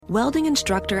Welding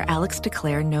instructor Alex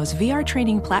DeClaire knows VR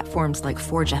training platforms like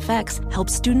Forge FX help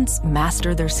students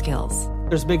master their skills.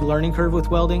 There's a big learning curve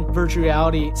with welding. Virtual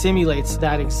reality simulates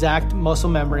that exact muscle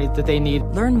memory that they need.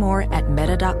 Learn more at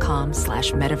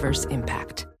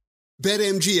meta.com/metaverseimpact.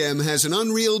 BetMGM has an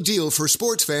unreal deal for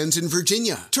sports fans in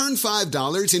Virginia. Turn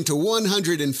 $5 into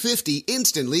 $150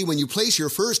 instantly when you place your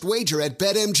first wager at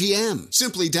BetMGM.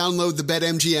 Simply download the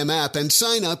BetMGM app and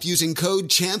sign up using code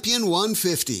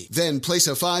CHAMPION150. Then place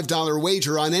a $5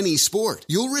 wager on any sport.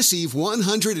 You'll receive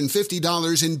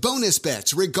 $150 in bonus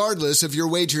bets regardless of your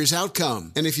wager's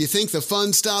outcome. And if you think the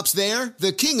fun stops there,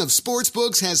 the King of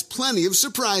Sportsbooks has plenty of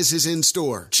surprises in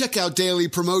store. Check out daily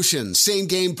promotions,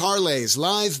 same-game parlays,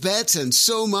 live bets, and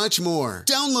so much more.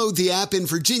 Download the app in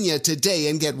Virginia today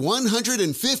and get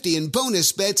 $150 in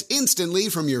bonus bets instantly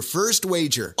from your first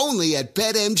wager. Only at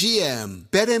BetMGM.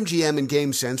 BetMGM and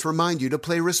GameSense remind you to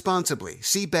play responsibly.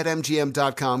 See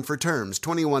BetMGM.com for terms.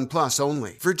 21 plus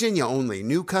only. Virginia only.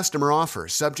 New customer offer.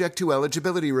 Subject to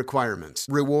eligibility requirements.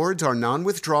 Rewards are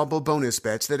non-withdrawable bonus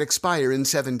bets that expire in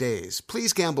 7 days.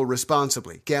 Please gamble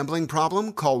responsibly. Gambling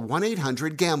problem? Call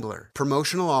 1-800-GAMBLER.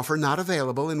 Promotional offer not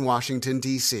available in Washington,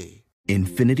 D.C.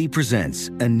 Infiniti presents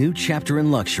a new chapter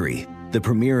in luxury, the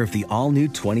premiere of the all-new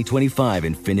 2025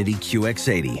 Infiniti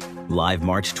QX80, live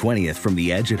March 20th from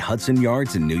the Edge at Hudson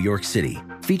Yards in New York City,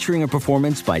 featuring a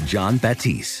performance by John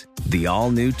Batiste. The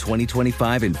all-new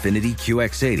 2025 Infiniti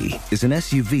QX80 is an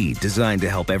SUV designed to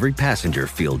help every passenger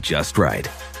feel just right.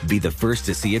 Be the first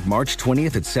to see it March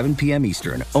 20th at 7 p.m.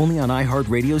 Eastern, only on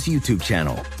iHeartRadio's YouTube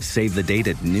channel. Save the date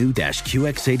at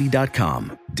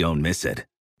new-QX80.com. Don't miss it.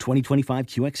 2025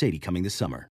 QX80 coming this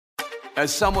summer.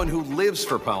 As someone who lives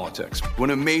for politics,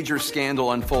 when a major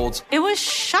scandal unfolds, it was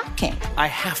shocking. I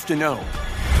have to know,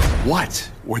 what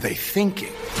were they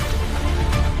thinking?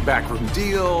 Backroom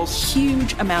deals,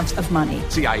 huge amounts of money,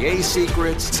 CIA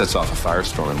secrets, sets off a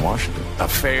firestorm in Washington,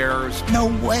 affairs.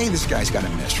 No way this guy's got a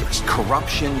mistress.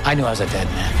 Corruption. I knew I was a dead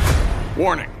man.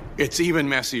 Warning, it's even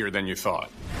messier than you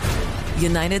thought.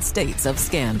 United States of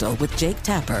Scandal with Jake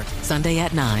Tapper, Sunday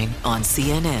at 9 on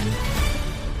CNN.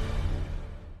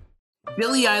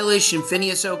 Billie Eilish and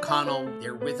Phineas O'Connell,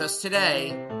 they're with us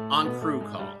today on Crew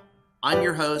Call. I'm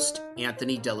your host,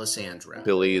 Anthony D'Alessandro.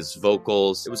 Billie's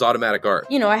vocals, it was automatic art.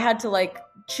 You know, I had to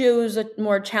choose a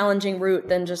more challenging route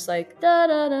than just da da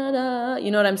da da.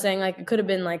 You know what I'm saying? It could have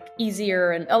been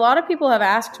easier. And a lot of people have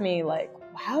asked me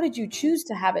how did you choose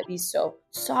to have it be so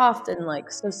soft and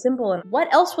so simple? And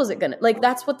what else was it gonna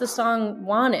that's what the song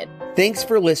wanted. Thanks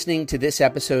for listening to this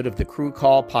episode of the Crew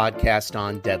Call podcast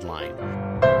on Deadline.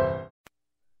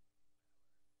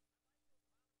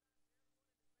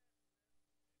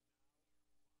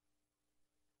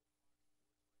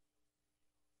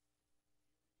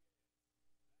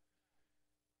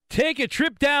 Take a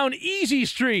trip down Easy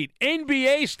Street,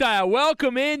 NBA style.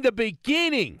 Welcome in the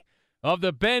beginning of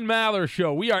the Ben Maller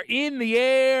Show. We are in the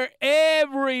air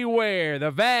everywhere.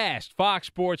 The vast Fox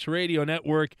Sports Radio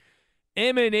Network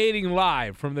emanating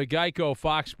live from the Geico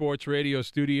Fox Sports Radio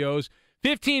studios.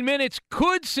 15 minutes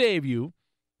could save you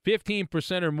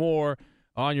 15% or more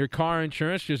on your car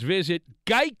insurance. Just visit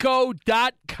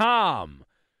geico.com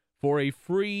for a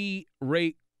free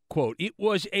rate quote. It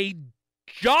was a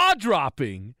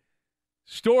jaw-dropping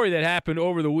story that happened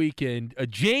over the weekend.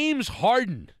 James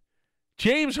Harden,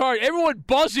 everyone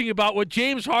buzzing about what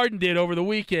James Harden did over the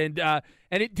weekend, and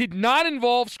it did not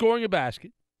involve scoring a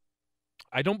basket.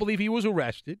 I don't believe he was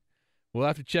arrested. We'll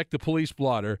have to check the police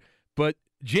blotter. But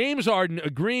James Harden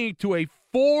agreeing to a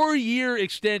 4-year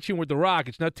extension with the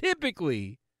Rockets. Now,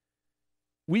 typically,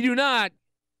 we do not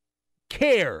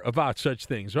care about such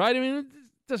things, right? I mean, it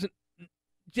doesn't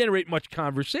generate much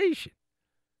conversation.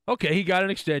 Okay, he got an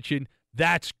extension.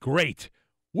 That's great.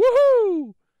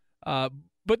 Woohoo!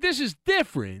 But this is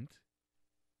different.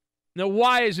 Now,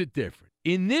 why is it different?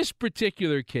 In this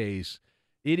particular case,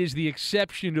 it is the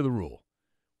exception to the rule.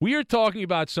 We are talking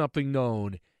about something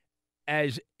known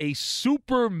as a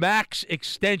Supermax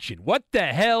extension. What the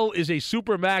hell is a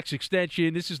Supermax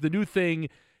extension? This is the new thing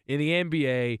in the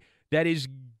NBA that is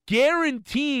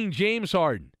guaranteeing James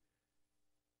Harden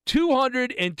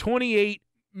 $228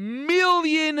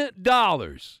 million.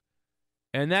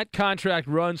 And that contract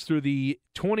runs through the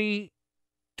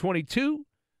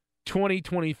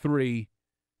 2022-2023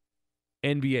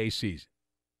 NBA season.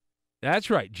 That's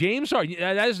right. James Harden.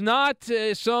 That is not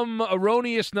some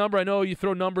erroneous number. I know you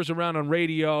throw numbers around on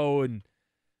radio, and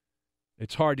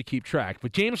it's hard to keep track.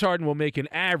 But James Harden will make an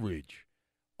average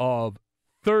of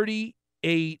 $38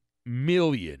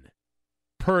 million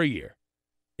per year.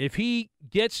 If he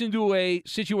gets into a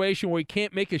situation where he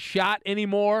can't make a shot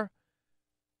anymore,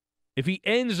 if he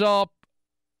ends up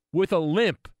with a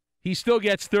limp, he still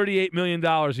gets $38 million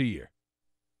a year.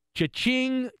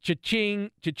 Cha-ching,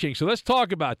 cha-ching, cha-ching. So let's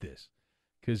talk about this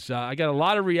because I got a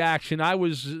lot of reaction. I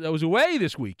was away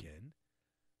this weekend,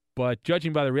 but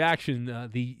judging by the reaction,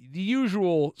 the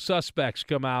usual suspects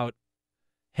come out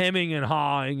hemming and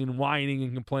hawing and whining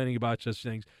and complaining about such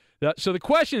things. So the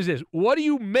question is this: what do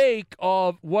you make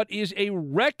of what is a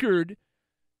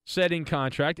record-setting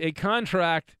contract, a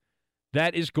contract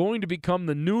that is going to become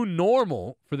the new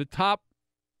normal for the top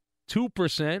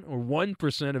 2% or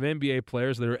 1% of NBA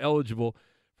players that are eligible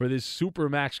for this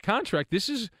Supermax contract? This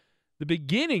is the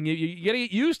beginning. You got to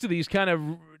get used to these kind of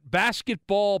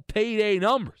basketball payday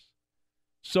numbers.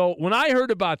 So when I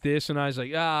heard about this, and I was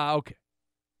like, okay,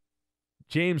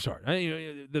 James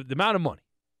Harden, the amount of money.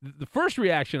 The first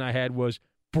reaction I had was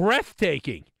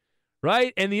breathtaking,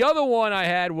 right? And the other one I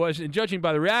had was, and judging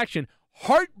by the reaction,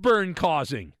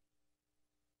 heartburn-causing.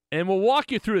 And we'll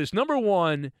walk you through this. Number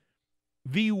one,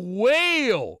 the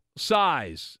whale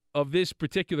size of this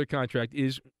particular contract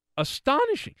is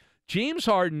astonishing. James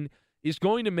Harden is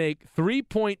going to make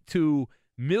 $3.2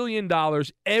 million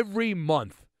every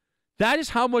month. That is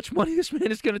how much money this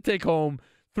man is going to take home.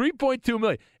 $3.2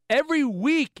 million. Every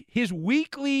week, his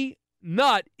weekly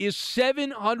nut is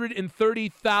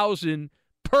 $730,000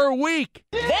 per week.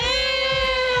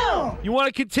 Damn! You want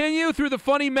to continue through the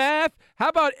funny math? How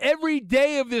about every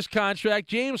day of this contract,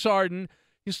 James Harden,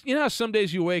 you know how some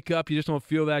days you wake up, you just don't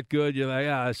feel that good. You're like,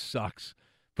 this sucks.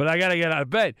 But I got to get out of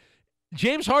bed.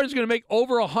 James Harden's going to make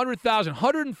over $100,000,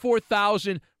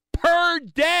 $104,000 per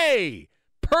day.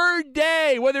 Per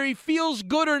day, whether he feels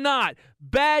good or not.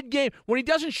 Bad game. When he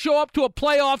doesn't show up to a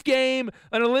playoff game,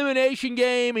 an elimination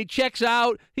game, he checks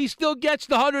out, he still gets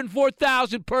the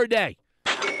 $104,000 per day.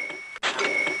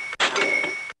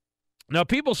 Now,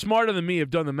 people smarter than me have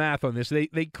done the math on this. They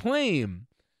claim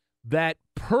that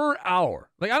per hour,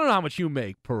 like I don't know how much you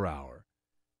make per hour,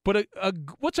 but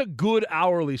what's a good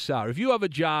hourly salary? If you have a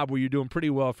job where you're doing pretty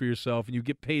well for yourself and you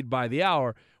get paid by the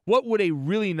hour, what would a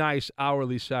really nice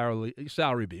hourly salary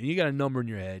be? And you got a number in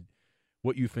your head,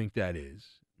 what you think that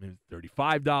is. Maybe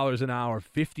 $35 an hour,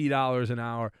 $50 an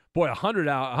hour. Boy,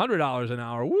 $100 an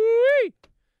hour. Woo-wee!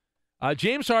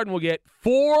 James Harden will get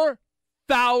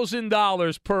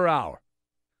 $4,000 per hour.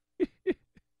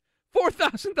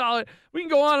 $4,000. We can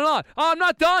go on and on. I'm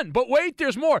not done, but wait,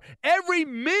 there's more. Every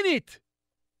minute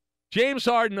James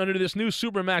Harden under this new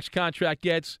Supermax contract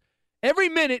gets, every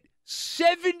minute,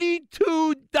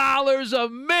 $72 a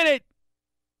minute.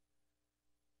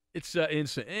 It's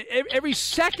insane. Every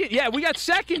second. Yeah, we got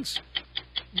seconds.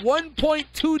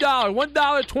 $1.2,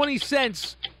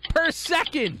 $1.20 per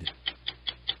second.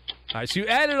 All right, so you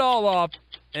add it all up,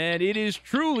 and it is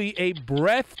truly a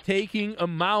breathtaking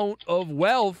amount of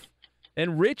wealth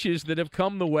and riches that have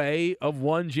come the way of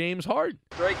one James Harden.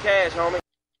 Straight cash, homie.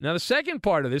 Now, the second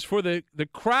part of this, for the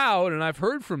crowd, and I've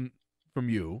heard from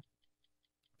you,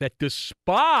 that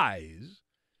despise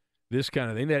this kind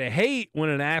of thing, that hate when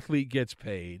an athlete gets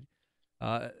paid,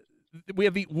 we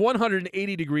have the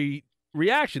 180-degree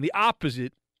reaction, the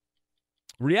opposite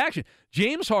reaction.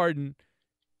 James Harden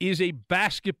is a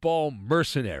basketball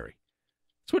mercenary.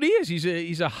 That's what he is.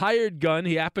 He's a hired gun.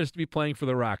 He happens to be playing for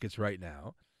the Rockets right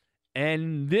now.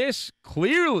 And this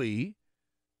clearly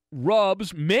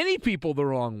rubs many people the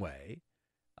wrong way.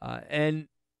 And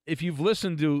if you've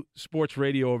listened to sports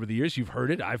radio over the years, you've heard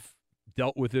it. I've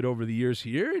dealt with it over the years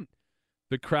here. And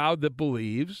the crowd that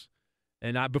believes,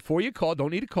 and before you call,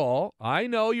 don't need to call. I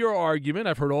know your argument.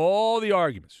 I've heard all the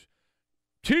arguments.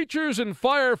 Teachers and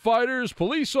firefighters,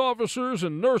 police officers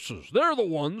and nurses, they're the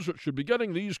ones that should be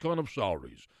getting these kind of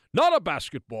salaries, not a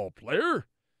basketball player.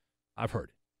 I've heard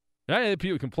it. Right?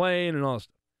 People complain and all that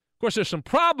stuff. Of course, there's some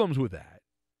problems with that.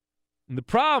 And the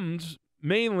problems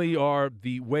mainly are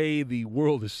the way the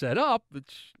world is set up.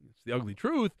 It's the ugly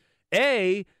truth.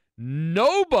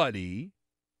 Nobody,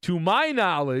 to my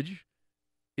knowledge,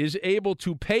 is able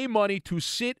to pay money to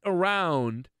sit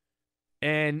around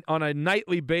and on a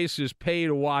nightly basis pay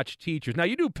to watch teachers. Now,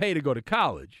 you do pay to go to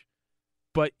college,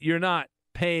 but you're not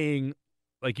paying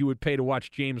like you would pay to watch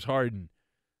James Harden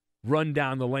run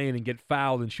down the lane and get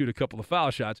fouled and shoot a couple of foul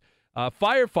shots.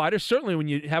 Firefighters, certainly when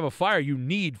you have a fire, you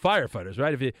need firefighters,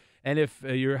 right? If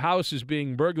your house is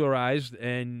being burglarized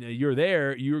and you're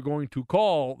there, you're going to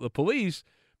call the police,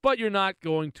 but you're not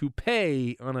going to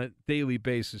pay on a daily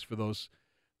basis for those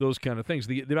kind of things.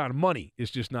 The amount of money is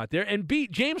just not there. And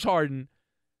James Harden,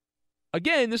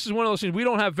 again, this is one of those things, we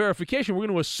don't have verification. We're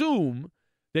going to assume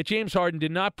that James Harden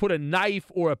did not put a knife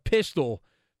or a pistol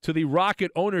to the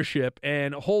Rocket ownership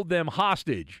and hold them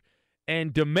hostage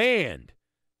and demand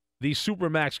the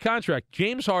Supermax contract.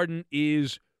 James Harden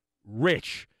is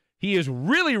rich. He is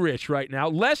really rich right now.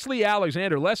 Les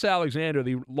Alexander,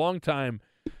 the longtime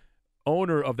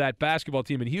owner of that basketball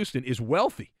team in Houston, is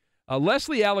wealthy.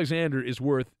 Leslie Alexander is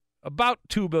worth about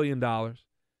 $2 billion,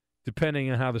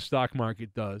 depending on how the stock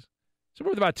market does. So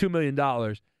worth about $2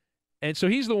 million. And so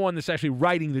he's the one that's actually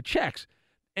writing the checks.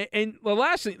 And the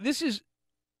last thing, this is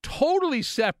totally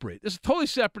separate. This is a totally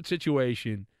separate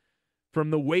situation from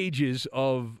the wages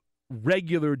of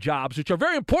regular jobs, which are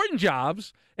very important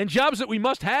jobs and jobs that we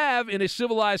must have in a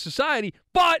civilized society.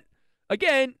 But,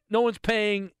 again, no one's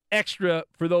paying extra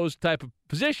for those type of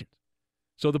positions.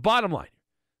 So the bottom line,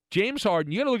 James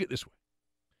Harden, you got to look at it this way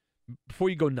before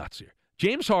you go nuts here.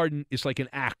 James Harden is like an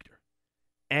actor,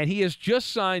 and he has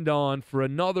just signed on for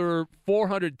another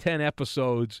 410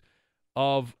 episodes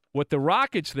of what the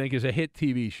Rockets think is a hit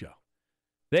TV show.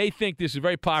 They think this is a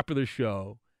very popular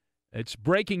show. It's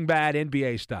Breaking Bad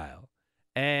NBA style.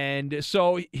 And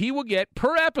so he will get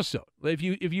per episode. If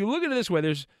you look at it this way,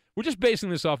 we're just basing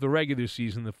this off the regular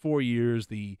season, the 4 years,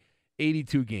 the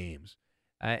 82 games,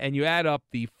 and you add up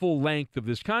the full length of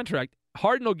this contract,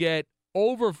 Harden will get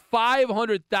over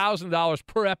 $500,000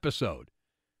 per episode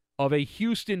of a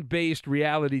Houston-based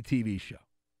reality TV show.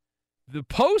 The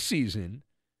postseason,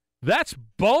 that's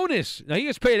bonus. Now, he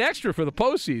gets paid extra for the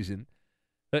postseason.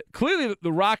 Clearly,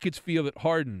 the Rockets feel that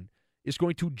Harden is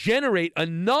going to generate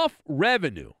enough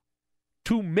revenue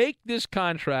to make this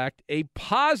contract a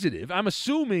positive. I'm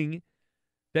assuming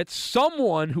that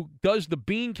someone who does the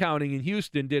bean counting in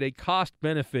Houston did a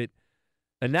cost-benefit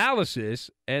analysis,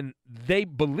 and they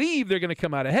believe they're going to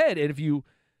come out ahead. And if you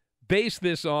base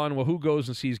this on, well, who goes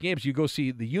and sees games? You go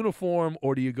see the uniform,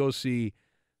 or do you go see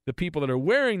the people that are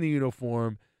wearing the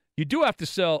uniform? You do have to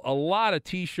sell a lot of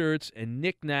T-shirts and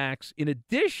knickknacks in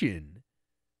addition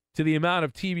to the amount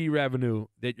of TV revenue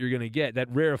that you're going to get, that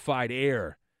rarefied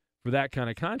air for that kind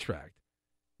of contract.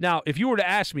 Now, if you were to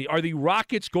ask me, are the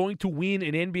Rockets going to win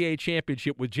an NBA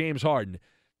championship with James Harden?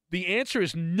 The answer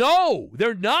is no,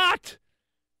 they're not.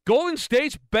 Golden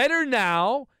State's better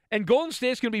now, and Golden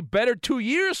State's going to be better 2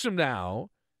 years from now.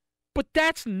 But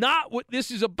that's not what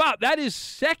this is about. That is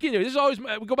secondary. This is always,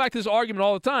 we go back to this argument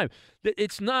all the time.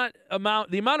 It's not the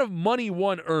amount of money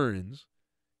one earns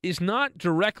is not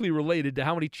directly related to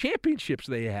how many championships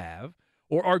they have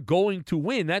or are going to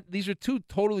win. These are two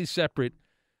totally separate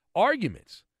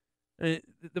arguments.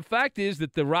 The fact is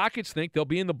that the Rockets think they'll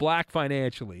be in the black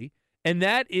financially, and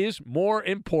that is more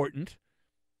important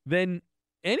than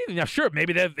anything. Now, sure,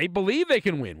 maybe they believe they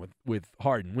can win with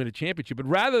Harden, win a championship, but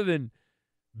rather than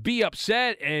be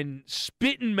upset and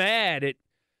spitting mad at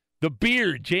the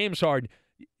beard, James Harden,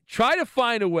 try to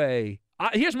find a way.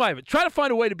 Here's my advice. Try to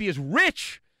find a way to be as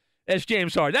rich as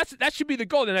James Harden. That should be the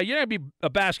goal. Now, you're not going to be a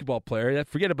basketball player.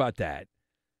 Forget about that.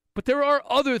 But there are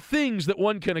other things that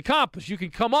one can accomplish. You can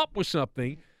come up with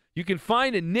something. You can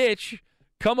find a niche,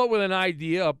 come up with an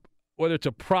idea, whether it's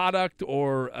a product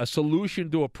or a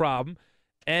solution to a problem.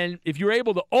 And if you're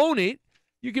able to own it,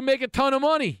 you can make a ton of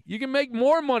money. You can make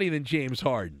more money than James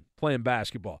Harden playing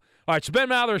basketball. All right, so Ben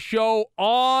Maller Show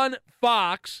on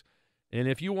Fox. And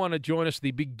if you want to join us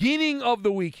the beginning of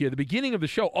the week here, the beginning of the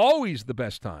show, always the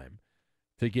best time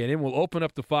to get in. We'll open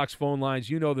up the Fox phone lines.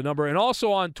 You know the number. And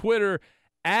also on Twitter,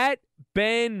 at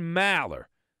Ben Maller.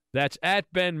 That's at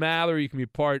Ben Maller. You can be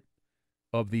part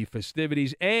of the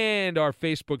festivities. And our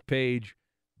Facebook page,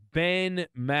 Ben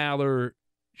Maller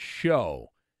Show.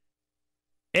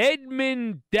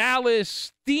 Edmund Dallas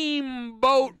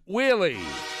Steamboat Willie.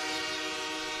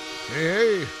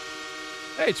 Hey.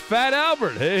 Hey, it's Fat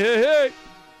Albert. Hey.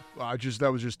 Well,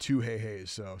 that was just two hey-heys,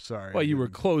 so sorry. Well, you were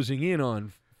closing in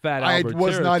on Fat Albert I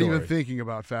was territory. Not even thinking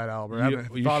about Fat Albert. I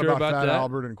haven't thought sure about Fat that?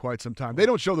 Albert in quite some time. They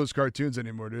don't show those cartoons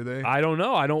anymore, do they? I don't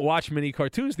know. I don't watch many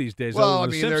cartoons these days. Well, I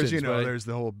mean, Simpsons, there's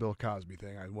the whole Bill Cosby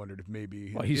thing. I wondered if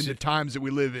maybe in the times that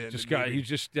we live in. He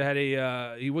just had he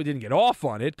didn't get off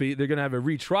on it, but they're going to have a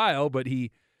retrial. But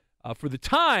he, for the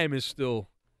time, is still.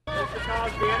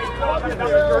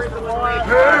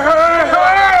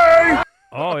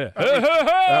 Oh yeah,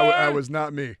 that was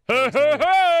not me.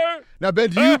 Now,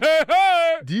 Ben,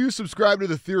 do you subscribe to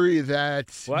the theory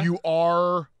that you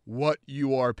are what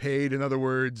you are paid? In other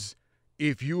words,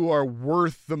 if you are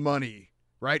worth the money,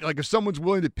 right? Like if someone's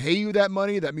willing to pay you that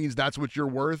money, that means that's what you're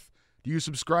worth. Do you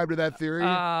subscribe to that theory?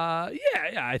 Yeah,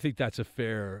 I think that's a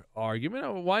fair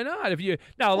argument. Why not? I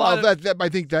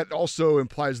think that also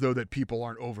implies though that people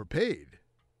aren't overpaid.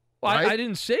 Well, right? I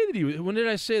didn't say that when did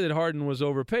I say that Harden was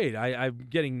overpaid? I'm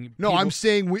getting. No, I'm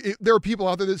saying there are people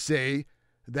out there that say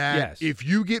that if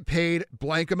you get paid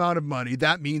blank amount of money,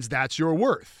 that means that's your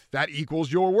worth. That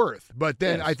equals your worth. But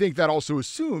then I think that also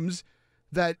assumes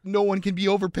that no one can be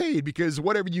overpaid because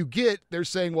whatever you get, they're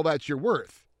saying, well, that's your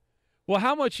worth. Well,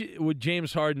 how much would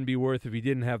James Harden be worth if he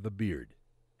didn't have the beard?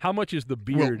 How much is the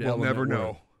beard We'll element never worth?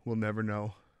 know. We'll never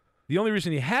know. The only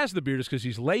reason he has the beard is because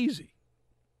he's lazy.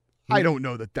 I don't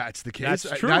know that that's the case.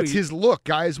 That's true. That's his look.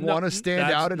 Guys want to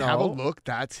stand out and have a no. look.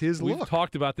 That's his We've look.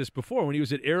 talked about this before. When he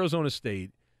was at Arizona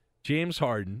State, James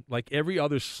Harden, like every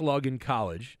other slug in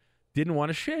college, didn't want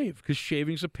to shave because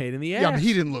shaving's a pain in the ass. Yeah, but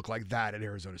he didn't look like that at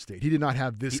Arizona State. He did not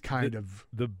have this kind of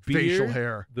facial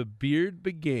hair. The beard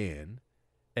began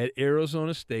at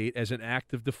Arizona State as an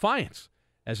act of defiance,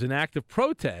 as an act of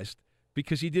protest,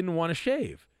 because he didn't want to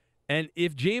shave. And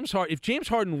if James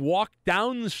Harden walked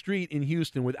down the street in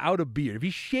Houston without a beard, if he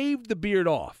shaved the beard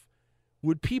off,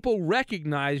 would people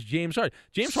recognize James Harden?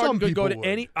 James Harden could go to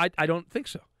any. I don't think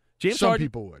so. Some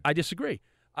people would. I disagree.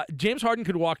 James Harden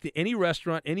could walk to any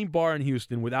restaurant, any bar in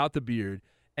Houston without the beard,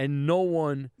 and no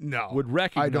one would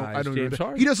recognize I don't James know.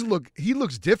 Harden. He doesn't look. He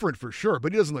looks different for sure,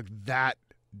 but he doesn't look that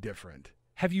different.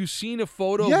 Have you seen a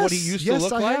photo of what he used to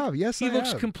look like? Yes, I have. Yes, he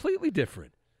looks completely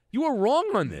different. You were wrong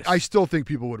on this. I still think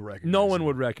people would recognize him. No one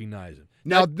would recognize him.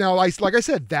 Now, like I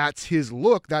said, that's his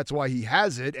look. That's why he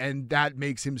has it, and that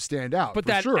makes him stand out. But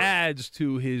that adds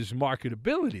to his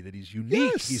marketability, that he's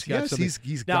unique. He's got something.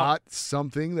 He's got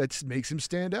something that makes him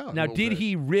stand out. Now, did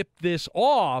he rip this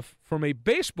off from a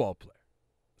baseball player?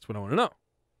 That's what I want to know.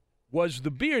 Was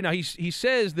the beard? Now, he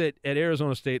says that at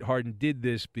Arizona State, Harden did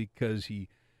this because he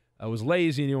was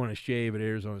lazy and he didn't want to shave at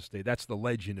Arizona State. That's the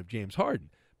legend of James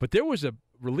Harden. But there was a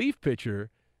relief pitcher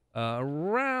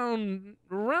around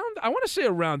I want to say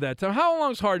around that time. How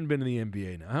long's Harden been in the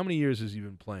NBA now? How many years has he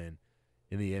been playing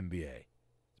in the NBA?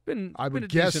 It's been I would a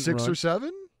guess decent 6 run. or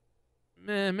 7.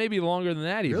 Maybe longer than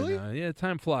that even. Really? Now. Yeah,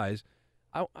 time flies.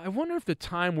 I wonder if the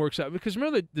time works out because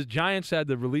remember the Giants had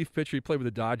the relief pitcher. He played with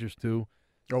the Dodgers too.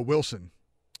 Oh, Wilson.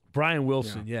 Brian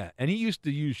Wilson, yeah. And he used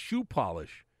to use shoe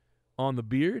polish on the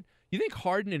beard. You think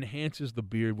Harden enhances the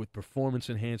beard with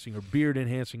performance-enhancing or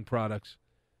beard-enhancing products?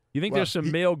 You think there's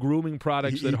some male grooming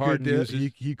products that Harden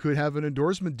uses? He could have an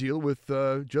endorsement deal with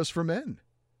Just for Men.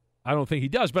 I don't think he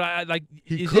does, but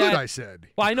he could. I said.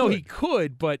 Well, I know he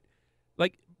could, but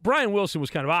like Brian Wilson was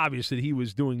kind of obvious that he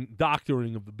was doing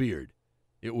doctoring of the beard.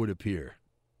 It would appear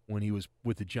when he was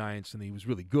with the Giants and he was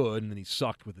really good, and then he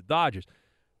sucked with the Dodgers.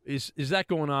 Is that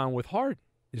going on with Harden?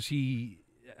 Is he?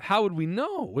 How would we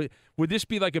know? Would this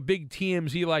be like a big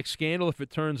TMZ-like scandal if it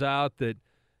turns out that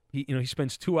he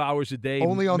spends 2 hours a day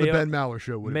only on the Ben Maller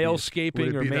show?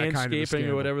 Mailscaping or manscaping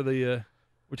or whatever the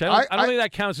which I don't think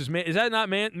that counts as is that not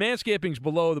manscaping's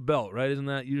below the belt, right? Isn't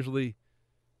that usually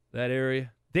that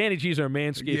area? Danny G's our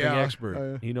manscaping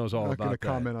expert. He knows all about that.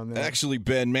 Comment on that. Actually,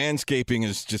 Ben, manscaping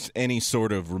is just any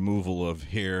sort of removal of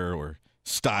hair or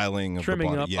styling of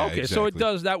trimming the body. up. Yeah, okay, exactly. so it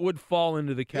does. That would fall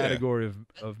into the category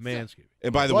of manscaping.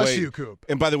 And by the Bless way, you, Coop.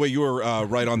 And by the way, you were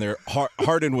right on there.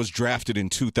 Harden was drafted in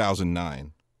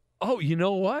 2009. Oh, you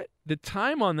know what? The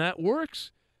time on that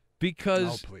works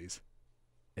because please,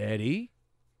 Eddie.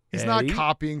 He's not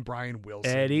copying Brian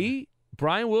Wilson.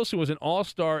 Brian Wilson was an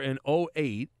All-Star in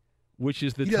 2008, which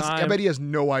is the time. I bet he has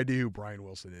no idea who Brian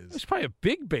Wilson is. He's probably a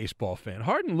big baseball fan.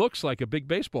 Harden looks like a big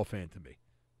baseball fan to me.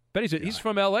 Bet he's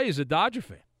from L.A. He's a Dodger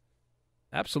fan.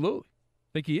 Absolutely.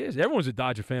 I think he is. Everyone's a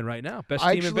Dodger fan right now. Best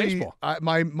team in baseball.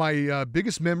 My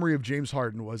biggest memory of James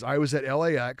Harden was I was at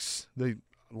LAX, the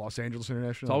Los Angeles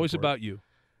International It's always Airport, about you.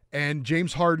 And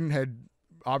James Harden had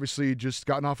obviously just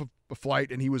gotten off a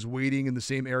flight, and he was waiting in the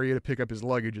same area to pick up his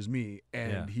luggage as me,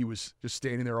 and he was just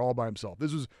standing there all by himself.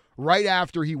 This was right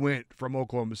after he went from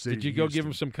Oklahoma City. Did you go give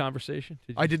him some conversation?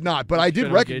 I did not, but I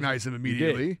did recognize him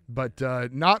immediately. But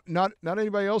not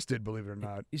anybody else did, believe it or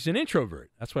not. He's an introvert.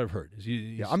 That's what I've heard.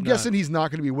 I'm guessing he's not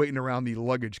going to be waiting around the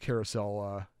luggage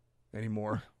carousel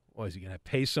anymore. Well, is he going to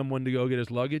pay someone to go get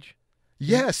his luggage?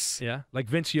 Yes. Yeah, like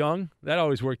Vince Young. That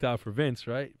always worked out for Vince,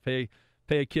 right? Pay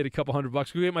a kid a couple $100.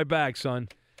 Go get my bag, son.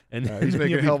 And he's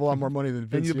making a hell of a lot more money than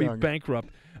Vince Young. And you'll be bankrupt.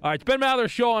 All right, it's Ben Maller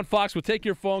Show on Fox. We'll take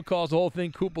your phone calls, the whole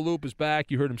thing. Koopaloop is back.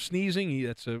 You heard him sneezing.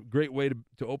 That's a great way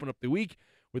to open up the week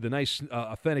with a nice,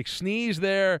 authentic sneeze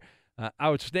there.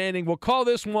 Outstanding. We'll call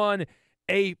this one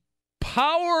a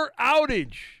power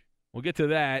outage. We'll get to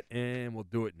that, and we'll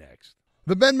do it next.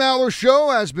 The Ben Maller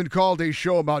Show has been called a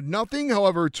show about nothing.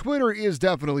 However, Twitter is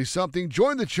definitely something.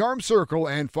 Join the Charm Circle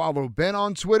and follow Ben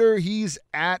on Twitter. He's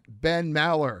at Ben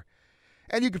Maller.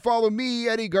 And you can follow me,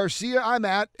 Eddie Garcia. I'm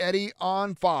at Eddie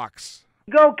on Fox.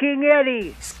 Go King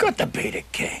Eddie. It's good to be the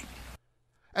king.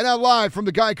 And now live from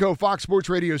the Geico Fox Sports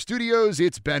Radio studios,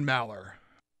 it's Ben Maller.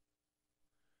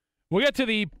 We'll get to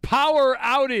the power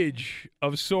outage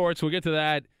of sorts. We'll get to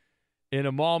that in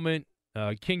a moment.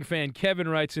 King fan Kevin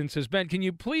writes in, says, Ben, can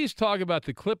you please talk about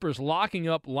the Clippers locking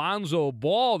up Lonzo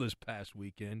Ball this past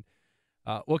weekend?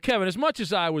 Well, Kevin, as much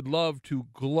as I would love to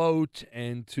gloat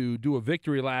and to do a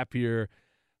victory lap here,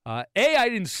 A, I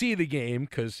didn't see the game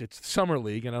because it's the Summer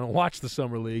League and I don't watch the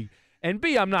Summer League. And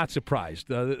B, I'm not surprised.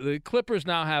 The Clippers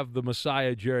now have the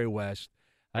Messiah, Jerry West.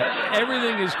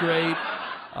 Everything is great.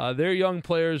 Their young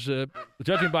players,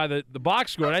 judging by the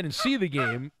box score, I didn't see the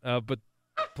game, but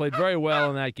played very well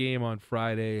in that game on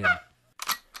Friday. And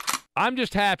I'm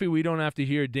just happy we don't have to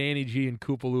hear Danny G and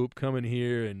Koopaloop come in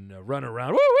here and run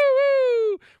around. Woo,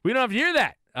 woo, woo! We don't have to hear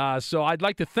that. So I'd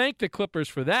like to thank the Clippers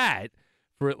for that,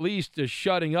 for at least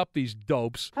shutting up these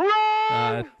dopes.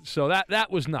 So that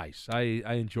was nice. I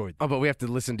enjoyed that. Oh, but we have to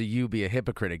listen to you be a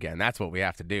hypocrite again. That's what we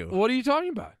have to do. What are you talking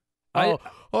about?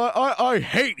 I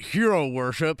hate hero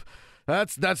worship.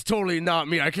 That's totally not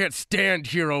me. I can't stand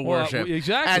hero worship.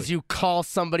 Exactly. As you call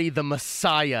somebody the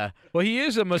Messiah. Well, he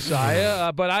is a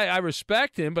Messiah, but I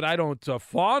respect him, but I don't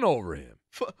fawn over him.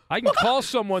 I can call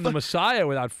someone the Messiah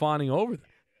without fawning over them.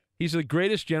 He's the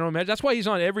greatest general manager. That's why he's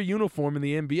on every uniform in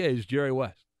the NBA is Jerry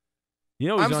West. You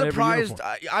know, he's I'm surprised.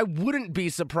 Every I wouldn't be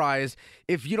surprised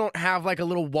if you don't have like a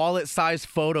little wallet-sized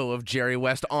photo of Jerry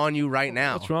West on you right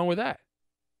now. What's wrong with that?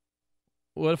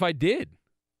 What if I did?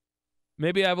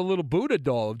 Maybe I have a little Buddha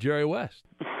doll of Jerry West.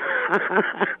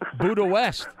 Buddha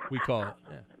West, we call it.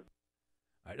 Yeah.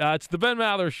 All right, it's the Ben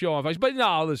Maller Show. But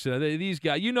no, listen, these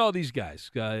guys, you know these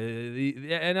guys.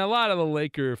 And a lot of the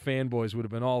Laker fanboys would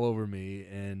have been all over me.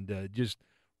 And just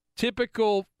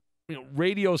typical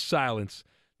radio silence.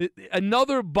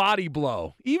 Another body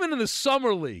blow, even in the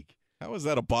Summer League. How is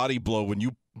that a body blow when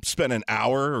you spent an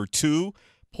hour or two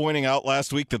pointing out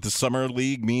last week that the Summer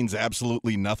League means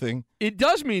absolutely nothing? It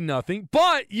does mean nothing,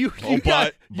 but you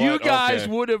guys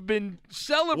would have been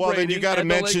celebrating. Well, then you got to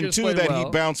mention, too, that he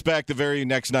bounced back the very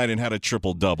next night and had a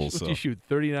triple-double. What did he shoot,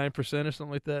 39% or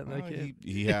something like that?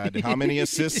 He had how many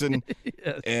assists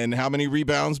and how many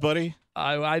rebounds, buddy?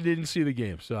 I didn't see the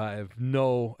game, so I have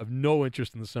no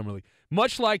interest in the Summer League.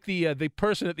 Much like the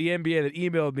person at the NBA that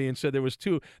emailed me and said there was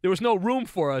no room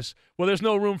for us. Well, there's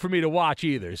no room for me to watch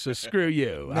either. So screw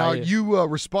you. Now you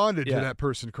responded to that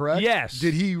person, correct? Yes.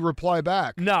 Did he reply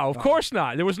back? No, of course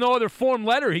not. There was no other form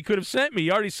letter he could have sent me.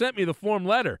 He already sent me the form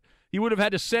letter. He would have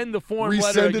had to send the form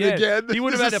letter again. Resend it again? He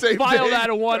would have had to file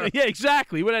that one. Yeah,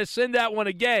 exactly. He would have to send that one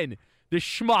again. The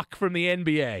schmuck from the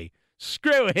NBA.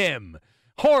 Screw him.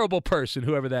 Horrible person,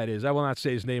 whoever that is. I will not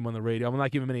say his name on the radio. I will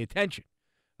not give him any attention.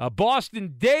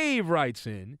 Boston Dave writes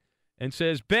in and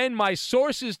says, Ben, my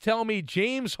sources tell me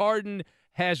James Harden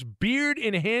has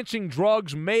beard-enhancing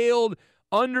drugs mailed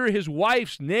under his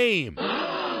wife's name.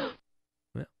 Well,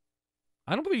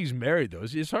 I don't believe he's married, though.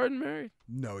 Is Harden married?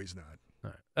 No, he's not. All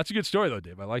right. That's a good story, though,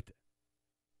 Dave. I liked it.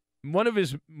 One of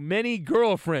his many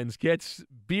girlfriends gets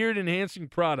beard-enhancing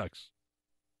products.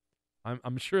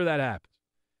 I'm sure that happens.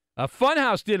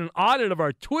 Funhouse did an audit of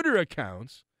our Twitter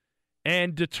accounts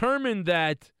and determined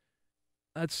that,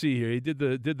 let's see here, he did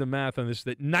the math on this,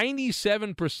 that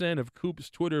 97% of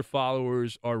Coop's Twitter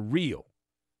followers are real.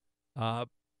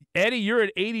 Eddie, you're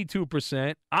at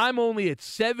 82%. I'm only at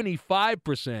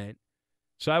 75%,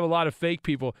 so I have a lot of fake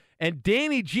people. And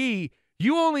Danny G,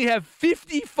 you only have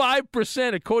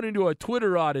 55% according to a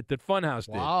Twitter audit that Funhouse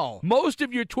did. Wow. Most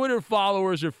of your Twitter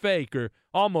followers are fake, or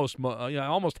almost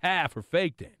half are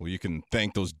fake, Dan. Well, you can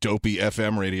thank those dopey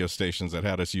FM radio stations that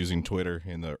had us using Twitter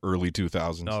in the early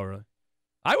 2000s. Oh, really?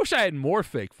 I wish I had more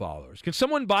fake followers. Can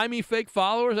someone buy me fake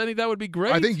followers? I think that would be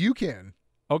great. I think you can.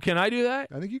 Oh, can I do that?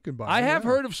 I think you can buy. I have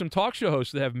heard of some talk show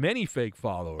hosts that have many fake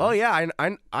followers. Oh yeah,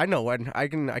 I know one. I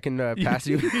can pass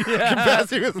you. Yeah.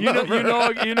 Pass you his number.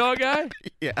 You know a guy?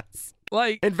 Yes.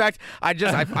 Like, in fact,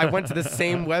 I went to the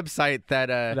same website that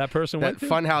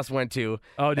Funhouse went to.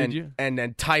 Oh, did you? And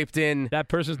then typed in that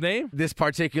person's name. This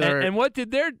particular. And what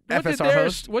did their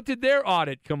host? What did their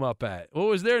audit come up at? What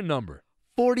was their number?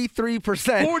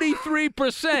 43%.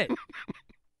 43%. All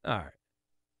right.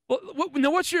 Well,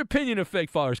 now what's your opinion of fake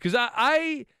followers? Because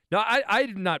I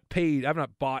have not paid. I've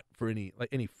not bought for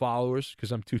any followers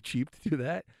because I'm too cheap to do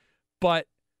that. But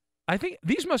I think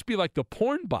these must be like the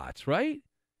porn bots, right?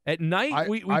 At night,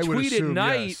 we tweet at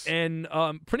night, yes. And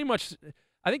pretty much,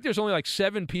 I think there's only like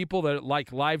 7 people that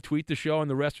live tweet the show, and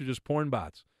the rest are just porn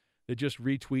bots that just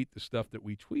retweet the stuff that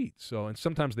we tweet. So, and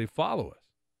sometimes they follow us.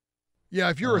 Yeah,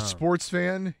 if you're a sports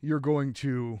fan, you're going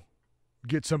to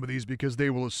get some of these because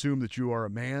they will assume that you are a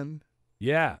man.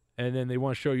 Yeah, and then they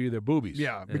want to show you their boobies.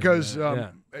 Yeah, because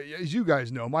as you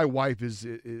guys know, my wife is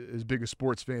as big a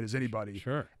sports fan as anybody.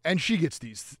 Sure, and she gets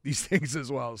these things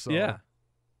as well. So yeah.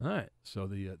 All right. So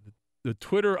the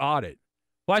Twitter audit.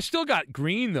 Well, I still got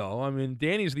green, though. I mean,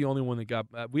 Danny's the only one that got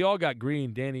we all got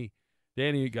green. Danny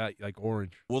got, like,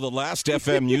 orange. Well, the last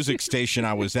FM music station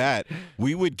I was at,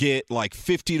 we would get, like,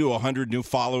 50 to 100 new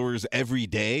followers every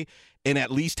day, and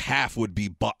at least half would be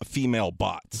female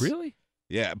bots. Really?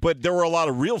 Yeah, but there were a lot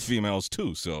of real females,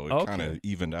 too, so it kind of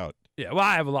evened out. Yeah, well,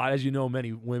 I have a lot. As you know,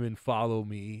 many women follow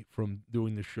me from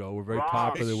doing the show. We're very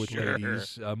popular with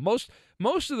ladies.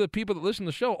 Most of the people that listen to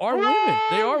the show are women.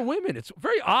 They are women. It's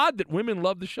very odd that women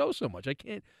love the show so much.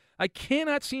 I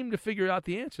cannot seem to figure out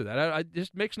the answer to that. It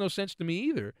just makes no sense to me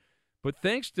either. But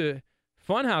thanks to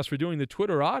Funhouse for doing the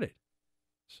Twitter audit.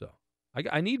 So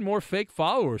I need more fake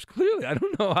followers. Clearly, I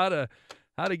don't know how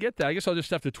to get that. I guess I'll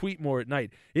just have to tweet more at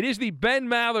night. It is the Ben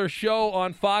Maller Show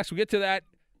on Fox. We'll get to that.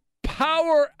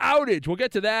 Power outage. We'll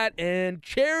get to that. And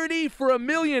charity for a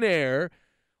millionaire.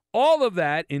 All of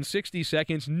that in 60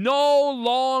 seconds. No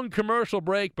long commercial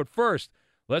break. But first,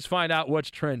 let's find out what's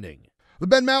trending. The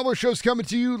Ben Maller Show is coming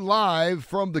to you live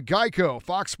from the Geico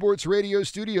Fox Sports Radio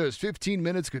studios. 15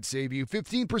 minutes could save you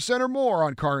 15% or more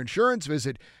on car insurance.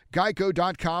 Visit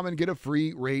geico.com and get a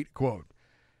free rate quote.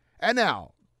 And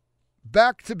now,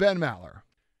 back to Ben Maller.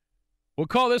 We'll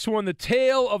call this one the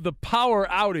tale of the power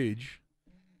outage.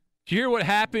 Did you hear what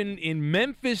happened in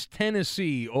Memphis,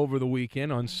 Tennessee over the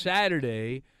weekend? On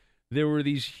Saturday, there were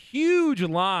these huge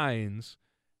lines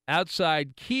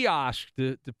outside kiosks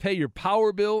to pay your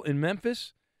power bill in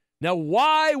Memphis. Now,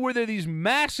 why were there these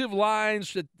massive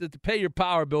lines to pay your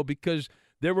power bill? Because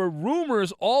there were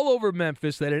rumors all over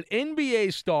Memphis that an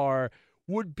NBA star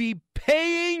would be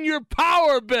paying your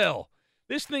power bill.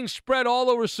 This thing spread all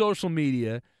over social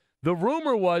media. The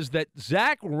rumor was that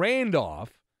Zach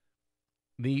Randolph,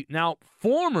 the now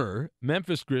former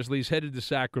Memphis Grizzlies, headed to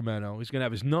Sacramento. He's going to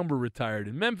have his number retired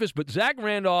in Memphis. But Zach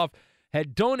Randolph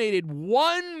had donated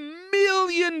 $1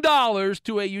 million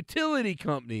to a utility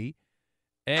company.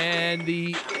 And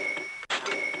the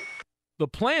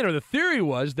plan or the theory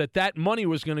was that money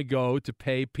was going to go to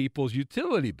pay people's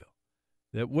utility bill.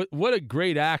 That what a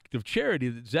great act of charity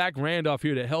that Zach Randolph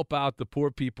here to help out the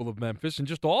poor people of Memphis and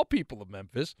just all people of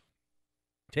Memphis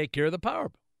take care of the power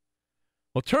bill.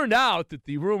 Well, it turned out that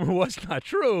the rumor was not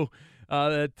true.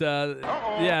 Zach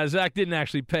didn't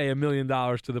actually pay $1 million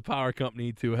to the power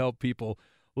company to help people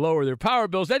lower their power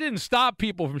bills. That didn't stop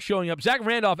people from showing up. Zach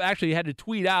Randolph actually had to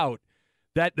tweet out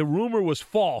that the rumor was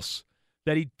false,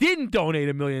 that he didn't donate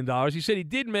 $1 million. He said he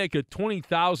did make a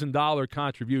 $20,000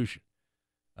 contribution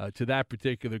to that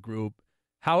particular group.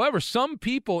 However, some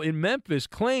people in Memphis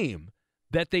claim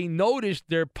that they noticed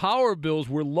their power bills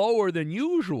were lower than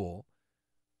usual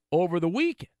over the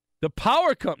weekend. The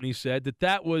power company said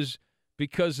that was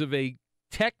because of a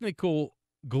technical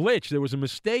glitch. There was a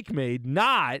mistake made,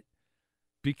 not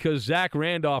because Zach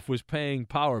Randolph was paying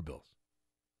power bills.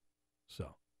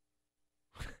 So,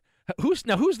 who's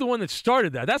the one that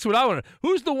started that? That's what I want to.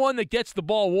 Who's the one that gets the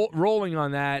ball rolling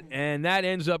on that, and that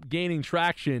ends up gaining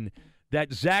traction?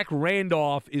 That Zach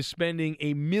Randolph is spending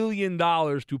 $1 million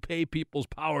to pay people's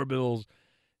power bills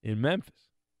in Memphis.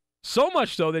 So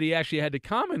much so that he actually had to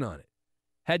comment on it,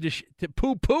 had to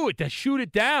poo-poo it, to shoot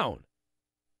it down.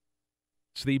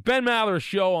 It's the Ben Maller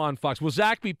Show on Fox. Will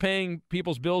Zach be paying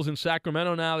people's bills in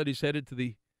Sacramento now that he's headed to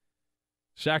the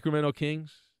Sacramento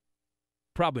Kings?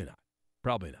 Probably not.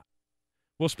 Probably not.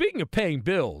 Well, speaking of paying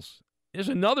bills, there's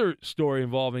another story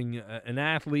involving an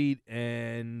athlete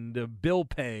and bill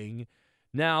paying.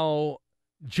 Now,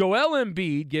 Joel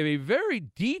Embiid gave a very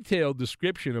detailed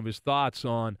description of his thoughts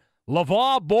on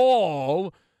LeVar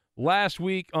Ball last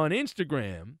week on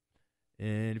Instagram.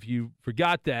 And if you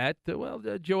forgot that,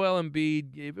 Joel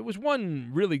Embiid, it was one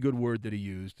really good word that he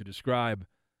used to describe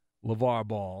LeVar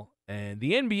Ball. And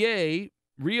the NBA,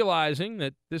 realizing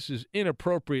that this is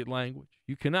inappropriate language,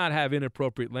 you cannot have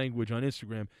inappropriate language on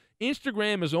Instagram.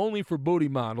 Instagram is only for booty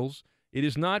models. It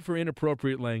is not for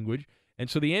inappropriate language. And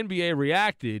so the NBA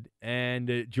reacted,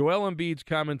 and Joel Embiid's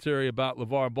commentary about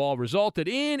LeVar Ball resulted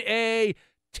in a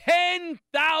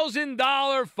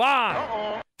 $10,000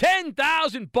 fine.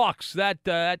 $10,000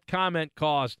 that comment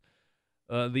cost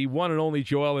the one and only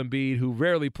Joel Embiid, who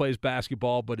rarely plays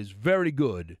basketball but is very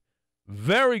good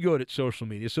at social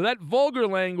media. So that vulgar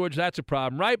language, that's a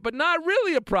problem, right? But not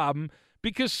really a problem,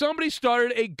 because somebody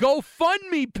started a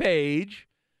GoFundMe page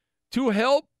to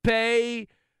help pay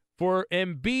for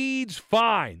Embiid's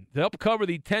fine, to help cover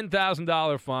the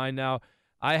 $10,000 fine. Now,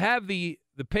 I have the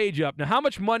page up. Now, how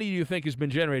much money do you think has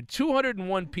been generated?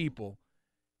 201 people.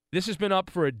 This has been up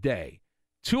for a day.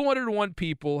 201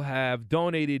 people have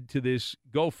donated to this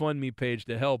GoFundMe page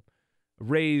to help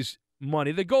raise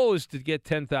money. The goal is to get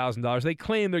 $10,000. They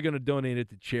claim they're going to donate it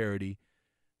to charity.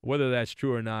 Whether that's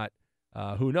true or not,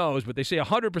 Who knows? But they say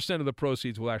 100% of the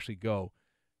proceeds will actually go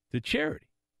to charity.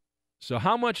 So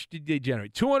how much did they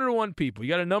generate? 201 people. You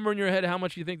got a number in your head of how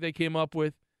much you think they came up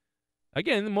with?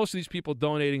 Again, most of these people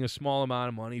donating a small amount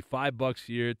of money, $5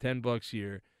 here, $10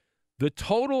 here. The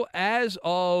total as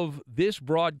of this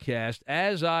broadcast,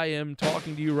 as I am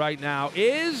talking to you right now,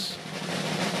 is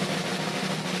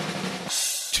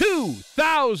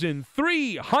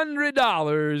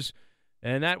 $2,300.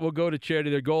 And that will go to charity.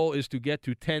 Their goal is to get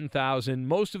to $10,000.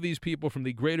 Most of these people from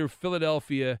the greater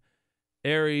Philadelphia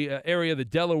area, the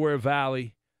Delaware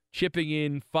Valley, chipping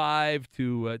in $5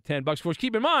 to $10. Of course,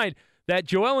 keep in mind that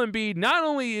Joel Embiid, not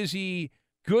only is he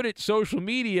good at social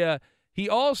media, he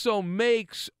also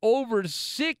makes over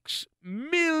 $6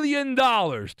 million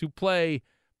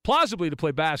plausibly to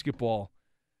play basketball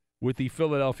with the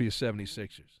Philadelphia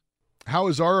 76ers. How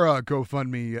is our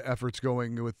GoFundMe efforts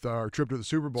going with our trip to the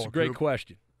Super Bowl? That's a great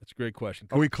question. That's a great question.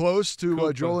 Are we close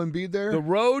to Joel Embiid there? The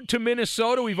road to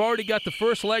Minnesota, we've already got the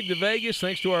first leg to Vegas,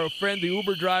 thanks to our friend, the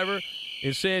Uber driver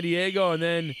in San Diego. And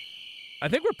then I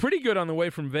think we're pretty good on the way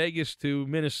from Vegas to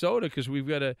Minnesota because we've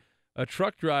got a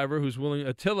truck driver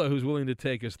Attila, who's willing to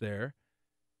take us there.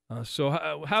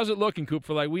 So how's it looking, Coop?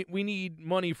 For we need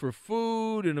money for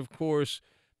food and, of course,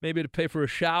 maybe to pay for a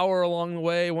shower along the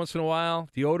way once in a while,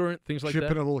 deodorant, things like that. Chip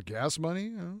in a little gas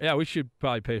money? Yeah, we should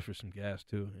probably pay for some gas,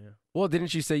 too. Yeah. Well,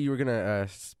 didn't you say you were going to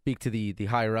speak to the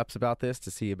higher-ups about this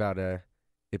to see about it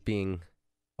being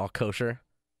all kosher?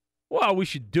 Well, we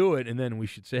should do it, and then we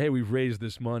should say, hey, we've raised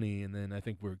this money, and then I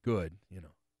think we're good,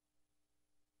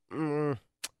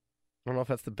 I don't know if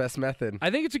that's the best method. I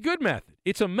think it's a good method.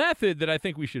 It's a method that I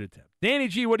think we should attempt. Danny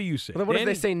G, what do you say? Well, then what if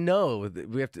they say no?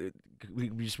 We have to we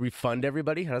just refund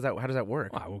everybody? How does that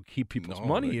work? Well, we'll keep people's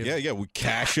money. Yeah. We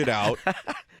cash it out,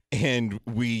 and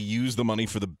we use the money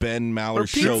for the Ben Maller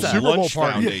Show Super Bowl Lunch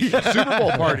party. Foundation. Super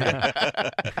Bowl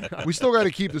party. We still got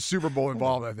to keep the Super Bowl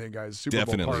involved, I think, guys. Super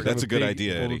Definitely. Bowl party. That's a good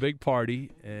idea, We'll have Eddie. a big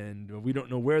party, and we don't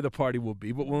know where the party will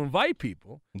be, but we'll invite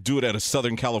people. Do it at a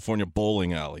Southern California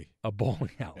bowling alley. A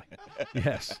bowling alley.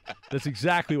 Yes. That's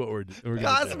exactly what we're going to do.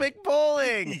 Cosmic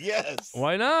bowling. Yes.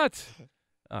 Why not?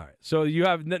 All right. So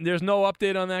there's no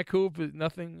update on that, Coop?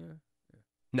 Nothing?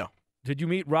 No. Did you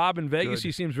meet Rob in Vegas? Good.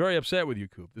 He seems very upset with you,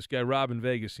 Coop. This guy, Rob in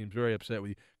Vegas, seems very upset with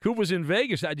you. Coop was in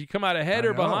Vegas. Did you come out ahead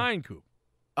or behind, Coop?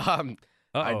 I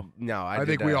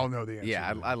think we all know the answer.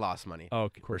 Yeah, I lost money.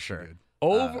 Okay. For sure.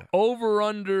 Over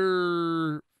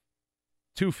under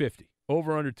 250.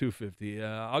 Over under 250.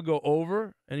 I'll go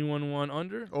over. Anyone want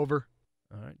under? Over.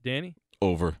 All right. Danny?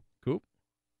 Over. Coop?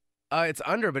 It's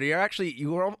under, but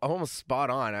you were almost spot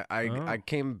on. I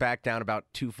came back down about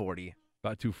 240.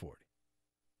 About 240.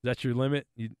 That's your limit?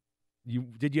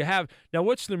 Did you have – now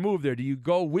what's the move there? Do you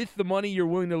go with the money you're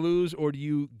willing to lose, or do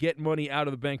you get money out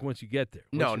of the bank once you get there?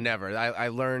 Never. I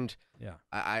learned – yeah.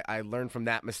 I learned from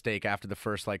that mistake after the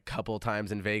first couple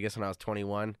times in Vegas when I was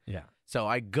 21. Yeah. So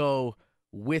I go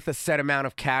with a set amount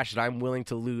of cash that I'm willing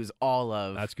to lose all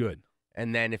of. That's good.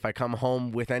 And then if I come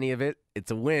home with any of it,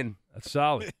 it's a win. That's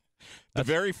solid. The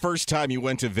very first time you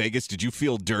went to Vegas, did you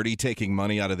feel dirty taking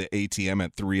money out of the ATM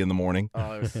at 3 a.m?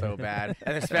 Oh, it was so bad.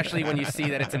 And especially when you see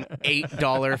that it's an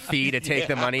 $8 fee to take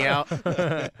the money out.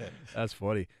 That's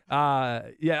funny.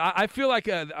 I feel like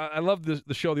I love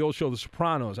the show, the old show, The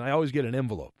Sopranos, and I always get an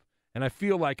envelope. And I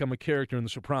feel like I'm a character in The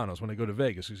Sopranos when I go to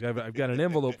Vegas because I've got an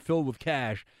envelope filled with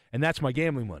cash, and that's my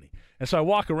gambling money. And so I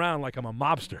walk around like I'm a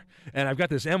mobster, and I've got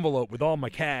this envelope with all my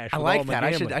cash. I like that.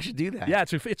 I should do that. Yeah,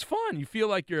 it's fun. You feel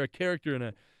like you're a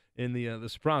character in the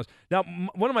Sopranos. Now,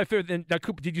 one of my favorite. Now,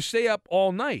 Cooper, did you stay up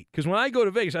all night? Because when I go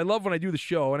to Vegas, I love when I do the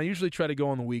show, and I usually try to go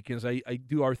on the weekends. I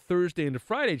do our Thursday and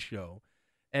Friday show,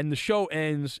 and the show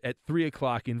ends at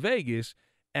 3:00 in Vegas.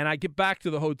 And I get back to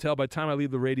the hotel. By the time I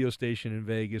leave the radio station in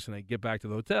Vegas and I get back to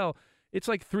the hotel, it's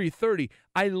like 3:30.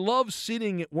 I love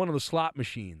sitting at one of the slot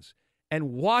machines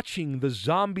and watching the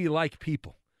zombie-like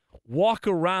people walk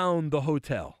around the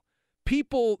hotel.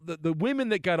 People, the women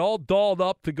that got all dolled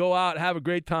up to go out and have a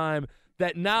great time,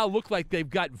 that now look like they've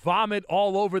got vomit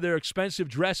all over their expensive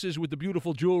dresses with the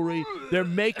beautiful jewelry. Their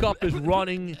makeup is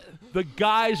running. The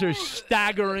guys are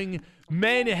staggering.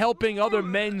 Men helping other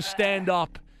men stand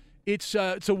up. It's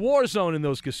a war zone in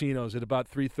those casinos at about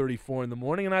 3:34 in the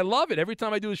morning, and I love it. Every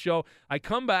time I do a show, I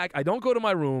come back. I don't go to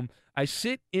my room. I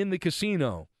sit in the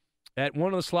casino at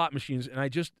one of the slot machines, and I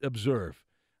just observe.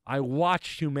 I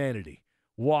watch humanity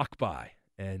walk by,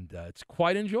 and it's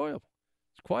quite enjoyable.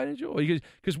 It's quite enjoyable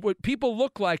because what people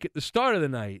look like at the start of the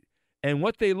night and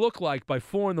what they look like by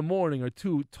 4 in the morning are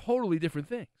two totally different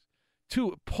things,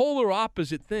 two polar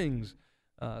opposite things.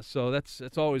 So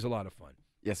that's always a lot of fun.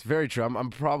 Yes, very true. I'm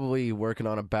probably working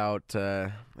on about,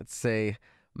 let's say,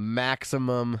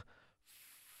 maximum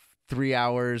 3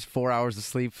 hours, 4 hours of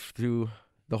sleep through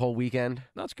the whole weekend.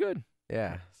 That's good.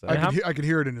 Yeah. So. I could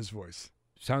hear it in his voice.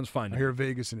 Sounds fine. I hear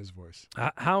Vegas in his voice.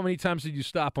 How many times did you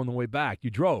stop on the way back? You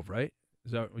drove, right?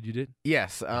 Is that what you did?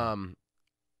 Yes.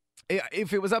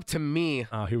 If it was up to me,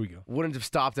 here we go. Wouldn't have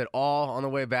stopped at all on the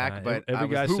way back. But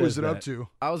who was it up to?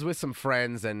 I was with some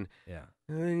friends, and yeah,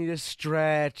 I need to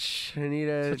stretch. I need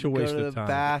to Such a waste go to of the time.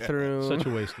 bathroom. Such a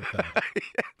waste of time.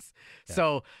 Yes. Yeah.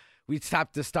 So we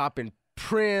stopped to stop in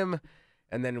Prim,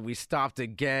 and then we stopped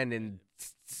again in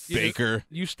Baker.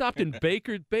 You stopped in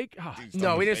Baker?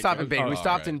 No, we didn't stop in Baker. We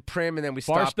stopped in Prim, and then we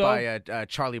stopped Barstow? by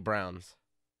Charlie Brown's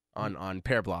on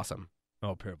Pear Blossom.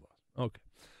 Oh, Pear Blossom. Okay.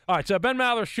 All right, so Ben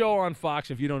Maller Show on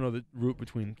Fox. If you don't know the route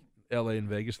between L.A. and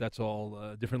Vegas, that's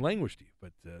all different language to you.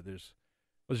 But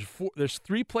there's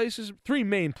three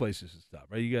main places to stop,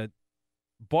 right? You got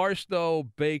Barstow,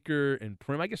 Baker, and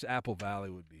Prim. I guess Apple Valley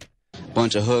would be.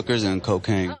 Bunch of hookers and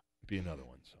cocaine. Be another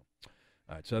one. So,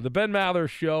 all right, so the Ben Maller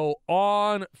Show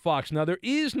on Fox. Now, there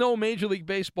is no Major League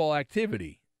Baseball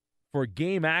activity for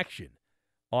game action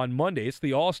on Monday. It's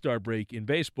the All-Star break in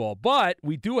baseball, but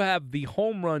we do have the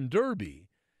Home Run Derby.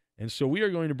 And so we are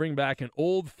going to bring back an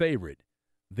old favorite,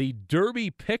 the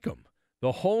Derby Pick'em.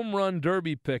 The Home Run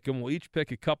Derby Pick'em. We'll each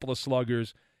pick a couple of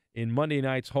sluggers in Monday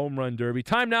night's Home Run Derby.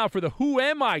 Time now for the Who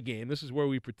Am I game. This is where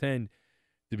we pretend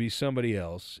to be somebody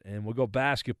else. And we'll go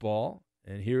basketball,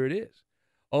 and here it is.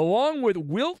 Along with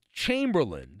Wilt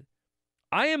Chamberlain,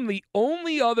 I am the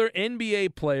only other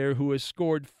NBA player who has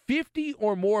scored 50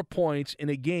 or more points in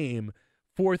a game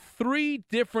for 3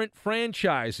 different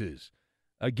franchises.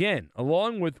 Again,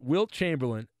 along with Wilt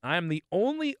Chamberlain, I am the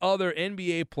only other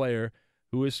NBA player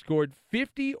who has scored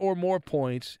 50 or more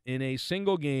points in a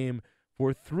single game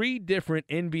for 3 different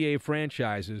NBA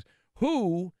franchises.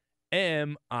 Who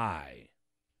am I?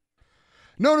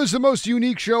 Known as the most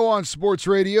unique show on sports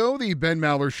radio, the Ben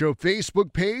Maller Show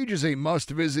Facebook page is a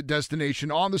must-visit destination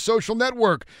on the social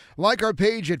network. Like our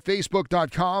page at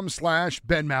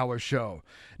facebook.com/Ben Maller Show.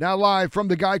 Now live from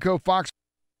the Geico Fox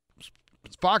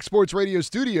Sports Radio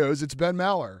studios, it's Ben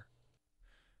Maller.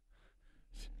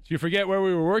 Did you forget where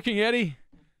we were working, Eddie?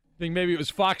 I think maybe it was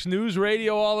Fox News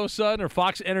Radio all of a sudden, or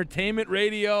Fox Entertainment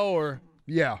Radio, or...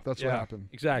 Yeah, that's what happened.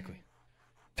 Exactly.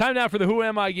 Time now for the Who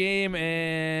Am I game,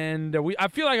 and I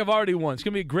feel like I've already won. It's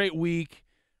going to be a great week.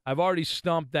 I've already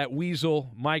stumped that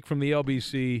weasel, Mike from the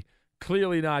LBC,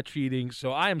 clearly not cheating,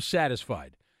 so I am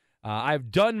satisfied. I've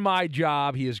done my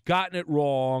job. He has gotten it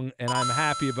wrong, and I'm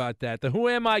happy about that. The Who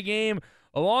Am I game,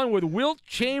 along with Wilt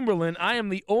Chamberlain, I am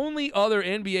the only other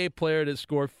NBA player to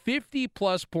score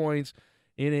 50-plus points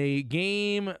in a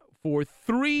game for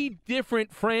 3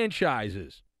 different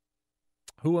franchises.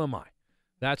 Who am I?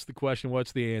 That's the question.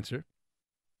 What's the answer?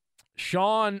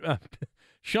 Sean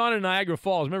in Niagara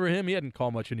Falls. Remember him? He hadn't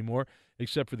called much anymore,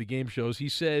 except for the game shows. He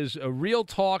says, Real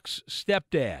Talk's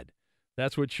stepdad.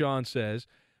 That's what Sean says.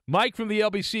 Mike from the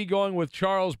LBC going with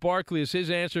Charles Barkley is his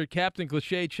answer. Captain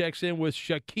Cliché checks in with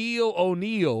Shaquille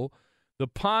O'Neal. The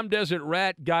Palm Desert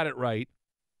Rat got it right.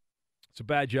 It's a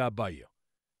bad job by you.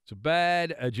 It's a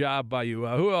bad job by you.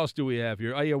 Who else do we have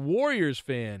here? A Warriors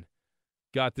fan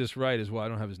got this right as well. I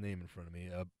don't have his name in front of me.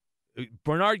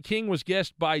 Bernard King was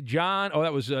guessed by John. Oh,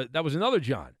 that was another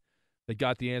John that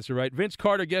got the answer right. Vince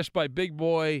Carter guessed by Big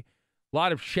Boy. A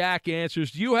lot of Shaq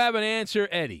answers. Do you have an answer,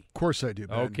 Eddie? Of course I do,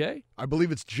 Ben. Okay. I believe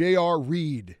it's J.R.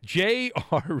 Reed.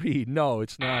 J.R. Reed. No,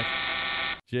 it's not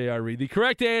J.R. Reed. The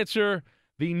correct answer,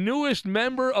 the newest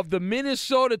member of the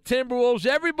Minnesota Timberwolves.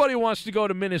 Everybody wants to go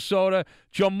to Minnesota.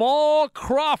 Jamal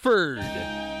Crawford.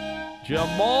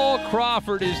 Jamal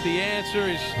Crawford is the answer.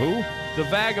 He's who? The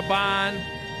vagabond,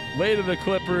 late of the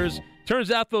Clippers.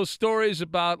 Turns out those stories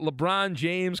about LeBron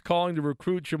James calling to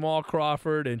recruit Jamal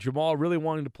Crawford and Jamal really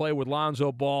wanting to play with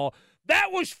Lonzo Ball,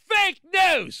 that was fake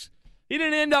news. He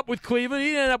didn't end up with Cleveland. He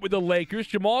didn't end up with the Lakers.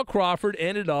 Jamal Crawford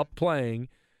ended up playing.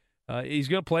 He's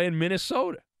going to play in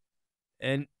Minnesota.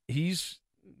 And he's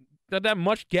got that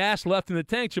much gas left in the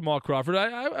tank, Jamal Crawford.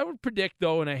 I would predict,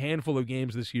 though, in a handful of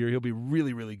games this year, he'll be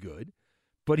really, really good.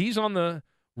 But he's on the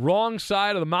wrong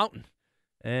side of the mountain.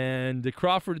 And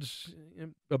Crawford's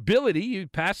ability, he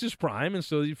passed his prime, and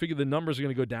so you figure the numbers are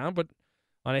going to go down. But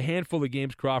on a handful of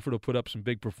games, Crawford will put up some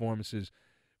big performances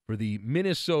for the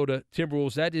Minnesota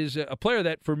Timberwolves. That is a player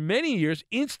that for many years,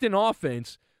 instant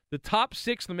offense, the top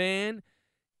 6th man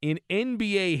in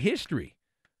NBA history,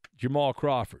 Jamal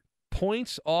Crawford.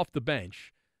 Points off the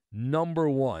bench, number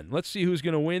 1. Let's see who's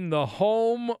going to win the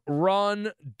Home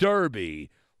Run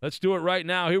Derby. Let's do it right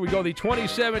now. Here we go, the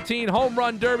 2017 Home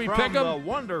Run Derby Pick'em. From the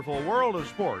wonderful world of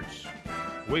sports,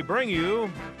 we bring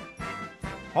you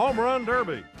Home Run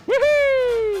Derby.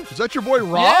 Woohoo! Is that your boy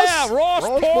Ross? Yeah, Ross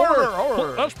Porter.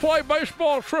 Porter. Let's play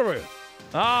baseball trivia.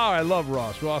 Oh, I love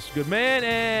Ross. Ross is a good man.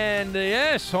 And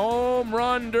yes, home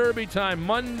run derby time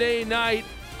Monday night.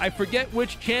 I forget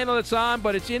which channel it's on,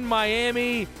 but it's in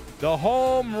Miami. The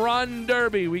home run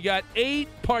derby. We got 8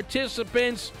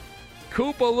 participants.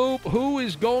 Koopa Loop, who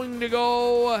is going to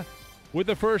go with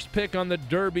the first pick on the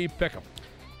Derby Pick'em?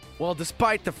 Well,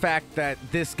 despite the fact that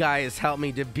this guy has helped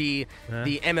me to be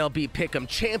the MLB Pick'em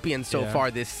champion so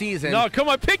far this season. No, come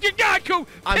on, pick your guy, Coop.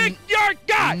 Pick your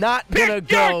guy. I'm not going to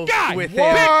go with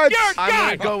him. Pick your guy. I'm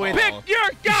going to go with Pick your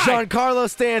guy. Giancarlo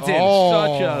Stanton.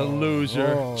 Such a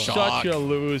loser. Such a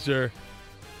loser.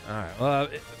 All right. Well,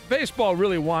 baseball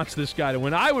really wants this guy to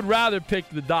win. I would rather pick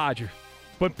the Dodger,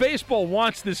 but baseball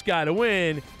wants this guy to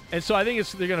win, and so I think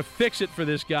they're going to fix it for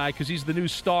this guy because he's the new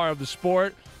star of the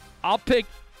sport. I'll pick,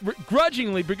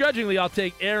 begrudgingly, I'll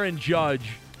take Aaron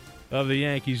Judge of the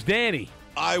Yankees. Danny.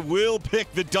 I will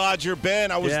pick the Dodger,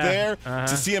 Ben. I was there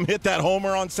to see him hit that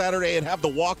homer on Saturday and have the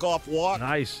walk-off walk.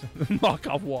 Nice.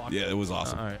 Walk-off walk. Yeah, it was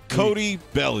awesome. All right. Cody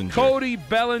Bellinger. Cody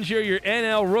Bellinger, your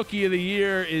NL Rookie of the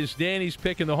Year, is Danny's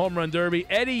pick in the Home Run Derby.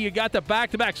 Eddie, you got the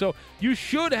back-to-back, so you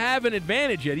should have an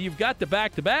advantage, Eddie. You've got the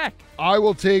back-to-back. I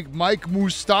will take Mike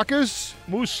Moustakas.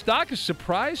 Moustakas,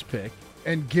 surprise pick.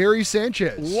 And Gary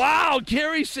Sanchez. Wow,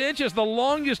 Gary Sanchez, the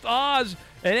longest odds.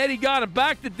 And Eddie got it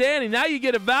back to Danny. Now you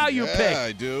get a value pick. Yeah,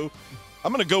 I do.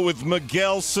 I'm going to go with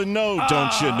Miguel Sano,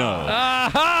 don't you know?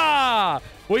 Aha!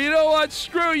 Well, you know what?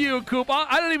 Screw you, Coop.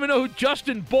 I don't even know who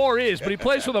Justin Bour is, but he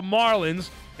plays for the Marlins,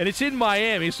 and it's in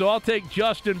Miami, so I'll take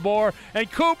Justin Bour.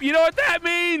 And, Coop, you know what that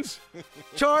means?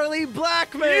 Charlie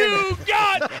Blackmon. You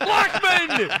got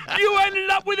Blackmon. You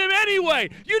ended up with him anyway.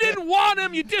 You didn't want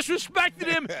him. You disrespected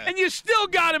him, and you still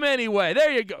got him anyway.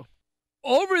 There you go.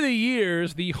 Over the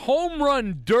years, the Home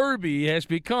Run Derby has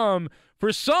become,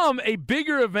 for some, a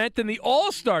bigger event than the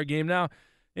All-Star Game. Now,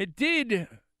 it did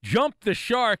jump the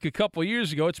shark a couple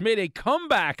years ago. It's made a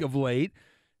comeback of late.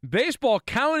 Baseball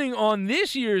counting on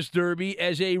this year's Derby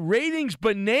as a ratings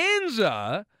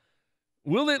bonanza.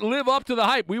 Will it live up to the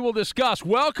hype? We will discuss.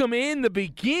 Welcome in the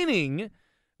beginning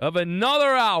of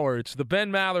another hour. It's the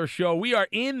Ben Maller Show. We are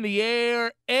in the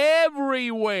air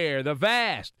everywhere. The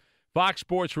vast Fox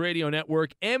Sports Radio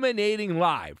Network emanating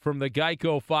live from the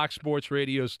Geico Fox Sports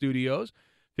Radio studios.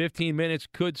 15 minutes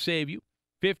could save you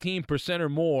 15% or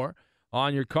more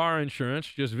on your car insurance.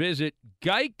 Just visit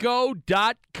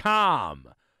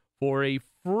geico.com for a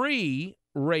free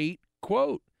rate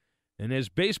quote. And as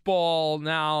baseball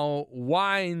now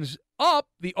winds up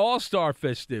the All-Star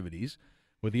festivities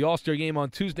with the All-Star Game on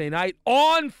Tuesday night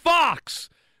on Fox,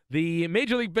 the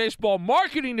Major League Baseball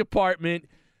marketing department,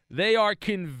 they are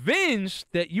convinced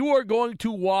that you are going to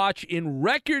watch in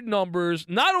record numbers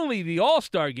not only the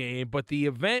All-Star Game, but the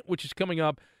event which is coming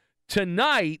up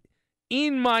tonight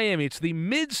in Miami. It's the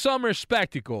Midsummer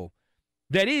Spectacle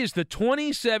that is the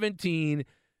 2017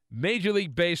 Major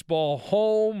League Baseball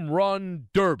Home Run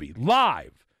Derby,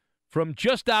 live from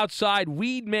just outside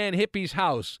Weedman Hippie's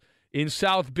house in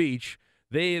South Beach.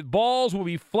 The balls will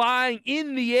be flying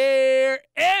in the air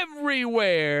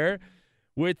everywhere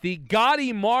with the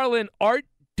Gotti Marlin Art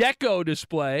Deco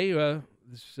display, the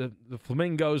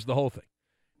flamingos, the whole thing,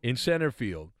 in center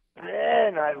field.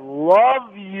 Ben, I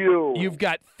love you. You've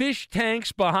got fish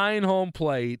tanks behind home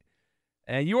plate,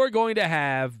 and you are going to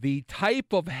have the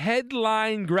type of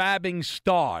headline-grabbing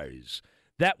stars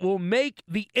that will make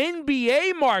the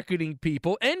NBA marketing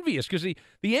people envious, because the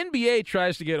NBA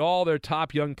tries to get all their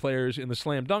top young players in the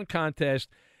slam dunk contest,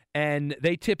 and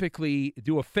they typically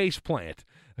do a face plant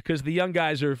because the young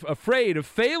guys are afraid of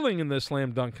failing in the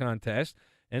slam dunk contest,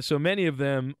 and so many of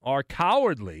them are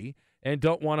cowardly and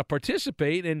don't want to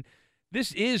participate. And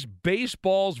this is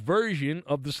baseball's version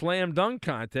of the slam dunk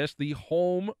contest, the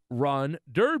Home Run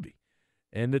Derby.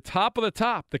 And the top of the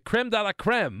top, the creme de la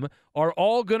creme, are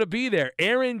all going to be there.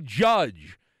 Aaron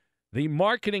Judge, the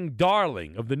marketing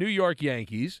darling of the New York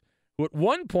Yankees, who at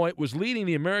one point was leading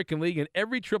the American League in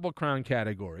every Triple Crown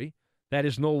category. That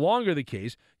is no longer the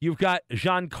case. You've got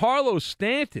Giancarlo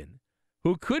Stanton,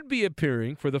 who could be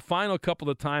appearing for the final couple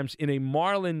of times in a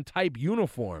Marlin-type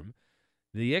uniform.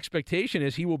 The expectation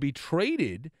is he will be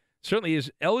traded, certainly is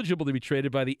eligible to be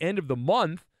traded by the end of the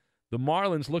month. The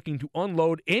Marlins looking to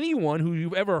unload anyone who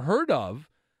you've ever heard of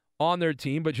on their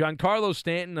team. But Giancarlo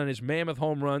Stanton on his mammoth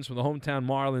home runs from the hometown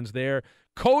Marlins there.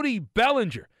 Cody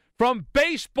Bellinger from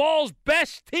baseball's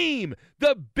best team,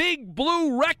 the Big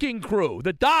Blue Wrecking Crew,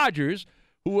 the Dodgers,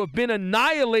 who have been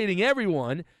annihilating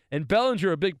everyone, and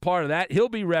Bellinger a big part of that. He'll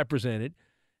be represented.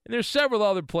 And there's several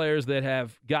other players that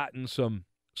have gotten some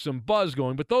buzz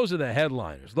going, but those are the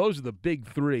headliners. Those are the big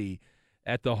three.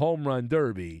 at the Home Run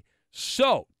Derby.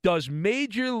 So, does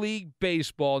Major League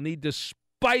Baseball need to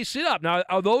spice it up? Now,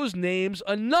 are those names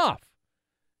enough?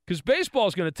 Because baseball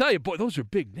is going to tell you, boy, those are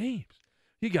big names.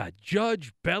 You got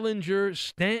Judge, Bellinger,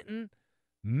 Stanton,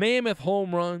 mammoth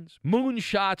home runs,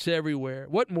 moonshots everywhere.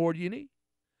 What more do you need?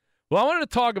 Well, I wanted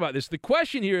to talk about this. The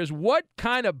question here is, what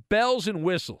kind of bells and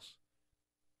whistles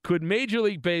could Major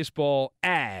League Baseball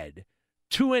add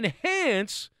to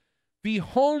enhance the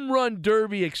Home Run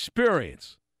Derby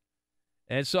experience?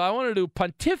 And so I wanted to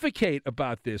pontificate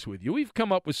about this with you. We've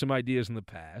come up with some ideas in the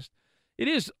past.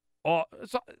 Listen,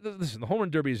 the Home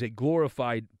Run Derby is a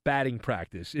glorified batting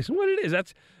practice. It's what it is.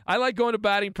 I like going to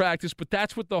batting practice, but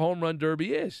that's what the Home Run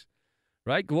Derby is,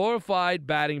 right? Glorified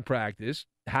batting practice.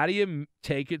 How do you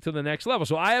take it to the next level?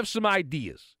 So I have some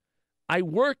ideas. I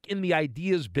work in the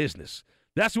ideas business.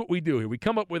 That's what we do here. We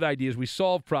come up with ideas. We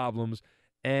solve problems,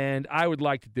 and I would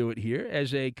like to do it here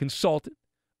as a consultant,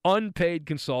 unpaid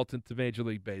consultant to Major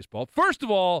League Baseball. First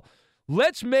of all,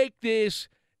 let's make this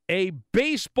a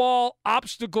baseball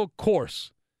obstacle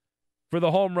course for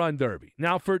the Home Run Derby.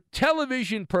 Now, for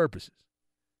television purposes,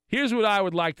 here's what I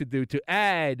would like to do to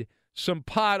add some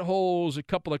potholes, a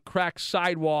couple of cracked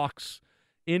sidewalks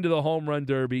into the Home Run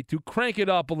Derby to crank it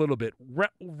up a little bit.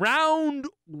 Round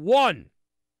one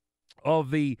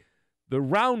of the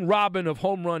round robin of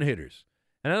home run hitters.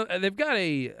 And they've got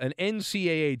an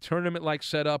NCAA tournament-like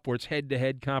setup where it's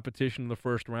head-to-head competition in the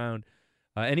first round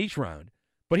and each round.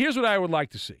 But here's what I would like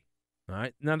to see. All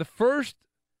right. Now, the first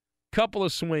couple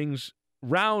of swings,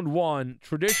 round one,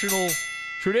 traditional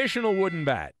wooden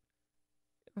bat.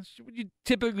 That's what you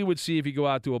typically would see if you go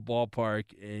out to a ballpark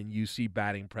and you see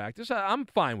batting practice. I'm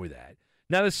fine with that.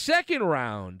 Now, the second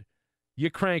round, you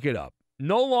crank it up.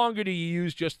 No longer do you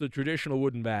use just the traditional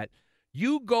wooden bat.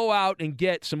 You go out and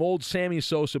get some old Sammy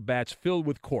Sosa bats filled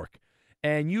with cork,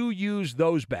 and you use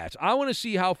those bats. I want to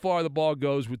see how far the ball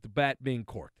goes with the bat being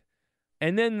corked.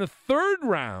 And then the third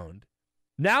round,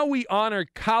 now we honor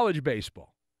college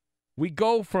baseball. We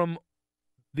go from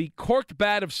the corked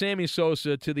bat of Sammy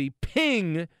Sosa to the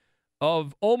ping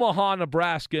of Omaha,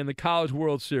 Nebraska in the College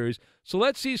World Series. So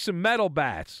let's see some metal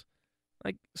bats,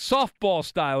 like softball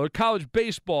style or college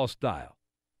baseball style.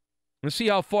 Let's see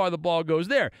how far the ball goes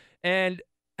there. And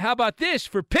how about this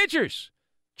for pitchers?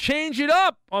 Change it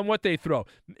up on what they throw.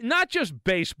 Not just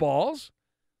baseballs.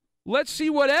 Let's see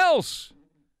what else.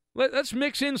 Let's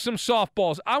mix in some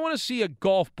softballs. I want to see a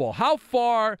golf ball. How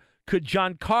far could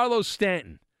Giancarlo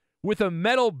Stanton with a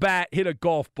metal bat hit a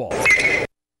golf ball?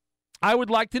 I would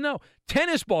like to know.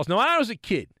 Tennis balls. Now, I was a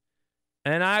kid,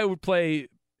 and I would play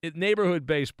neighborhood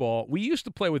baseball. We used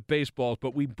to play with baseballs,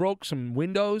 but we broke some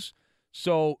windows.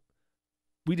 So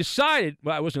we decided,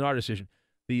 well, it wasn't our decision.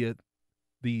 The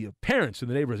parents in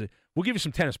the neighborhood said, we'll give you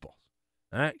some tennis balls.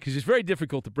 All right, because it's very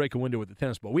difficult to break a window with a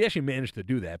tennis ball. We actually managed to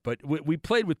do that, but we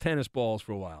played with tennis balls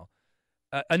for a while.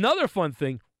 Another fun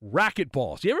thing, racket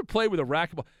balls. You ever play with a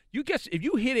racket ball? You guess if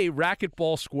you hit a racket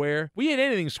ball square, we hit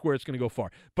anything square, it's going to go far.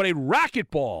 But a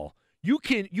racket ball, you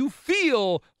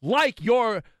feel like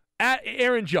you're at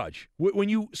Aaron Judge when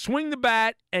you swing the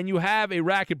bat and you have a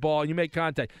racket ball and you make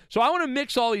contact. So I want to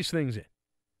mix all these things in.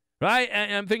 Right?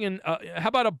 And I'm thinking, how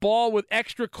about a ball with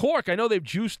extra cork? I know they've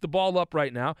juiced the ball up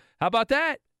right now. How about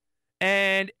that?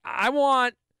 And I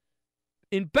want,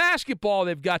 in basketball,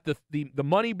 they've got the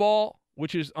money ball,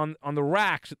 which is on the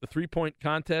racks at the three-point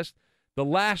contest. The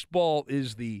last ball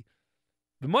is the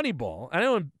money ball. I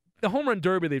know in the Home Run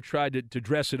Derby, they've tried to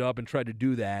dress it up and try to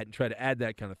do that and try to add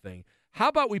that kind of thing. How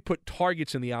about we put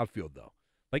targets in the outfield, though?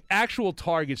 Like actual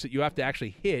targets that you have to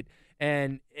actually hit.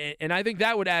 And I think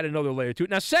that would add another layer to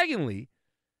it. Now, secondly,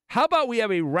 how about we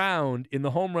have a round in the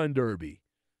Home Run Derby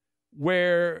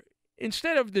where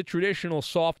instead of the traditional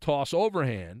soft toss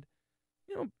overhand,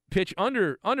 pitch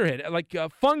underhand, like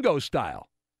fungo style.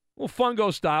 Well,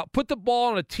 fungo style. Put the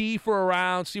ball on a tee for a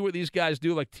round, see what these guys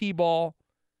do, like T-ball.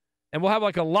 And we'll have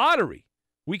like a lottery.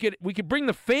 We could bring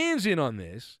the fans in on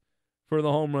this for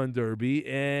the Home Run Derby,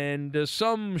 and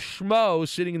some schmo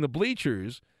sitting in the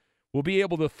bleachers will be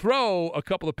able to throw a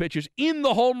couple of pitches in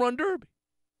the Home Run Derby.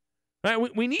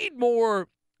 Right? We need more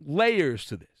layers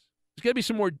to this. There's got to be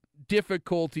some more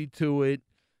difficulty to it.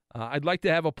 I'd like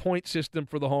to have a point system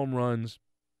for the home runs.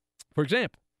 For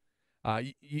example,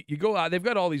 you go out, they've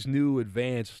got all these new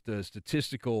advanced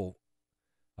statistical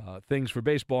things for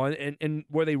baseball, and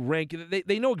where they rank,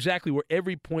 they know exactly where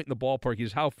every point in the ballpark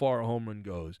is, how far a home run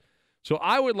goes. So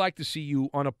I would like to see you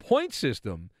on a point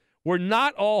system where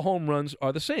not all home runs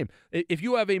are the same. If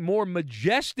you have a more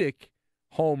majestic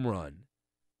home run,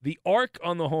 the arc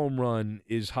on the home run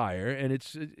is higher, and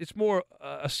it's more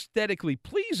aesthetically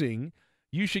pleasing,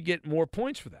 you should get more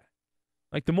points for that.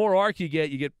 Like the more arc you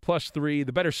get +3.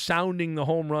 The better sounding the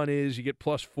home run is, you get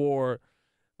 +4.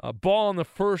 A ball in the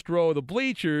first row of the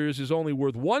bleachers is only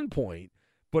worth 1 point,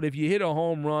 but if you hit a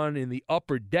home run in the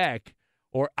upper deck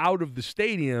or out of the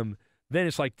stadium, then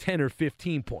it's like 10 or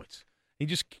 15 points.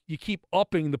 You keep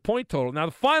upping the point total. Now,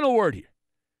 the final word here.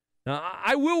 Now,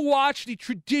 I will watch the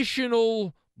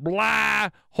traditional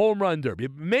home run derby.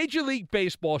 Major League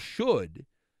Baseball should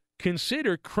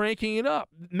consider cranking it up.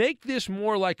 Make this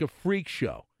more like a freak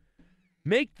show.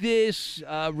 Make this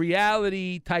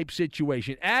reality-type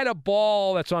situation. Add a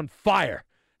ball that's on fire.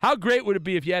 How great would it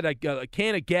be if you had a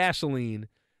can of gasoline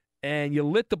and you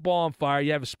lit the ball on fire,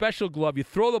 you have a special glove, you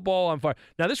throw the ball on fire.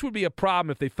 Now, this would be a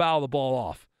problem if they foul the ball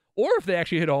off or if they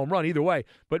actually hit a home run, either way.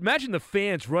 But imagine the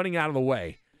fans running out of the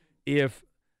way if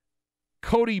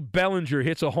Cody Bellinger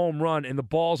hits a home run and the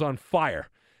ball's on fire.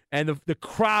 And the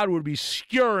crowd would be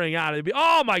scurrying out. It'd be,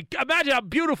 oh, my God, imagine how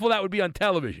beautiful that would be on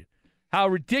television. How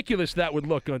ridiculous that would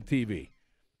look on TV.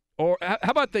 Or how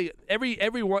about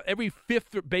every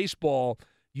fifth baseball,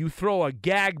 you throw a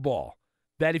gag ball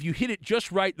that if you hit it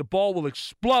just right, the ball will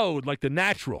explode like the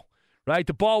natural, right?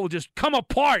 The ball will just come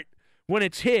apart when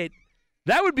it's hit.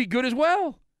 That would be good as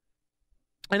well.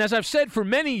 And as I've said for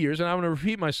many years, and I'm going to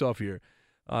repeat myself here,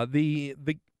 the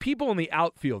people in the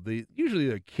outfield, usually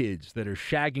they're kids that are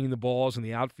shagging the balls in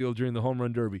the outfield during the home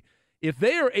run derby, if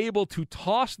they are able to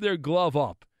toss their glove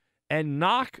up and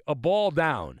knock a ball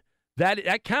down,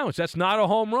 that counts. That's not a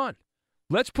home run.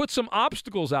 Let's put some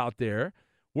obstacles out there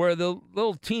where the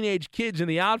little teenage kids in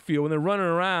the outfield, when they're running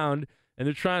around and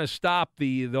they're trying to stop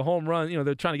the home run,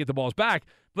 they're trying to get the balls back,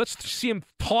 let's see them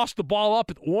toss the ball up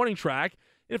at the warning track.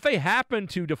 And if they happen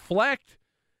to deflect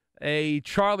a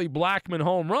Charlie Blackmon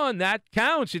home run, that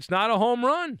counts. It's not a home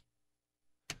run.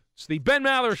 It's the Ben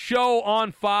Maller Show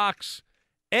on Fox.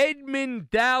 Edmund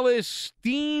Dallas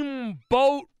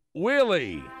Steamboat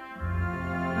Willie.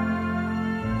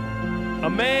 A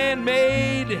man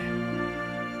made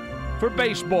for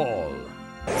baseball.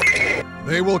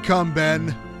 They will come,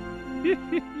 Ben.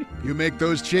 You make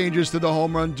those changes to the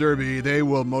home run derby, they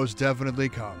will most definitely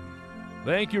come.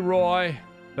 Thank you, Roy.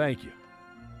 Thank you.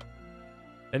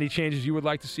 Any changes you would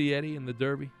like to see, Eddie, in the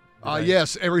derby?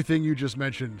 Yes, everything you just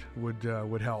mentioned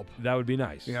would help. That would be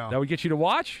nice. Yeah. That would get you to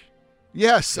watch?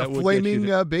 Yes, a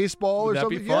flaming baseball or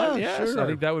something. Would that be fun? Yeah, yes, sure. I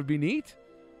think that would be neat.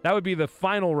 That would be the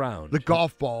final round. The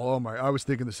golf ball. Oh, my. I was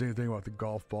thinking the same thing about the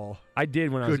golf ball. I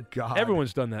did when I was. Good God.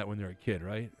 Everyone's done that when they're a kid,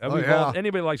 right? Yeah.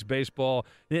 Anybody likes baseball.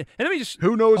 And let me just.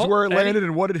 Who knows where it Eddie, landed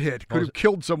and what it hit? Could have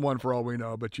killed someone for all we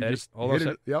know, but you Eddie, just hit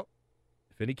it. Yep.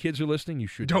 If any kids are listening, you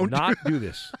should Don't not do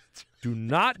this. Do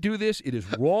not do this. It is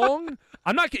wrong.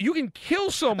 I'm not. You can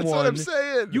kill someone. That's what I'm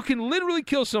saying. You can literally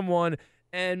kill someone,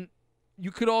 and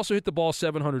you could also hit the ball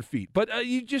 700 feet. But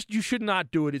you should not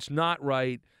do it. It's not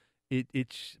right.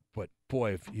 But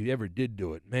boy, if you ever did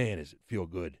do it, man, does it feel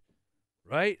good,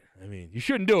 right? I mean, you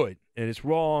shouldn't do it, and it's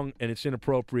wrong, and it's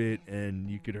inappropriate, and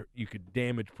you could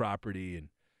damage property and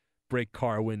break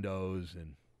car windows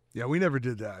and. Yeah, we never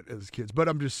did that as kids. But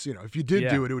I'm just, if you did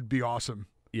do it, it would be awesome.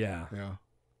 Yeah. Yeah.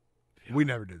 We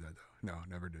never did that, though. No,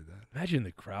 never did that. Imagine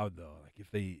the crowd, though. Like if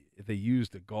they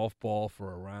used a golf ball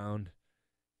for a round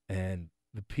and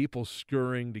the people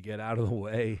scurrying to get out of the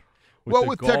way.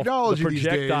 With technology the these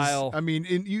days, I mean,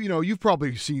 you've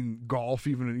probably seen golf,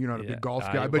 even you're not a big golf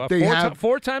guy, but they have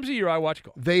 4 times a year I watch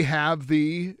golf. They have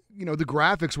the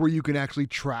graphics where you can actually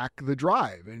track the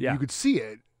drive and you could see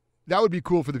it. That would be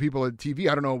cool for the people on TV.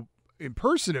 I don't know in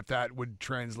person if that would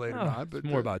translate or not. But it's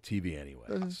more about TV anyway.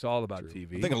 It's all about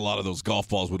TV. I think a lot of those golf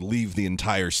balls would leave the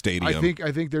entire stadium.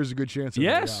 I think there's a good chance of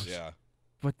yes. that. Yeah.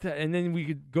 But and then we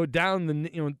could go down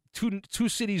the two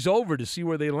cities over to see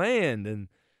where they land, and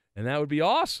that would be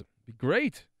awesome. It'd be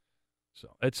great. So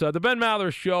it's the Ben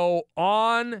Maller Show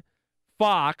on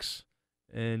Fox.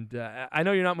 And I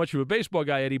know you're not much of a baseball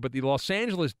guy, Eddie, but the Los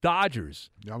Angeles Dodgers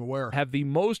I'm aware. have the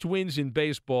most wins in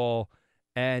baseball,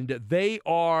 and they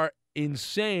are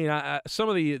insane. Some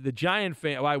of the Giant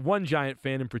fan, one Giant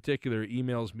fan in particular,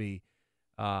 emails me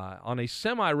on a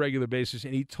semi-regular basis,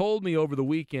 and he told me over the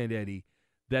weekend, Eddie,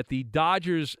 that the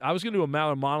Dodgers – I was going to do a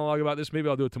Maller monologue about this. Maybe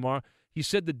I'll do it tomorrow. He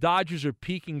said the Dodgers are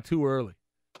peaking too early.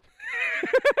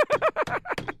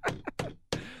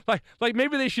 Like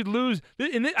maybe they should lose.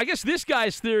 And I guess this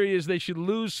guy's theory is they should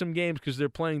lose some games because they're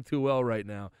playing too well right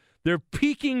now. They're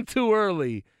peaking too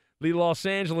early, the Los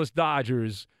Angeles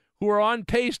Dodgers, who are on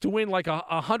pace to win like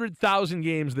 100,000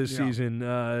 games this season.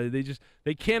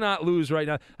 They cannot lose right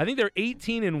now. I think they're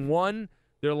 18-1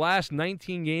 their last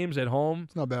 19 games at home.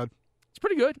 It's not bad. It's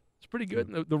pretty good. It's pretty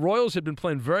good. The Royals had been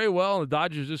playing very well, and the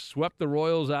Dodgers just swept the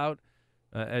Royals out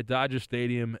at Dodger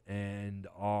Stadium and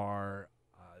are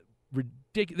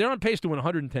ridiculous. They're on pace to win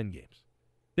 110 games.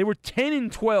 They were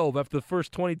 10-12 after the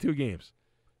first 22 games.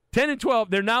 10-12.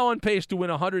 They're now on pace to win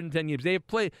 110 games. They're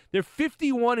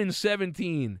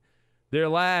 51-17 their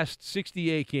last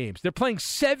 68 games. They're playing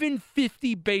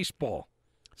 750 baseball.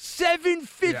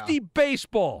 750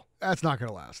 baseball. That's not going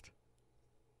to last.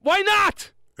 Why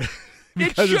not?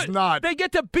 Because it's not. They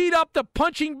get to beat up the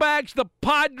punching bags, the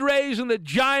Padres and the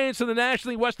Giants in the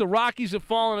National League West. The Rockies have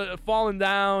fallen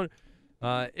down.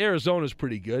 Arizona's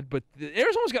pretty good, but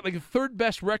Arizona's got like the third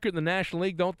best record in the National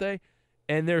League, don't they?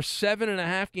 And they're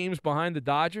 7.5 games behind the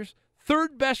Dodgers.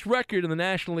 Third best record in the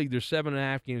National League. They're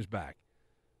 7.5 games back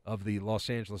of the Los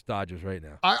Angeles Dodgers right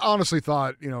now. I honestly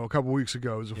thought, a couple weeks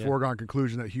ago, it was a foregone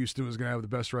conclusion that Houston was going to have the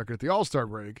best record at the All-Star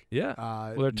break. Yeah.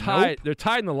 Well, they're tied. Nope. They're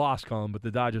tied in the loss column, but the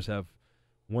Dodgers have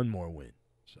one more win.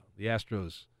 So the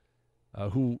Astros,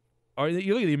 you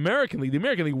look at the American League. The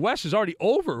American League West is already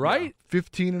over, right?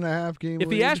 15.5 game lead. If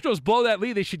the Astros blow that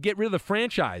lead, they should get rid of the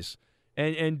franchise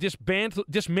and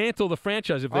dismantle the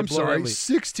franchise. If they blow that lead.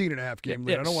 16.5 game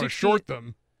lead. I don't want to short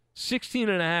them.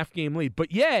 16.5 game lead,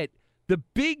 but yet. The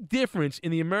big difference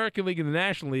in the American League and the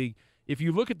National League, if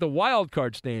you look at the wild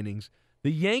card standings,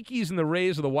 the Yankees and the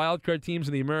Rays are the wild card teams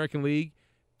in the American League,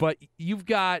 but you've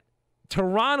got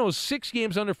Toronto's 6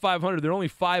 games under 500. They're only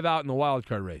 5 out in the wild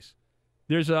card race.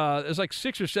 There's like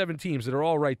 6 or 7 teams that are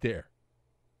all right there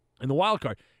in the wild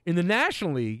card. In the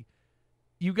National League,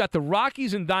 you've got the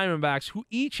Rockies and Diamondbacks, who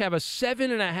each have a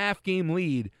 7.5 game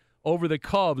lead over the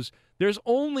Cubs. There's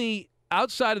only,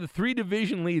 outside of the 3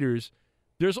 division leaders,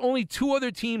 there's only 2 other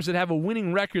teams that have a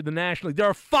winning record in the National League. There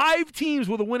are 5 teams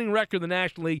with a winning record in the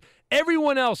National League.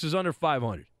 Everyone else is under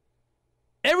 500.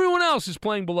 Everyone else is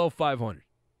playing below 500.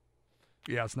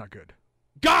 Yeah, it's not good.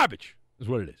 Garbage is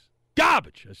what it is.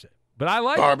 Garbage, I said. But I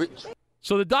like garbage. It.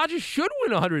 So the Dodgers should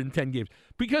win 110 games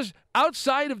because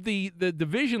outside of the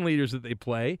division leaders that they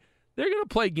play, they're going to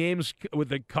play games with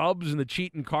the Cubs and the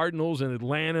cheating Cardinals and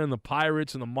Atlanta and the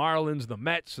Pirates and the Marlins, the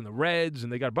Mets and the Reds,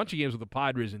 and they got a bunch of games with the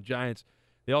Padres and Giants.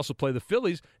 They also play the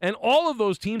Phillies, and all of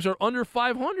those teams are under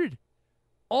 500.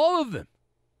 All of them.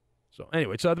 So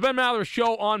anyway, it's the Ben Maller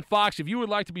Show on Fox. If you would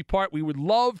like to be part, we would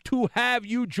love to have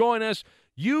you join us.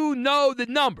 You know the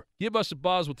number. Give us a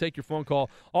buzz. We'll take your phone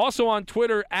call. Also on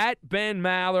Twitter, @Ben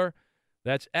Maller.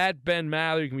 That's @Ben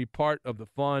Maller. You can be part of the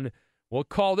fun. We'll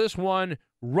call this one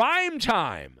Rhyme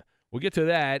Time. We'll get to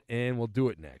that, and we'll do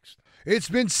it next. It's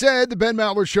been said the Ben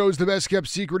Maller Show is the best-kept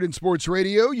secret in sports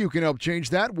radio. You can help change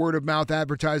that. Word-of-mouth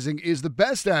advertising is the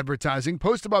best advertising.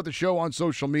 Post about the show on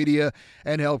social media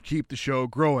and help keep the show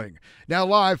growing. Now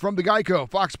live from the Geico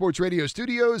Fox Sports Radio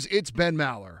studios, it's Ben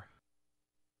Maller.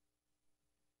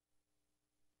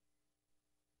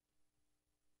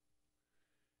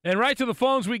 And right to the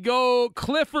phones we go.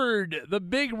 Clifford, the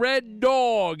big red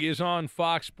dog, is on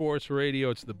Fox Sports Radio.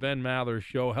 It's the Ben Maller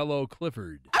Show. Hello,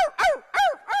 Clifford.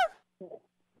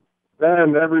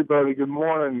 Ben, everybody, good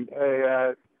morning.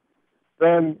 Hey,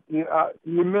 Ben, you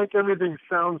make everything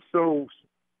sound so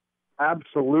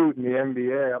absolute in the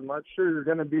NBA. I'm not sure you're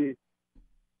going to be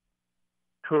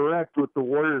correct with the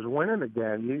Warriors winning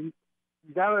again. You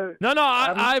gotta. No,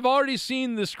 I've already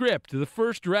seen the script. The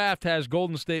first draft has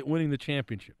Golden State winning the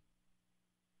championship.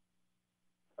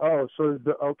 Oh, so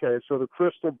the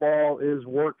crystal ball is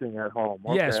working at home.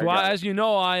 Okay, yes, well, as you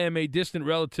know, I am a distant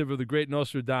relative of the great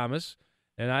Nostradamus,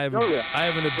 and I have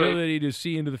an ability to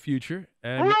see into the future,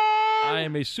 and I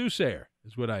am a soothsayer,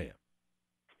 is what I am.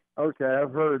 Okay,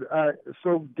 I've heard.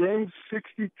 So games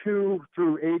 62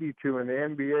 through 82 in the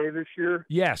NBA this year?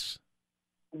 Yes.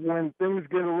 When things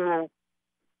get a little,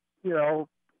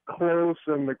 close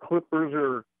and the Clippers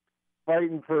are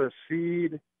fighting for a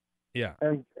seed, yeah,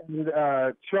 and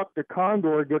Chuck the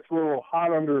Condor gets a little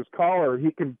hot under his collar,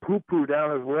 he can poo-poo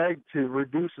down his leg to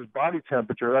reduce his body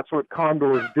temperature. That's what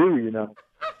condors do,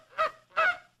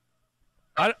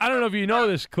 I don't know if you know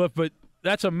this, Cliff, but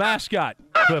that's a mascot,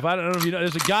 Cliff. I don't know if you know.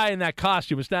 There's a guy in that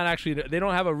costume. It's not actually. They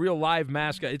don't have a real live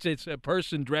mascot. It's a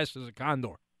person dressed as a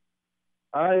condor.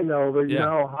 I know, but you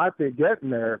know how hot they get in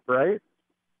there, right?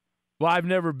 Well, I've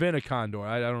never been a condor.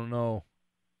 I don't know.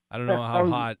 I don't know how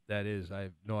hot that is. I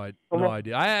have no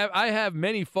idea. I have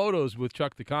many photos with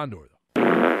Chuck the Condor,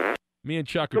 though. Me and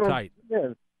Chuck are tight. Yeah.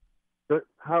 But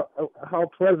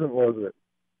how pleasant was it?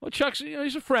 Well, Chuck's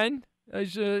he's a friend.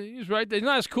 He's right there. He's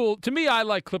not as cool. To me, I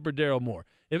like Clipper Darrell more.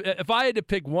 If I had to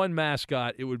pick one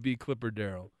mascot, it would be Clipper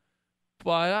Darrell.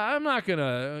 But I'm not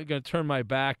gonna turn my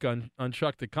back on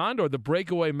Chuck the Condor, the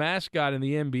breakaway mascot in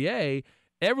the NBA.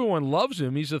 Everyone loves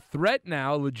him. He's a threat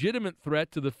now, a legitimate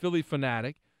threat to the Philly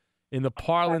Fanatic in the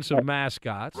parlance of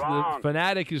mascots. The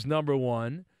Fanatic is number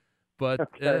one. but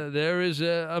there is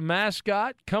a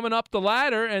mascot coming up the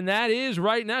ladder, and that is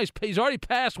right now. He's already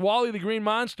passed Wally the Green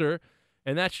Monster,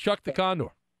 and that's Chuck the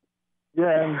Condor.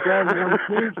 Yeah, and then when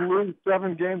teams lose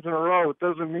 7 games in a row, it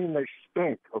doesn't mean they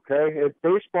stink, okay? If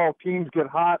baseball teams get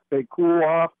hot, they cool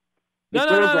off.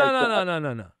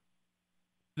 No.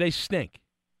 They stink.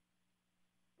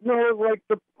 No, like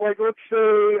let's say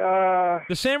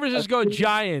the San Francisco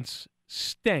Giants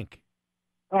stink.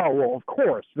 Oh well, of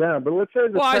course, yeah. But let's say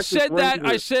I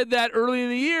said that early in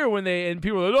the year when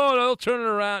people were like, "Oh, they'll turn it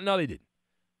around." No, they didn't.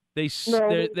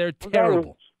 They're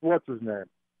terrible. What's his name?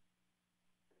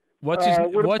 What's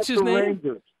his name?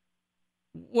 Rangers?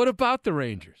 What about the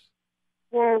Rangers?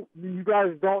 Well, you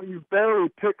guys you barely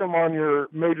pick them on your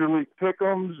major league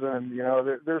pick'ems, and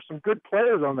there's some good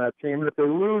players on that team. And if they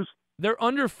lose, they're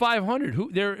under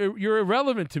 500. You're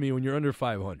irrelevant to me when you're under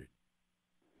 500.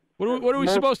 What are we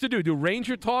supposed to do? Do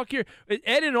Ranger talk here?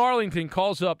 Ed in Arlington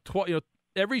calls up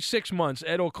every 6 months.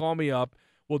 Ed will call me up.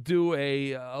 We'll do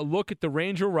a look at the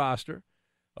Ranger roster.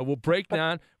 We'll break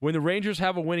down. When the Rangers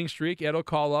have a winning streak, Ed will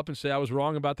call up and say, I was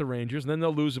wrong about the Rangers. And then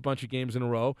they'll lose a bunch of games in a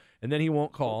row, and then he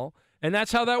won't call. And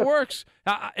that's how that works.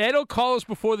 Ed will call us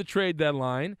before the trade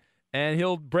deadline, and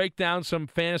he'll break down some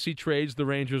fantasy trades the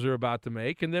Rangers are about to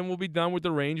make, and then we'll be done with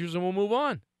the Rangers, and we'll move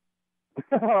on.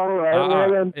 All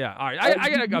right. Yeah, all right. I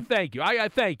got to go. Thank you.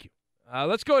 Thank you.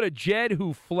 Let's go to Jed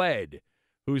Who Fled,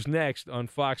 who's next on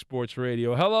Fox Sports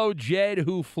Radio. Hello, Jed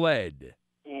Who Fled.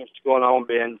 What's going on,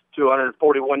 Ben?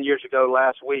 241 years ago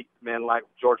last week, men like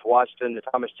George Washington and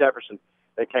Thomas Jefferson,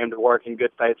 they came to work in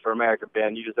good faith for America,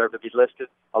 Ben. You deserve to be listed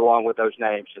along with those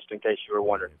names, just in case you were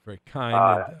wondering. Very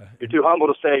kind. You're too humble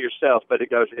to say it yourself, but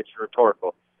it's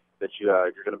rhetorical that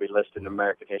you're going to be listed in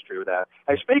American history with that.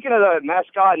 Hey, speaking of the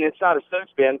mascot and inside of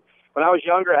suits, Ben, when I was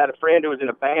younger, I had a friend who was in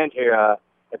a band here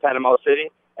at Panama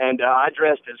City, and I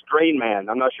dressed as Green Man.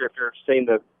 I'm not sure if you've seen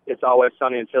the It's Always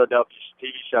Sunny in Philadelphia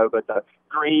TV show, but the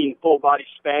green full-body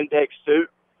spandex suit.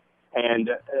 And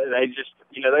they just,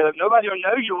 nobody will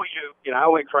know you. I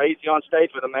went crazy on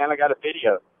stage with a man. I got a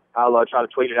video. I'll try to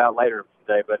tweet it out later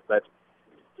today, but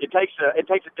it takes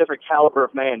a different caliber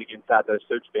of man to get inside those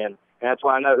suits, Ben. And that's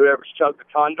why I know whoever's Chuck the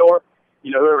Condor,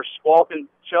 whoever's squawking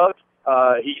Chuck,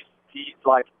 he's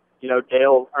like,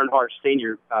 Dale Earnhardt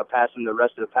Sr. Passing the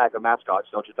rest of the pack of mascots,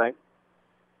 don't you think?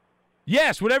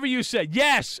 Yes, whatever you said.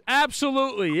 Yes,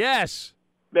 absolutely, yes.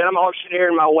 Man, I'm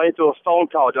auctioneering my way through a phone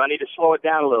call. Do I need to slow it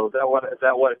down a little? Is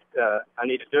that what I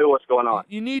need to do? What's going on?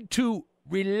 You need to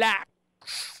relax.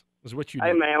 Is what you do.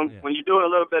 Hey, man, when you're doing a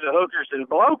little bit of hookers and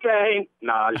blow-cane,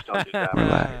 I just don't do that.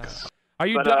 Relax. Are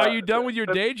you done with your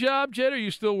day job, Jed? Or are you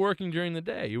still working during the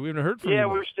day? We haven't heard from you. Yeah,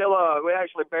 we're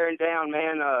actually bearing down,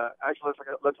 man. Actually,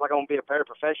 looks like I'm going to be a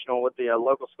paraprofessional with the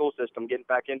local school system, getting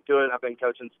back into it. I've been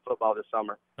coaching football this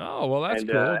summer. Oh, well, that's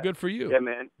cool. Good for you. Yeah,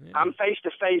 man. Yeah. I'm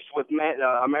face-to-face with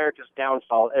America's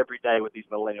downfall every day with these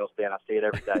millennials, Dan. I see it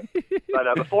every day.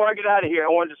 But before I get out of here,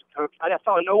 I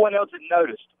thought no one else had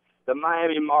noticed the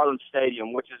Miami Marlins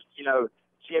Stadium, which is,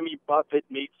 Jimmy Buffett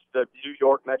meets the New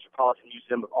York Metropolitan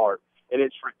Museum of Art. And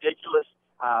it's ridiculous.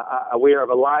 We are of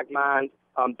a like mind.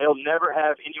 They'll never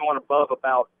have anyone above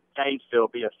about Gainesville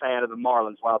be a fan of the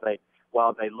Marlins while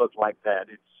they look like that.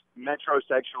 It's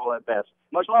metrosexual at best.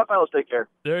 Much love, fellas. Take care.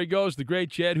 There he goes, the great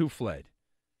Jed Who Fled,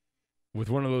 with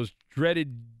one of those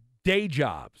dreaded day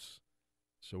jobs.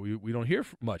 So we don't hear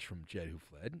much from Jed Who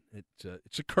Fled.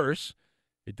 It's a curse.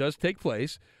 It does take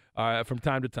place from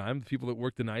time to time. The people that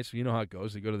work the nights, you know how it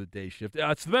goes. They go to the day shift.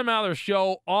 It's the Ben Maller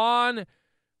Show on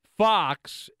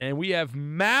Fox, and we have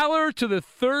Maller to the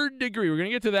third degree. We're going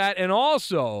to get to that, and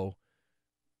also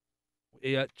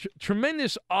a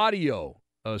tremendous audio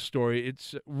story.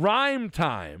 It's rhyme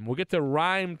time. We'll get to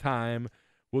rhyme time.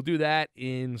 We'll do that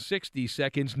in 60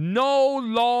 seconds. No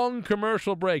long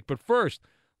commercial break, but first,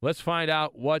 let's find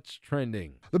out what's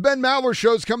trending. The Ben Maller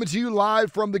Show is coming to you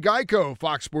live from the Geico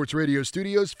Fox Sports Radio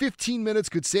studios. 15 minutes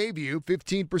could save you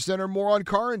 15% or more on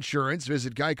car insurance.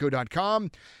 Visit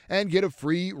geico.com and get a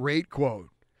free rate quote.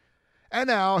 And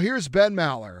now, here's Ben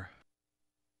Maller.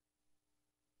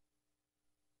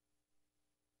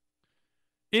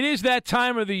 It is that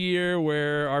time of the year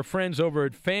where our friends over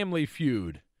at Family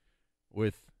Feud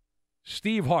with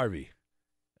Steve Harvey,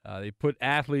 they put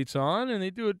athletes on, and they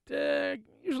do it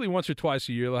usually once or twice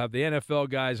a year. They'll have the NFL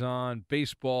guys on,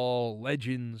 baseball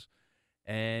legends.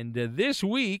 And this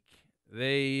week,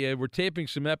 they were taping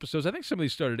some episodes. I think some of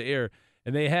these started to air,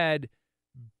 and they had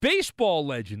baseball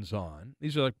legends on.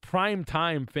 These are like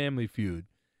prime-time Family Feud.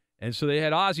 And so they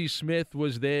had Ozzie Smith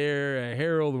was there,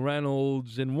 Harold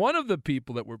Reynolds, and one of the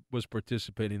people that was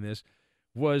participating in this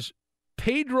was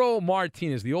Pedro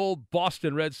Martinez, the old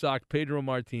Boston Red Sox Pedro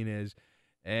Martinez.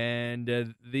 And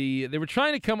they were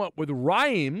trying to come up with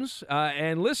rhymes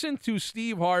and listen to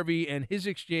Steve Harvey and his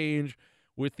exchange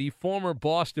with the former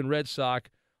Boston Red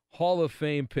Sox Hall of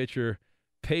Fame pitcher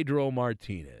Pedro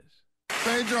Martinez.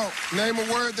 Pedro, name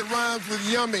a word that rhymes with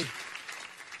yummy.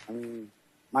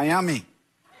 Miami.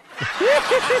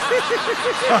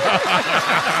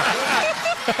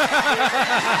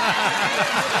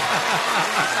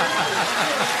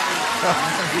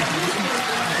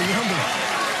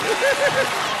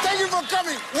 Thank you for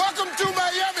coming. Welcome to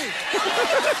Miami.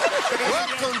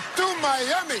 Welcome to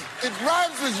Miami. It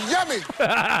rhymes with yummy.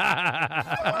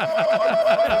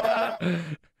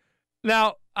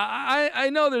 Now, I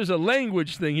know there's a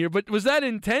language thing here, but was that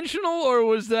intentional, or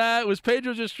was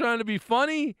Pedro just trying to be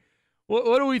funny?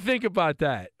 What do we think about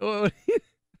that?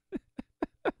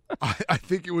 I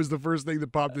think it was the first thing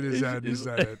that popped in his head. He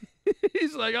said it.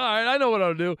 He's like, all right, I know what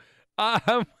I'll do.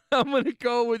 I'm going to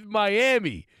go with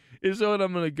Miami is what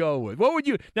I'm going to go with. What would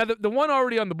you – now, the one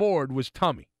already on the board was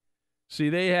Tummy. See,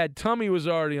 they had – Tummy was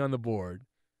already on the board.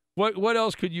 What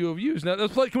else could you have used? Now,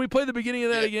 can we play the beginning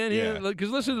of that again here? Because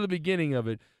listen to the beginning of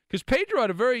it. Because Pedro had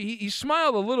a very – he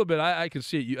smiled a little bit. I can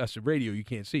see it. That's a radio. You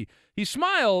can't see. He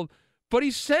smiled, but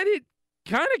he said it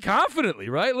kind of confidently,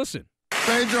 right? Listen.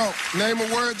 Pedro, name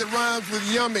a word that rhymes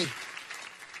with yummy.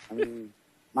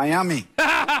 Miami.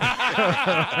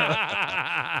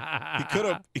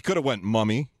 He could have went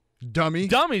mummy. Dummy.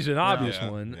 Dummy's an obvious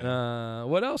one. Yeah.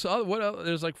 What else? What else?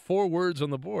 There's like 4 words on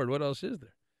the board. What else is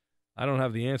there? I don't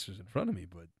have the answers in front of me,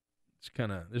 but it's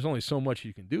kind of there's only so much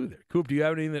you can do there. Coop, do you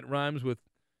have anything that rhymes with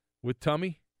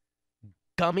tummy?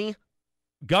 Gummy.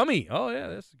 Gummy. Oh yeah,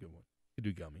 that's a good one. You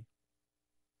do gummy.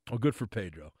 Oh, good for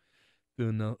Pedro.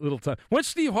 Doing a little time. When's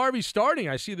Steve Harvey starting?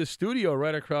 I see the studio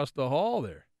right across the hall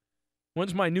there.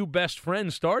 When's my new best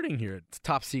friend starting here? It's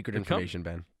top secret information,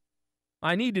 Ben.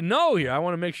 I need to know here. I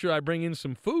want to make sure I bring in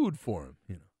some food for him.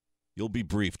 You know. You'll be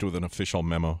briefed with an official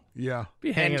memo. Yeah.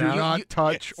 Be hanging do out. not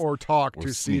touch or talk or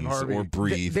to Steve Harvey. Or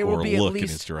breathe there will or be look least, in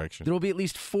his direction. There will be at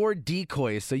least 4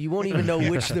 decoys, so you won't even know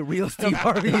which the real Steve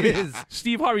Harvey is.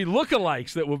 Steve Harvey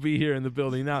lookalikes that will be here in the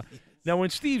building. Now, when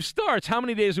Steve starts, how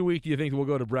many days a week do you think we'll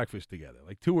go to breakfast together?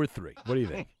 Like 2 or 3? What do you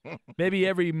think? Maybe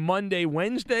every Monday,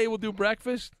 Wednesday we'll do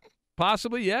breakfast?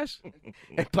 Possibly, yes.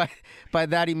 And by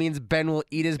that he means Ben will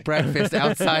eat his breakfast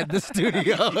outside the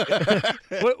studio.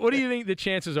 What do you think the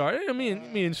chances are? Me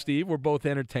and Steve, we're both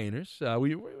entertainers.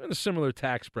 We're in a similar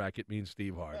tax bracket, me and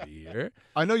Steve Harvey here.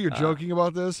 I know you're joking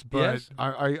about this, but yes.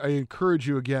 I encourage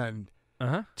you again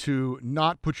to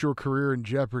not put your career in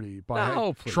jeopardy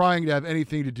by trying to have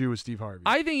anything to do with Steve Harvey.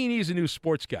 I think he needs a new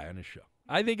sports guy on his show.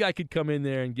 I think I could come in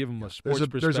there and give him a sports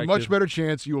perspective. There's a much better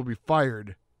chance you will be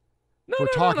fired for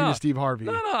talking to Steve Harvey.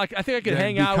 No. I think I could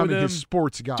hang out with him. His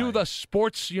sports guy. Do the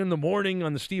sports in the morning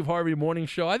on the Steve Harvey morning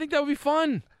show. I think that would be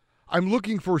fun. I'm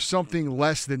looking for something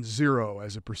less than 0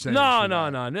 as a percentage. No.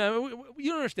 You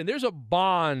don't understand. There's a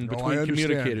bond between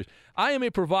communicators. I am a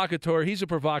provocateur. He's a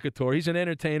provocateur. He's an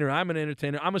entertainer. I'm an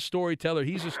entertainer. I'm a storyteller.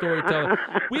 He's a storyteller.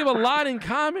 We have a lot in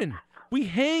common. We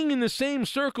hang in the same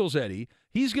circles, Eddie.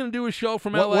 He's going to do a show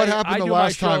from LA. What happened the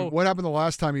last time? What happened the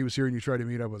last time he was here and you tried to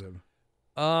meet up with him?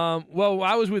 Well,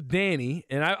 I was with Danny,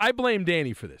 and I blame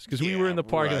Danny for this because we were in the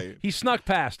park. Right. He snuck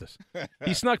past us. We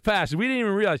didn't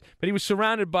even realize, but he was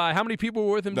surrounded by how many people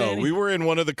were with him, Danny? No, we were in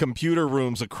one of the computer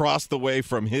rooms across the way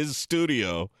from his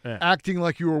studio. Yeah. Acting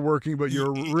like you were working, but you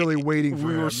were really waiting for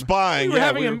him. We were spying. We were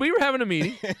having a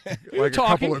meeting. We were like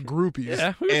talking. A couple of groupies.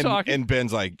 Yeah, we were talking. And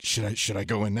Ben's like, should I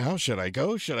go in now? Should I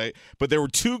go? But there were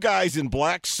 2 guys in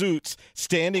black suits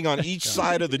standing on each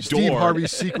side of the door. Steve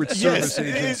Harvey's Secret Service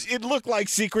agents. It looked like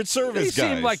Secret Service guys.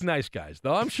 They seemed like nice guys,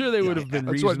 though. I'm sure they would have been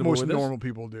reasonable. That's what most with normal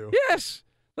people do. Yes.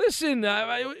 Listen,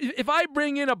 if I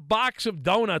bring in a box of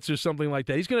donuts or something like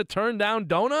that, he's going to turn down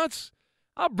donuts?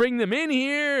 I'll bring them in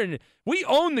here, and we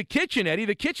own the kitchen, Eddie.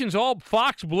 The kitchen's all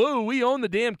Fox Blue. We own the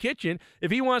damn kitchen.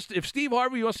 If Steve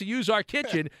Harvey wants to use our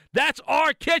kitchen, that's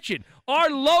our kitchen. Our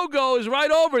logo is right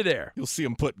over there. You'll see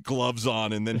him put gloves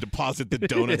on and then deposit the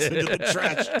donuts into the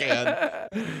trash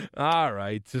can. All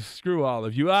right, screw all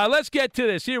of you. Let's get to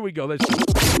this. Here we go.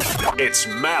 It's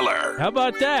Maller. How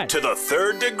about that? To the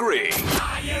 3rd degree.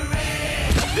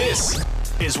 This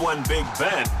is when Big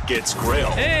Ben gets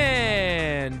grilled.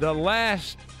 And the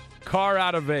last car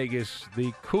out of Vegas,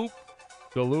 the Coupe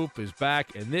de Loop is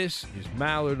back, and this is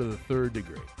Maller to the 3rd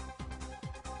degree.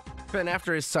 Ben,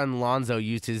 after his son Lonzo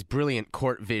used his brilliant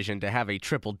court vision to have a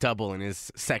triple-double in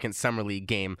his second Summer League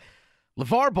game,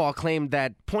 LeVar Ball claimed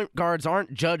that point guards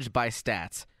aren't judged by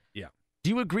stats. Yeah.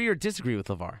 Do you agree or disagree with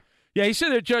LeVar? Yeah, he said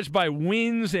they're judged by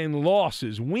wins and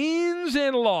losses. Wins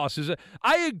and losses.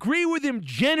 I agree with him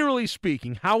generally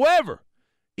speaking. However,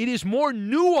 it is more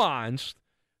nuanced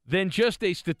than just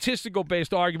a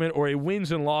statistical-based argument or a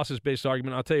wins and losses-based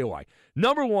argument. I'll tell you why.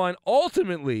 Number one,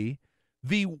 ultimately,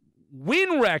 the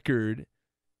win record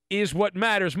is what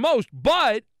matters most,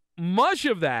 but much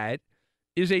of that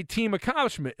is a team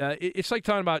accomplishment. It's like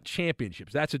talking about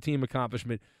championships. That's a team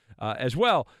accomplishment as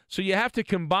well. So you have to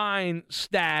combine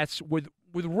stats with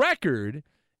record,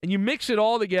 and you mix it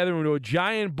all together into a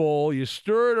giant bowl. You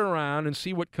stir it around and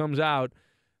see what comes out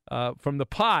from the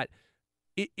pot.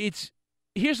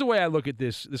 Here's the way I look at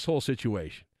this whole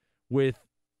situation with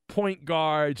point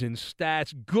guards and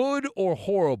stats, good or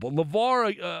horrible.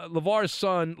 LeVar's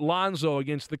son, Lonzo,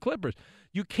 against the Clippers.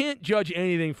 You can't judge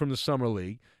anything from the Summer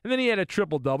League. And then he had a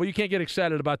triple-double. You can't get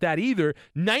excited about that either.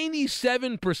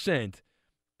 97%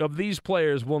 of these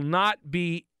players will not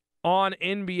be on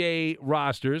NBA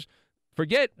rosters.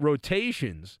 Forget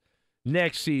rotations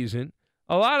next season.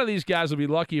 A lot of these guys will be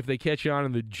lucky if they catch on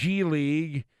in the G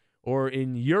League or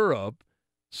in Europe.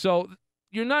 So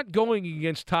you're not going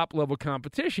against top-level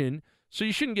competition, so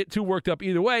you shouldn't get too worked up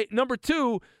either way. Number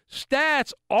two,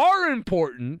 stats are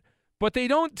important, but they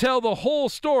don't tell the whole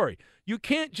story. You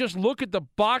can't just look at the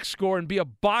box score and be a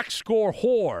box score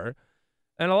whore.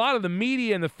 And a lot of the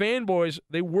media and the fanboys,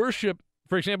 they worship,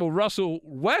 for example, Russell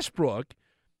Westbrook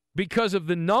because of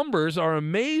the numbers are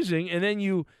amazing, and then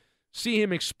you see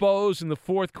him exposed in the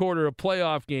fourth quarter of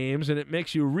playoff games, and it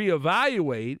makes you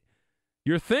reevaluate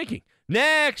your thinking.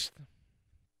 Next.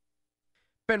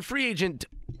 Ben, free agent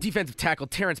defensive tackle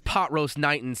Terrence Potroast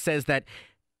Knighton says that,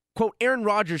 quote, Aaron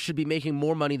Rodgers should be making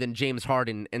more money than James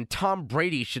Harden, and Tom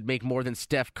Brady should make more than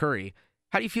Steph Curry.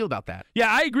 How do you feel about that? Yeah,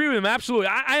 I agree with him, absolutely.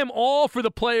 I am all for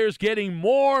the players getting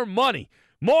more money.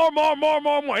 More.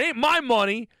 It ain't my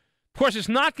money. Of course, it's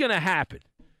not going to happen.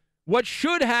 What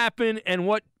should happen and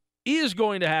what is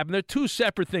going to happen, they're two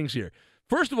separate things here.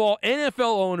 First of all,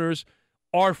 NFL owners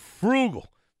are frugal.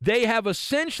 They have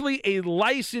essentially a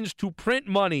license to print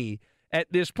money at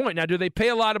this point. Now, do they pay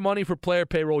a lot of money for player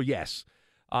payroll? Yes.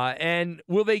 And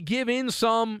will they give in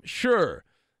some? Sure.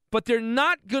 But they're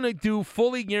not going to do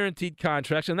fully guaranteed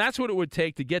contracts, and that's what it would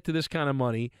take to get to this kind of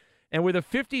money. And with a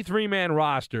 53-man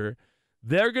roster,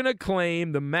 they're going to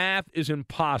claim the math is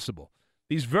impossible.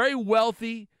 These very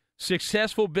wealthy,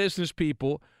 successful business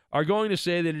people are going to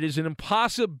say that it is an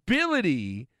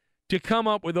impossibility to come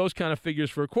up with those kind of figures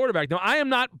for a quarterback. Now, I am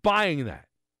not buying that.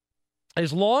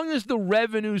 As long as the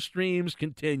revenue streams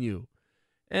continue,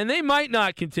 and they might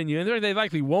not continue, and they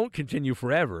likely won't continue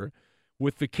forever,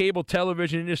 with the cable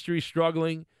television industry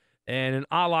struggling and an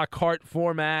a la carte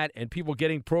format and people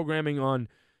getting programming on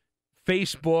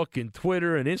Facebook and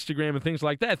Twitter and Instagram and things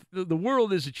like that. The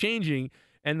world is changing,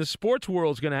 and the sports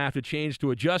world is going to have to change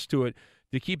to adjust to it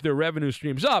to keep their revenue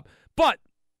streams up. But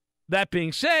that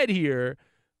being said here,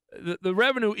 the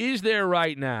revenue is there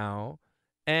right now,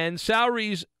 and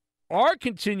salaries are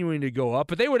continuing to go up,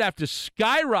 but they would have to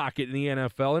skyrocket in the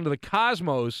NFL into the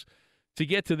cosmos to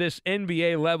get to this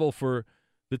NBA level for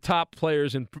the top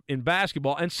players in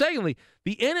basketball. And secondly,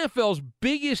 the NFL's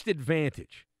biggest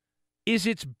advantage is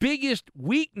its biggest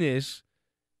weakness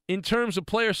in terms of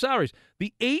player salaries.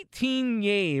 The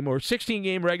 18-game or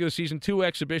 16-game regular season, 2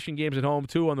 exhibition games at home,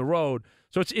 2 on the road.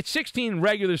 So it's 16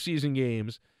 regular season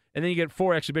games, and then you get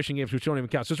 4 exhibition games, which don't even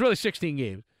count. So it's really 16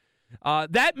 games.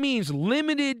 That means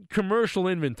limited commercial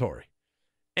inventory.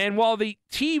 And while the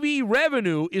TV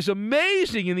revenue is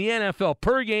amazing in the NFL,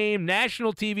 per game,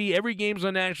 national TV, every game's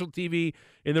on national TV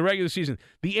in the regular season,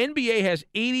 the NBA has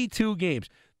 82 games.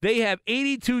 They have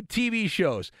 82 TV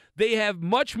shows. They have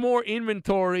much more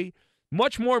inventory,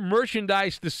 much more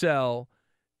merchandise to sell.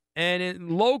 And in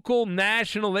local,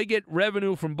 national, they get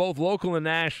revenue from both local and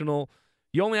national.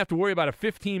 You only have to worry about a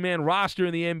 15-man roster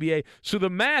in the NBA. So the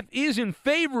math is in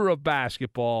favor of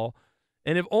basketball.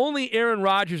 And if only Aaron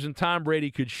Rodgers and Tom Brady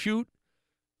could shoot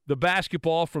the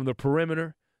basketball from the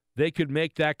perimeter, they could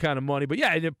make that kind of money. But,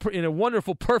 yeah, in a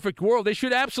wonderful, perfect world, they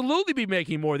should absolutely be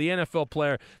making more, the NFL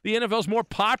player. The NFL's more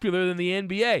popular than the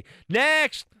NBA.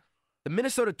 Next. The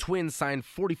Minnesota Twins signed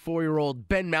 44-year-old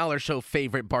Ben Maller Show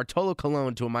favorite Bartolo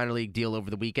Colon to a minor league deal over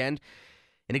the weekend.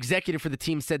 An executive for the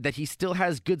team said that he still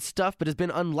has good stuff but has been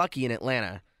unlucky in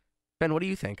Atlanta. Ben, what do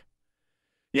you think?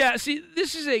 Yeah, see,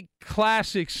 this is a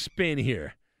classic spin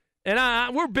here.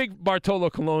 And we're big Bartolo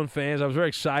Colon fans. I was very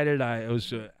excited. I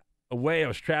was away. I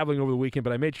was traveling over the weekend,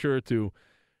 but I made sure to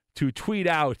tweet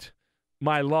out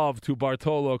my love to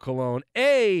Bartolo Colon.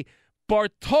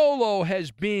 Bartolo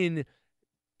has been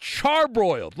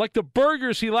charbroiled, like the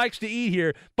burgers he likes to eat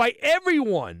here, by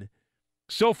everyone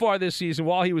so far this season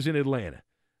while he was in Atlanta.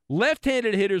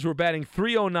 Left-handed hitters were batting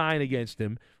 .309 against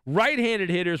him. Right-handed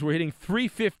hitters were hitting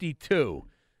 .352.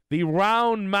 The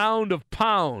round mound of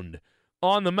pound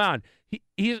on the mound.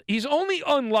 He's only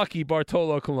unlucky,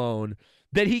 Bartolo Colon,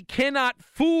 that he cannot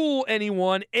fool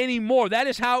anyone anymore. That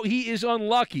is how he is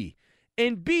unlucky.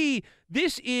 And B,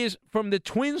 this is, from the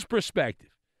Twins' perspective,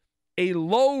 a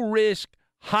low-risk,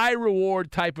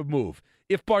 high-reward type of move.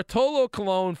 If Bartolo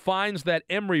Colon finds that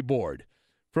Emery board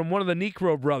from one of the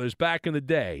Necro brothers back in the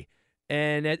day,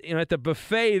 and at the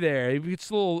buffet there, he gets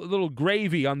a little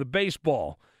gravy on the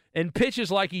baseball and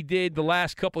pitches like he did the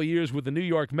last couple of years with the New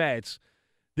York Mets,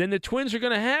 then the Twins are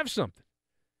going to have something.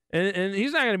 And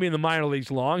he's not going to be in the minor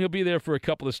leagues long. He'll be there for a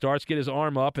couple of starts, get his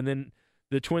arm up, and then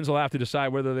the Twins will have to decide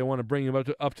whether they want to bring him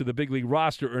up to the big league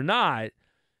roster or not.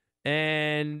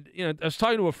 And, I was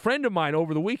talking to a friend of mine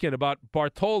over the weekend about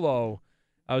Bartolo.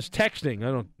 I was texting.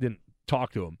 I didn't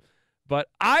talk to him. But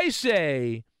I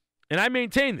say, and I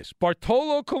maintain this,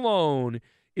 Bartolo Colon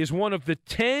is one of the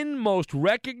 10 most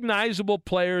recognizable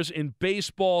players in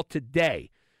baseball today.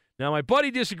 Now, my buddy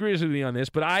disagrees with me on this,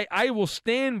 but I will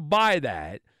stand by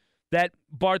that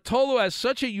Bartolo has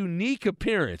such a unique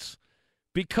appearance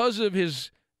because of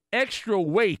his extra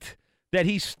weight that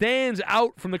he stands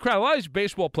out from the crowd. A lot of these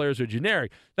baseball players are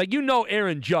generic. Like,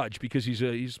 Aaron Judge because he's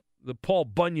the Paul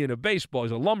Bunyan of baseball.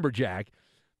 He's a lumberjack.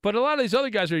 But a lot of these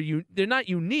other guys they're not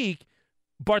unique.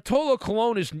 Bartolo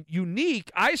Colon is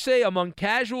unique. I say among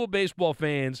casual baseball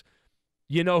fans,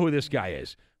 you know who this guy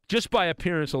is, just by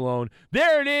appearance alone.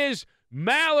 There it is,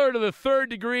 Maller to the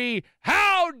third degree.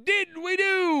 How did we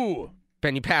do?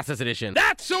 Ben, you passed this edition.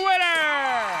 That's a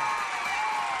winner!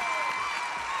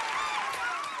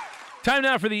 Time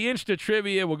now for the Insta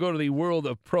Trivia. We'll go to the world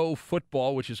of pro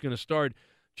football, which is going to start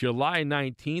July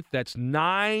 19th. That's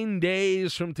 9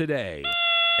 days from today.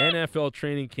 NFL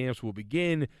training camps will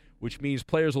begin, which means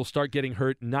players will start getting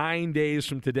hurt 9 days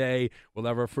from today. We'll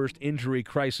have our first injury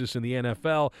crisis in the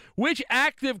NFL. Which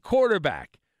active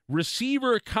quarterback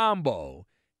receiver combo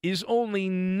is only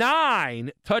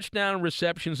 9 touchdown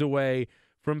receptions away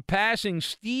from passing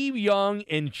Steve Young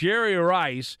and Jerry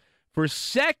Rice for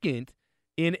second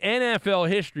in NFL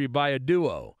history by a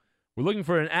duo? We're looking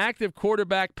for an active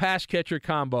quarterback pass catcher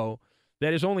combo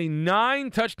that is only 9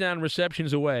 touchdown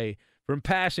receptions away from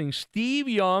passing Steve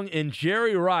Young and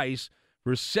Jerry Rice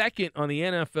for second on the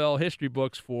NFL history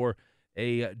books for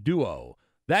a duo.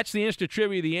 That's the Insta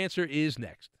Trivia. The answer is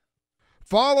next.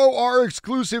 Follow our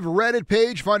exclusive Reddit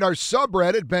page, find our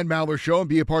subreddit, Ben Maller Show, and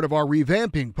be a part of our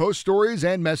revamping. Post stories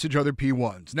and message other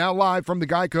P1s. Now live from the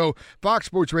Geico Fox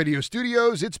Sports Radio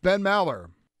studios, it's Ben Maller.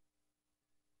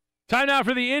 Time now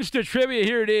for the Insta Trivia.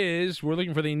 Here it is. We're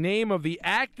looking for the name of the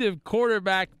active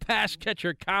quarterback pass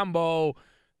catcher combo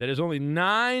that is only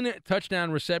 9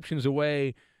 touchdown receptions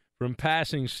away from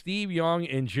passing Steve Young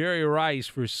and Jerry Rice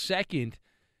for second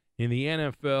in the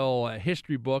NFL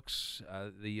history books.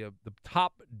 The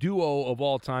top duo of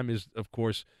all time is, of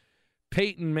course,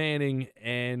 Peyton Manning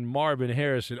and Marvin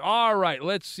Harrison. All right,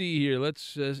 let's see here.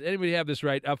 Anybody have this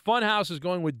right? Funhouse is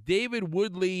going with David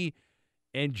Woodley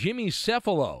and Jimmy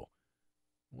Cephalo,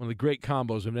 one of the great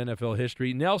combos of NFL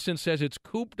history. Nelson says it's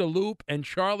Coop DeLoop and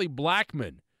Charlie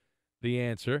Blackmon, the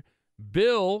answer.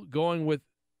 Bill going with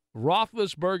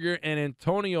Roethlisberger and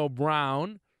Antonio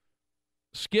Brown.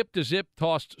 Skip to Zip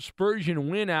tossed Spurgeon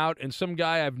Wynn out and some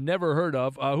guy I've never heard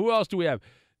of. Who else do we have?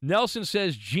 Nelson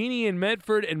says Genie and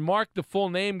Medford and Mark, the full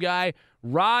name guy.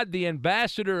 Rod, the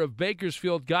ambassador of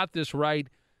Bakersfield, got this right.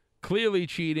 Clearly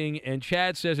cheating. And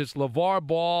Chad says it's LeVar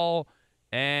Ball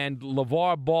and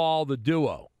LeVar Ball, the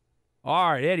duo.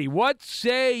 All right, Eddie, what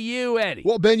say you, Eddie?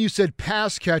 Well, Ben, you said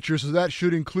pass catcher, so that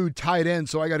should include tight end,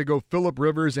 so I got to go Phillip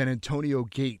Rivers and Antonio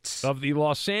Gates. Of the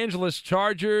Los Angeles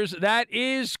Chargers, that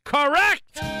is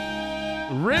correct!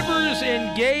 Rivers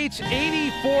and Gates,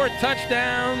 84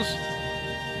 touchdowns.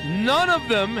 None of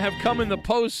them have come in the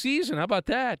postseason. How about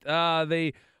that?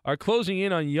 They are closing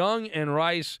in on Young and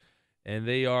Rice, and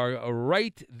they are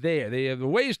right there. They have a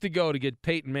ways to go to get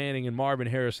Peyton Manning and Marvin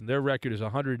Harrison. Their record is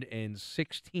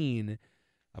 116.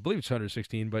 I believe it's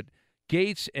 116, but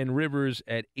Gates and Rivers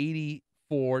at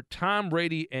 84. Tom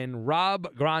Brady and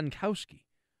Rob Gronkowski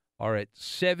are at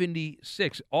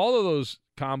 76. All of those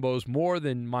combos more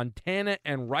than Montana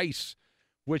and Rice,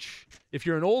 which, if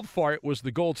you're an old fart, was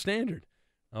the gold standard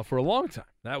for a long time.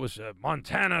 That was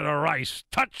Montana to Rice,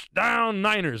 touchdown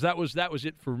Niners. That was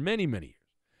it for many, many years.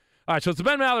 All right, so it's the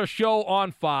Ben Maller Show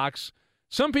on Fox.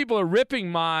 Some people are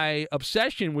ripping my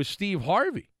obsession with Steve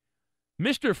Harvey.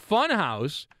 Mr.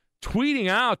 Funhouse tweeting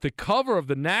out the cover of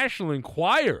the National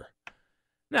Enquirer.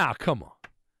 Now, come on.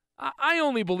 I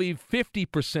only believe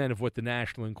 50% of what the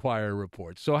National Enquirer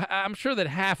reports. So I'm sure that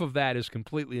half of that is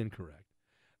completely incorrect.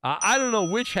 I don't know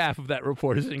which half of that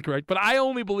report is incorrect, but I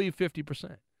only believe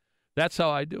 50%. That's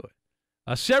how I do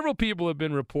it. Several people have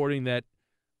been reporting that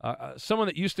someone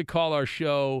that used to call our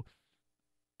show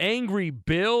Angry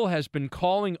Bill has been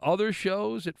calling other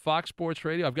shows at Fox Sports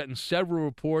Radio. I've gotten several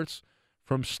reports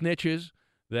from snitches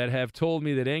that have told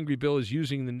me that Angry Bill is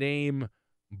using the name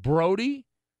Brody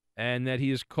and that he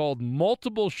has called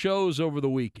multiple shows over the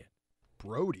weekend.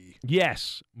 Brody?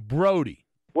 Yes, Brody.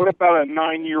 What about a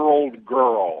 9-year-old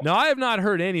girl? Now, I have not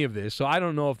heard any of this, so I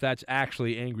don't know if that's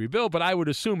actually Angry Bill, but I would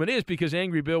assume it is because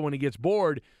Angry Bill, when he gets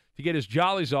bored, to get his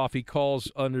jollies off, he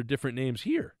calls under different names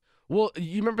here. Well,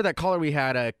 you remember that caller we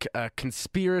had, a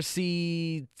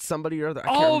conspiracy somebody or other? I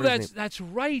can't remember that's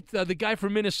right. The guy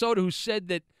from Minnesota who said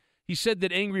that he said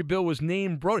that Angry Bill was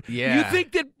named Brody. Yeah. You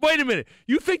think that? Wait a minute.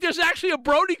 You think there's actually a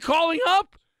Brody calling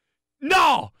up?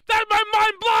 No, that's my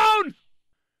mind blown.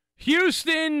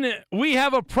 Houston, we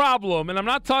have a problem, and I'm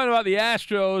not talking about the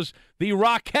Astros, the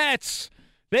Rockettes.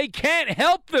 They can't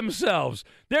help themselves.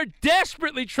 They're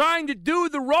desperately trying to do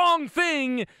the wrong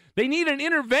thing. They need an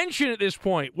intervention at this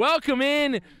point. Welcome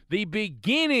in the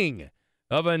beginning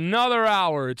of another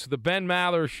hour. It's the Ben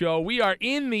Maller Show. We are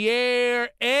in the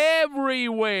air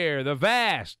everywhere. The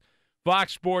vast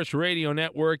Fox Sports Radio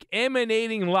network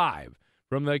emanating live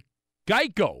from the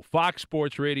Geico Fox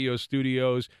Sports Radio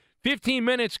studios. 15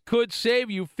 minutes could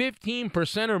save you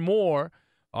 15% or more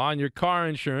on your car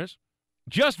insurance.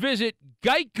 Just visit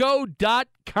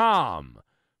geico.com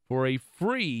for a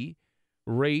free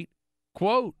rate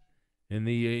quote. And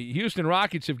the Houston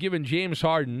Rockets have given James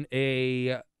Harden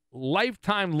a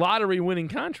lifetime lottery-winning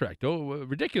contract. Oh, a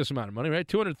ridiculous amount of money, right?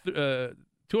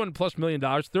 $200+ million,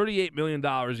 $38 million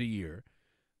a year.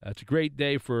 That's a great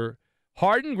day for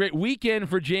Harden, great weekend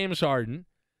for James Harden.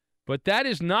 But that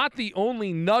is not the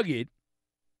only nugget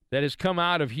that has come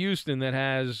out of Houston that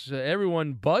has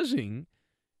everyone buzzing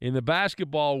in the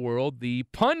basketball world. The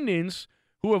pundits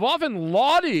who have often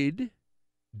lauded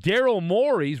Daryl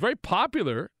Morey, he's very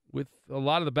popular with a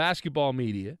lot of the basketball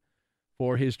media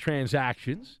for his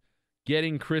transactions,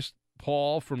 getting Chris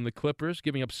Paul from the Clippers,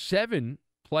 giving up 7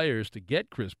 players to get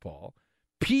Chris Paul.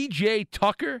 P.J.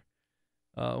 Tucker,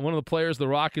 one of the players the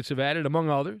Rockets have added, among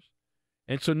others.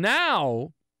 And so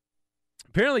now,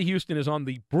 apparently Houston is on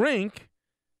the brink,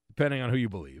 depending on who you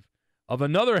believe, of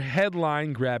another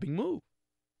headline-grabbing move.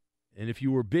 And if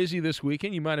you were busy this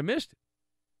weekend, you might have missed it.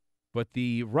 But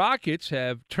the Rockets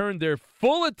have turned their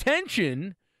full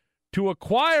attention to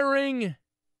acquiring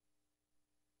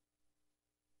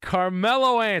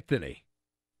Carmelo Anthony.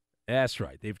 That's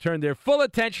right. They've turned their full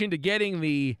attention to getting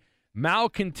the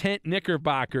malcontent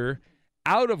Knickerbocker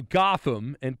out of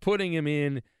Gotham and putting him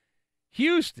in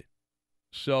Houston.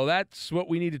 So that's what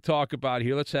we need to talk about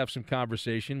here. Let's have some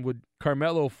conversation. Would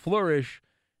Carmelo flourish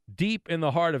deep in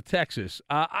the heart of Texas?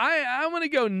 I'm going to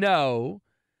go no.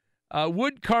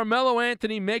 Would Carmelo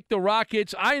Anthony make the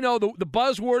Rockets? I know the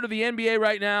buzzword of the NBA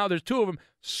right now, there's 2 of them,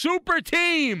 super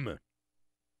team.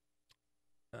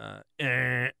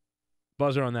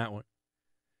 Buzzer on that one.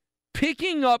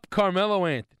 Picking up Carmelo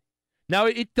Anthony. Now,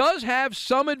 it does have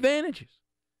some advantages,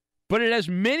 but it has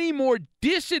many more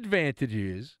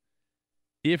disadvantages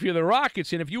if you're the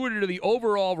Rockets. And if you were to do the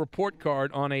overall report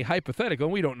card on a hypothetical,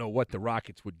 and we don't know what the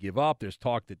Rockets would give up. There's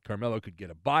talk that Carmelo could get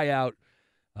a buyout.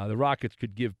 The Rockets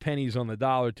could give pennies on the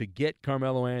dollar to get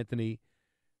Carmelo Anthony.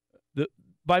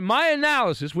 By my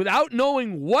analysis, without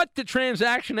knowing what the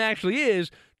transaction actually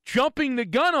is, jumping the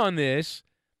gun on this,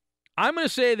 I'm going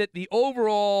to say that the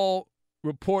overall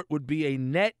report would be a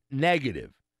net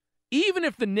negative. Even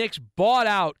if the Knicks bought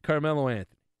out Carmelo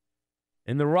Anthony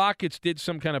and the Rockets did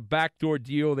some kind of backdoor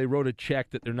deal, they wrote a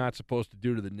check that they're not supposed to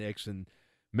do to the Knicks, and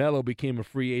Melo became a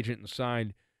free agent and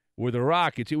signed with the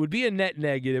Rockets, it would be a net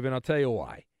negative, and I'll tell you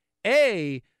why.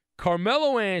 A,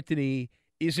 Carmelo Anthony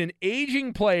is an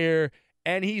aging player,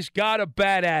 and he's got a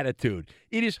bad attitude.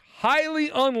 It is highly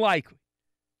unlikely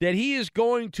that he is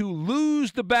going to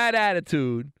lose the bad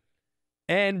attitude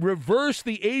and reverse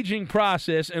the aging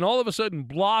process and all of a sudden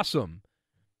blossom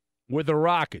with the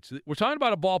Rockets. We're talking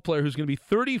about a ball player who's going to be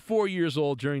 34 years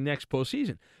old during next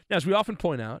postseason. Now, as we often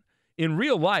point out, in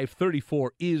real life,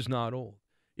 34 is not old.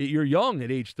 You're young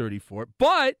at age 34,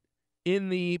 but in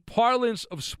the parlance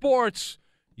of sports,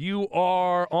 you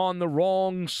are on the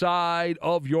wrong side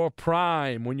of your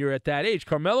prime when you're at that age.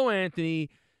 Carmelo Anthony,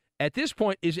 at this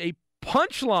point, is a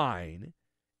punchline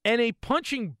and a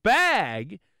punching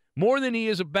bag more than he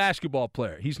is a basketball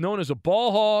player. He's known as a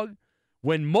ball hog.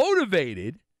 When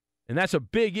motivated, and that's a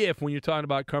big if when you're talking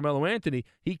about Carmelo Anthony,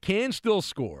 he can still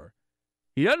score.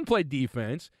 He doesn't play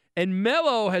defense. And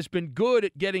Melo has been good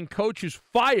at getting coaches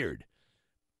fired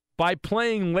by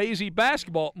playing lazy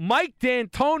basketball. Mike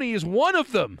D'Antoni is one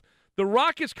of them. The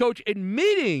Rockets coach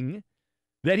admitting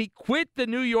that he quit the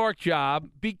New York job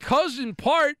because, in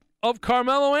part, of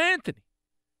Carmelo Anthony.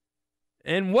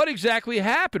 And what exactly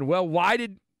happened? Well, why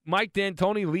did Mike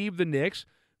D'Antoni leave the Knicks?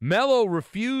 Melo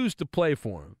refused to play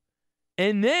for him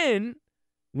and then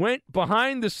went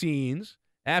behind the scenes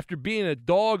after being a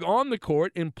dog on the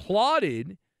court and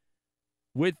plotted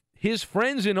with his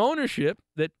friends in ownership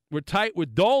that were tight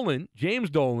with Dolan, James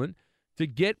Dolan, to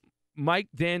get Mike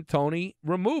D'Antoni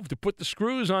removed, to put the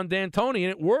screws on D'Antoni, and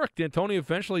it worked. D'Antoni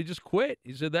eventually just quit.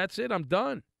 He said, that's it, I'm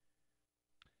done.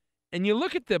 And you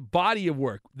look at the body of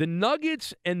work, the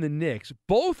Nuggets and the Knicks,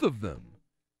 both of them,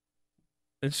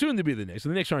 and soon to be the Knicks. The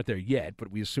Knicks aren't there yet, but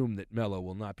we assume that Melo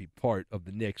will not be part of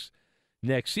the Knicks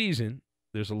next season.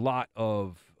 There's a lot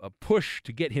of a push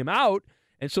to get him out,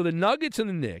 and so the Nuggets and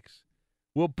the Knicks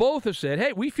will both have said,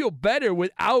 hey, we feel better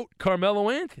without Carmelo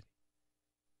Anthony.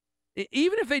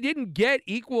 Even if they didn't get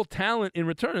equal talent in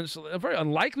return, it's very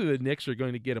unlikely the Knicks are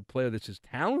going to get a player that's as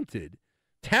talented.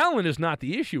 Talent is not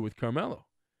the issue with Carmelo.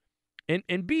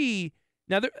 And B,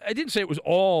 now I didn't say it was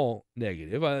all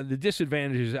negative. The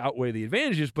disadvantages outweigh the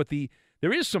advantages, but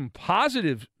there is some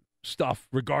positive stuff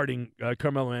regarding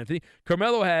Carmelo Anthony.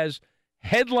 Carmelo has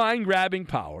headline-grabbing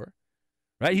power,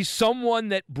 right? He's someone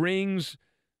that brings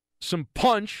some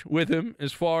punch with him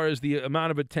as far as the amount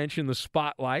of attention, the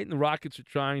spotlight, and the Rockets are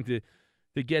trying to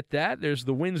get that. There's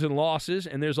the wins and losses,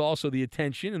 and there's also the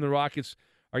attention, and the Rockets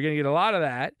are going to get a lot of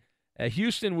that.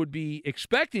 Houston would be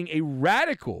expecting a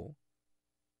radical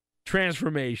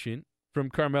transformation from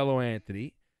Carmelo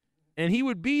Anthony, and he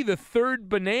would be the third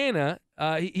banana.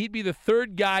 He'd be the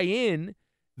third guy in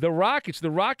the Rockets.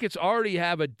 The Rockets already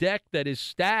have a deck that is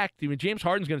stacked. I mean, James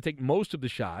Harden's going to take most of the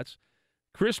shots.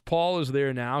 Chris Paul is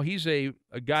there now. He's a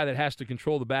guy that has to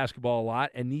control the basketball a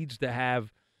lot and needs to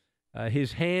have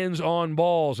his hands on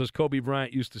balls, as Kobe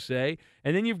Bryant used to say.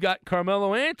 And then you've got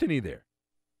Carmelo Anthony there,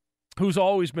 who's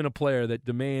always been a player that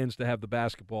demands to have the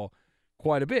basketball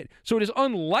quite a bit. So it is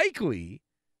unlikely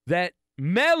that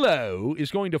Melo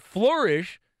is going to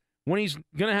flourish when he's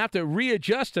going to have to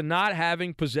readjust to not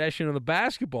having possession of the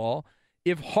basketball.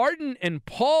 If Harden and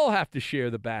Paul have to share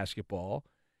the basketball,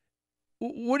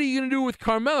 what are you going to do with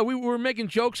Carmelo? We were making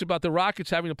jokes about the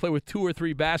Rockets having to play with 2 or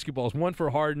 3 basketballs, one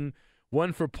for Harden,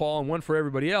 one for Paul, and one for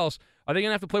everybody else. Are they going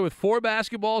to have to play with 4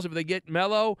 basketballs if they get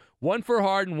Melo? One for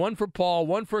Harden, one for Paul,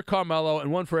 one for Carmelo,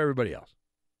 and one for everybody else.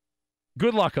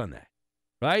 Good luck on that,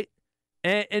 right?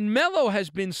 And Melo has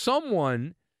been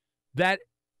someone that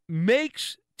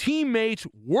makes teammates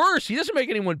worse. He doesn't make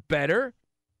anyone better.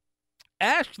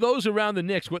 Ask those around the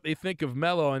Knicks what they think of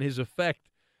Melo and his effect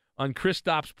on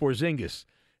Kristaps Porzingis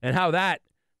and how that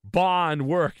bond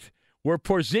worked, where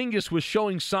Porzingis was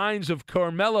showing signs of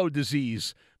Carmelo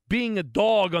disease, being a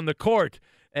dog on the court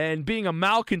and being a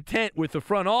malcontent with the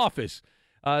front office.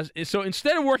 So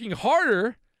instead of working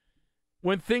harder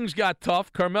when things got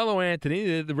tough, Carmelo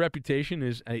Anthony, the reputation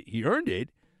is he earned it.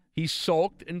 He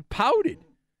sulked and pouted.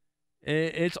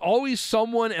 And it's always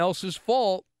someone else's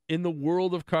fault in the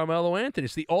world of Carmelo Anthony.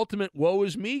 It's the ultimate woe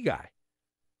is me guy.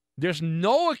 There's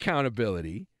no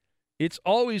accountability. It's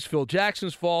always Phil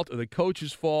Jackson's fault or the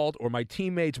coach's fault or my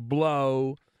teammates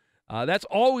blow. That's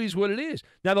always what it is.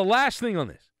 Now, the last thing on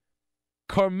this.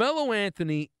 Carmelo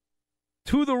Anthony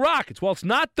to the Rockets. Well, it's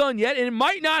not done yet, and it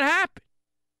might not happen.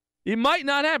 It might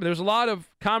not happen. There's a lot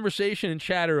of conversation and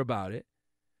chatter about it.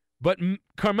 But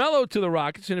Carmelo to the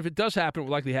Rockets, and if it does happen, it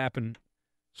will likely happen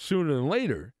sooner than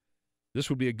later. This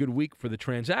would be a good week for the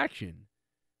transaction.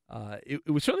 It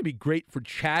would certainly be great for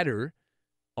chatter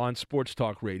on Sports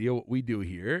Talk Radio, what we do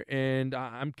here. And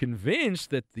I'm convinced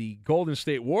that the Golden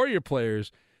State Warrior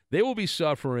players, they will be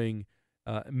suffering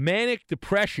manic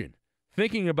depression,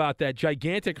 thinking about that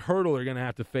gigantic hurdle they're going to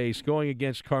have to face going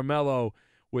against Carmelo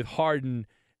with Harden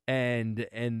and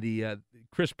the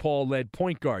Chris Paul-led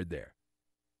point guard there.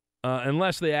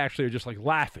 Unless they actually are just like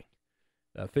laughing,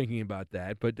 thinking about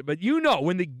that. But you know,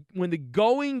 when the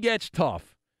going gets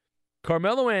tough,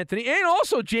 Carmelo Anthony and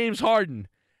also James Harden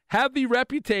have the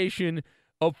reputation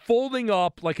of folding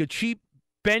up like a cheap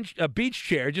beach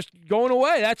chair, just going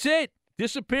away. That's it.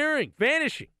 Disappearing,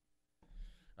 vanishing.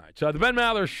 All right, so the Ben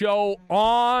Maller Show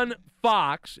on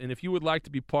Fox, and if you would like to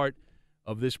be part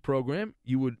of this program,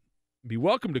 you would be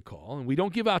welcome to call. And we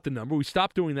don't give out the number. We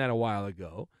stopped doing that a while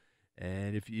ago.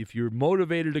 And if you're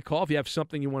motivated to call, if you have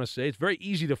something you want to say, it's very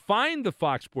easy to find the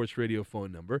Fox Sports Radio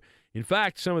phone number. In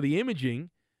fact, some of the imaging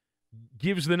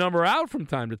gives the number out from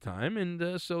time to time,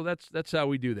 and so that's how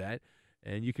we do that.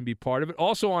 and you can be part of it.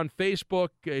 Also on Facebook,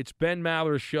 it's Ben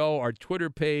Maller Show. Our Twitter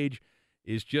page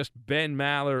is just Ben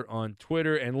Maller on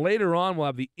Twitter. And later on, we'll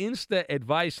have the Insta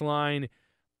advice line,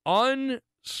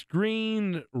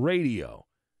 Unscreened Radio.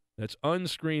 That's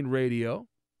Unscreened Radio.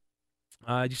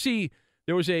 You see,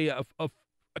 there was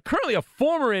currently a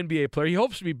former NBA player. He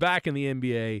hopes to be back in the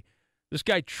NBA. This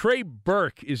guy, Trey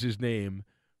Burke is his name,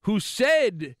 who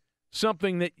said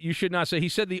something that you should not say. He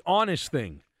said the honest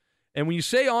thing. And when you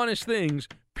say honest things,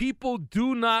 people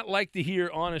do not like to hear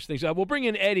honest things. We'll bring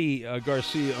in Eddie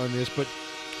Garcia on this, but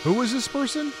who is this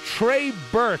person? Trey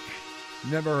Burke.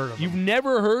 Never heard of him. You've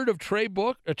never heard of Trey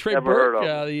Burke? Trey never Burke?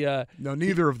 Heard of him. No,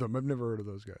 neither of them. I've never heard of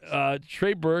those guys.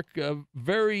 Trey Burke, a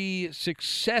very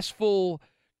successful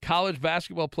college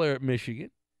basketball player at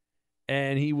Michigan.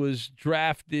 And he was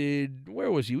drafted, where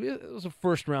was he? It was a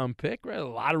first-round pick, right? A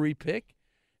lottery pick.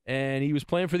 And he was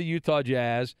playing for the Utah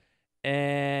Jazz,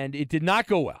 and it did not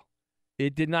go well.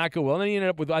 It did not go well. And then he ended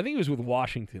up with, I think he was with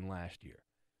Washington last year.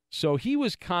 So he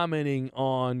was commenting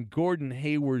on Gordon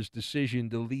Hayward's decision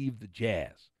to leave the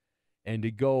Jazz and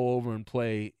to go over and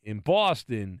play in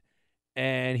Boston.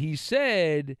 And he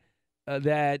said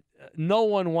that no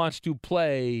one wants to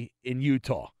play in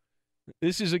Utah.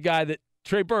 This is a guy that,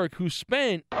 Trey Burke, who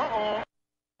spent, I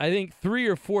think, 3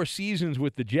 or 4 seasons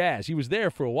with the Jazz. He was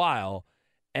there for a while,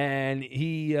 and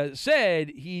he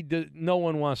said no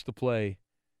one wants to play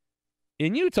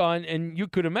in Utah, and you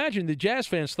could imagine the Jazz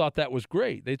fans thought that was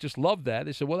great. They just loved that.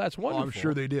 They said, well, that's wonderful. I'm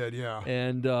sure they did, yeah.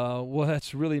 And, well,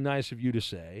 that's really nice of you to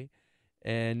say.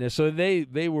 And so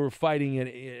they were fighting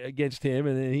against him,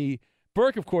 and then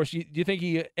Burke, of course, do you think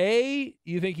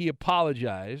he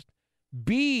apologized?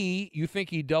 B, you think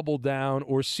he doubled down?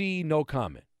 Or C, no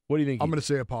comment? What do you think? I'm going to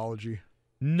say apology.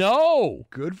 No.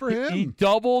 Good for him. He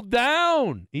doubled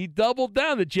down.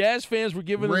 The Jazz fans were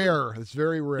giving him. Rare. It's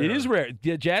very rare. It is rare.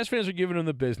 The Jazz fans are giving him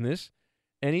the business.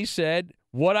 And he said,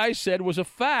 what I said was a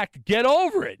fact. Get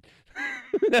over it.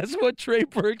 That's what Trey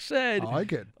Burke said. I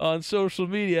like it. On social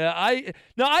media. I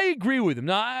agree with him.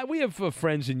 Now, we have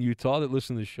friends in Utah that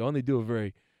listen to the show,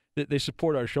 and they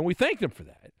support our show, and we thank them for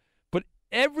that. But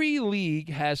every league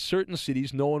has certain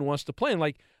cities no one wants to play in.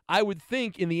 Like, I would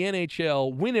think in the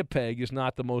NHL, Winnipeg is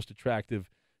not the most attractive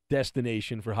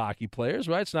destination for hockey players,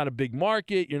 right? It's not a big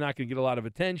market. You're not going to get a lot of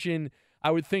attention.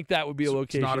 I would think that would be a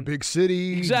location. It's not a big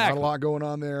city. Exactly. Not a lot going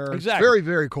on there. Exactly. It's very,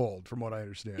 very cold, from what I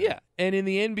understand. Yeah. And in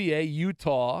the NBA,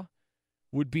 Utah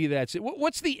would be that city.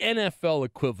 What's the NFL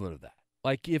equivalent of that?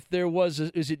 Like, if there was,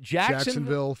 is it Jacksonville?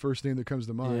 Jacksonville, first name that comes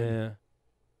to mind. Yeah.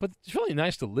 But it's really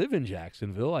nice to live in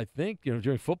Jacksonville, I think,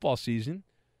 during football season.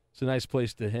 It's a nice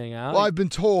place to hang out. Well, I've been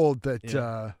told that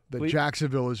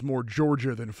Jacksonville is more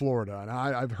Georgia than Florida, and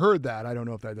I've heard that. I don't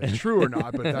know if that's true or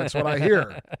not, but that's what I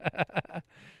hear.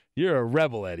 You're a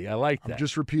rebel, Eddie. I like that. I'm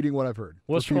just repeating what I've heard.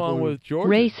 What's wrong with Georgia?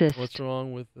 Racist. What's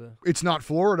wrong with It's not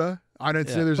Florida. I didn't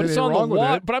say there's anything wrong with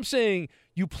it. But I'm saying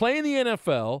you play in the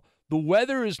NFL, the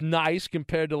weather is nice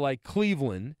compared to, like,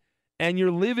 Cleveland, and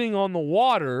you're living on the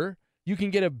water. You can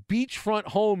get a beachfront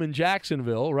home in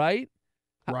Jacksonville, right?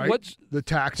 Right. The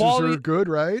taxes are good,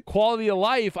 right? Quality of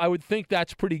life, I would think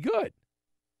that's pretty good.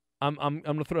 I'm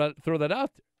going to throw that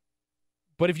out there.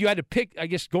 But if you had to pick, I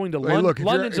guess going to London,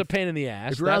 London's a pain in the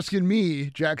ass. If you're asking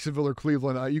me, Jacksonville or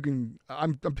Cleveland,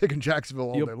 I'm picking Jacksonville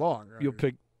all day long. Right? You'll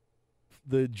pick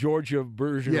the Georgia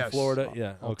version of Florida.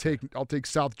 Yeah, I'll take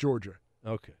South Georgia.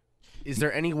 Okay. Is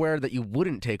there anywhere that you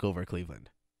wouldn't take over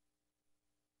Cleveland?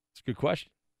 It's a good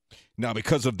question. Now,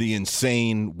 because of the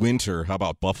insane winter, how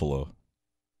about Buffalo?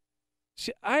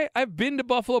 See, I've been to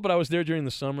Buffalo, but I was there during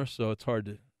the summer, so it's hard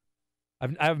to. I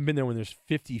haven't been there when there's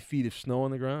 50 feet of snow on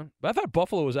the ground. But I thought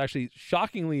Buffalo was actually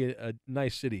shockingly a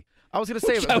nice city. I was going to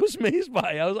say, I was amazed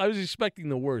by. I was expecting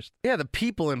the worst. Yeah, the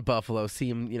people in Buffalo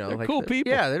seem, they're like cool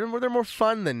people. Yeah, they're more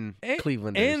fun than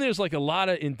Cleveland. And there's like a lot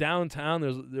of in downtown.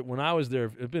 When I was there,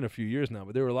 it's been a few years now,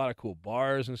 but there were a lot of cool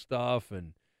bars and stuff.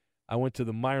 And I went to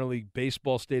the minor league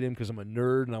baseball stadium because I'm a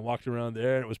nerd, and I walked around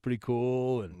there, and it was pretty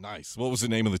cool. And nice. What was the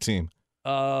name of the team?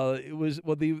 It was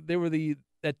they were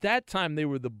at that time they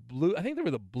were the Blue. I think they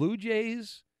were the Blue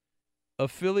Jays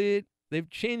affiliate. They've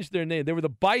changed their name. They were the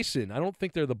Bison. I don't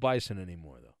think they're the Bison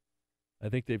anymore though. I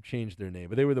think they've changed their name,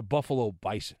 but they were the Buffalo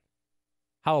Bison.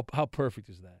 How perfect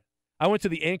is that? I went to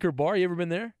the Anchor Bar. You ever been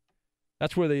there?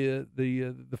 That's where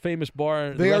the famous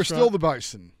bar. They are still the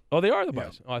Bison. Oh, they are the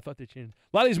Bison. Yeah. Oh, I thought they changed.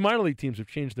 A lot of these minor league teams have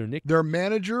changed their nickname. Their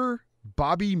manager,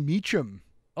 Bobby Meacham.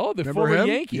 Oh, the Remember former him?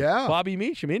 Yankee. Yeah. Bobby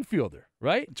Meacham, infielder,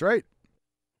 right? That's right.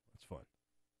 That's fun.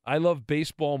 I love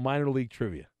baseball minor league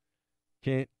trivia.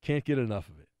 Can't get enough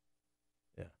of it.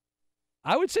 Yeah.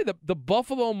 I would say the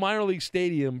Buffalo minor league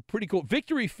stadium, pretty cool.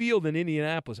 Victory Field in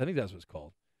Indianapolis, I think that's what it's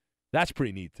called. That's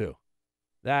pretty neat too.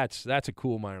 That's a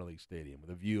cool minor league stadium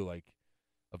with a view like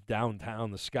of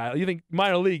downtown, the sky. You think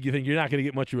minor league, you think you're not going to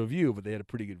get much of a view, but they had a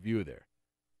pretty good view there.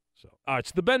 So, all right,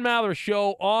 it's the Ben Maller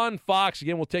Show on Fox.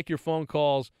 Again, we'll take your phone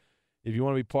calls. If you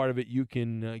want to be part of it, you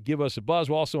can give us a buzz.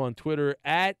 We're also on Twitter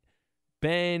at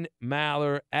Ben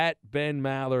Maller,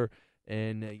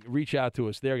 and reach out to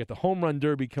us there. Got the Home Run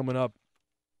Derby coming up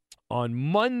on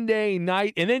Monday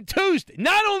night, and then Tuesday.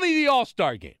 Not only the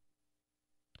All-Star game,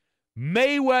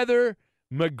 Mayweather,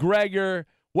 McGregor.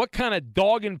 What kind of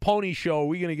dog and pony show are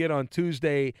we going to get on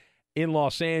Tuesday in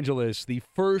Los Angeles? The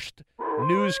first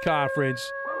news conference.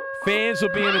 Fans will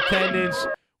be in attendance.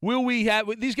 Will we have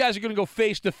 – these guys are going to go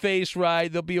face-to-face,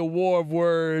 right? There'll be a war of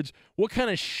words. What kind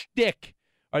of shtick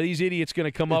are these idiots going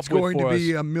to come up with for us? It's going to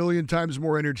be a million times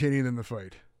more entertaining than the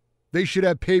fight. They should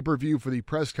have pay-per-view for the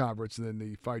press conference, and then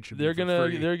the fight should be for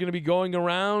free. They're going to be going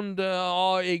around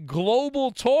a global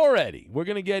tour, Eddie. We're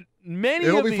going to get many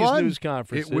of these news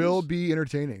conferences. It will be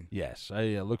entertaining. Yes,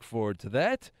 I look forward to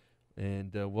that.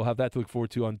 And we'll have that to look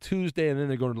forward to on Tuesday, and then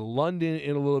they're going to London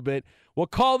in a little bit. We'll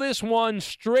call this one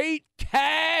Straight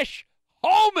Cash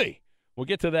Homie. We'll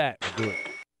get to that. We'll do it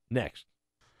next.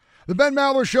 The Ben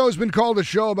Maller Show has been called a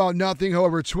show about nothing.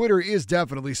 However, Twitter is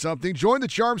definitely something. Join the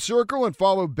Charm Circle and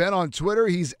follow Ben on Twitter.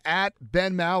 He's at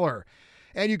Ben Maller.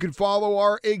 And you can follow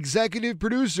our executive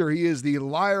producer. He is the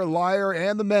liar,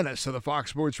 and the menace of the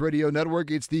Fox Sports Radio Network.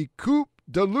 It's the Coop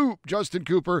de Loop, Justin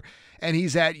Cooper, and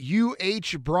he's at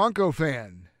UH Bronco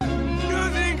Fan.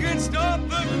 Nothing can stop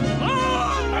the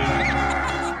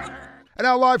clock! And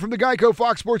now live from the Geico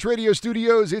Fox Sports Radio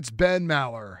studios, it's Ben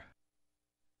Maller.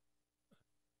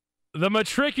 The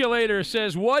Matriculator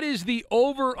says, what is the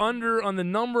over-under on the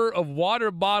number of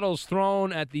water bottles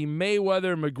thrown at the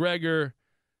Mayweather-McGregor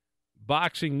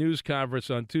boxing news conference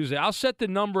on Tuesday? I'll set the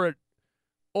number at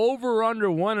over-under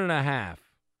 1.5.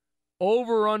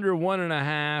 Over-under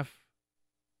 1.5.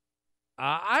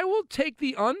 I will take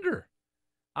the under.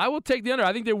 I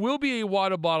think there will be a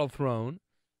water bottle thrown,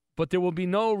 but there will be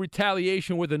no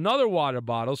retaliation with another water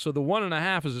bottle, so the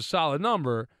 1.5 is a solid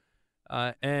number.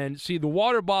 And see, the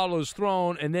water bottle is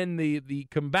thrown, and then the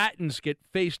combatants get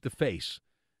face-to-face,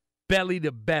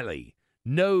 belly-to-belly,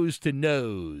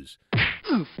 nose-to-nose.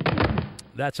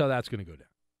 That's how that's going to go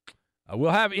down.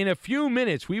 We'll have, in a few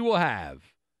minutes, we will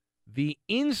have the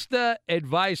Insta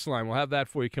Advice Line. We'll have that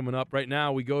for you coming up. Right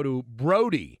now, we go to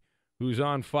Brody, who's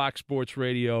on Fox Sports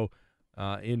Radio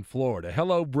in Florida.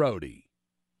 Hello, Brody.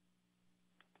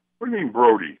 What do you mean,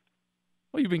 Brody?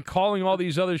 Well, you've been calling all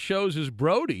these other shows as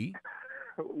Brody.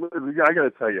 I got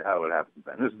to tell you how it happened,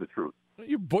 Ben. This is the truth.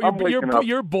 You're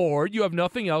bored. You have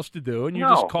nothing else to do, and you're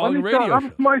just calling radio shows.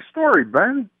 That's my story,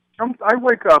 Ben. I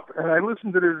wake up and I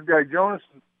listen to this guy, Jonas,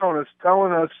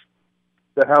 telling us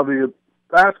that how the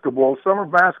summer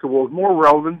basketball is more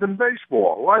relevant than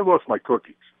baseball. Well, I lost my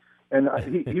cookies. And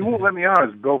he won't let me on.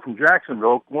 It's Bill from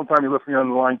Jacksonville. One time he left me on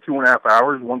the line 2.5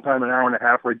 hours, one time an hour and a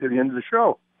half right to the end of the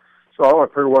show. So I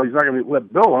figured, well, he's not going to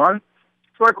let Bill on.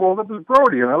 So I called up as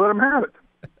Brody, and I let him have it.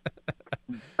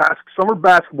 Summer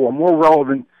basketball more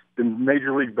relevant than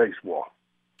Major League Baseball.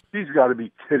 He's got to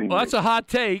be kidding me. Well, that's a hot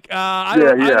take. I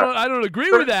don't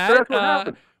agree with that. That's what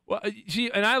happened. Well,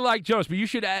 see, and I like Jonas, but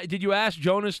did you ask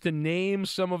Jonas to name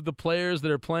some of the players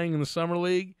that are playing in the Summer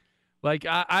League? Like,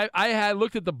 I had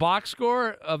looked at the box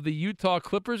score of the Utah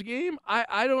Clippers game.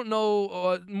 I don't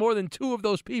know more than 2 of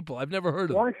those people. I've never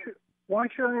heard of them. Why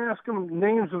should I ask him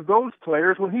names of those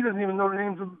players when he doesn't even know the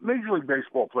names of Major League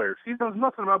Baseball players? He knows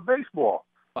nothing about baseball.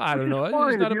 Well, I don't know.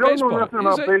 He's not if a you baseball. Don't know nothing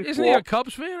about baseball. Isn't he a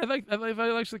Cubs fan? I think he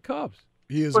likes the Cubs.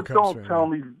 He is but a Cubs fan. Don't tell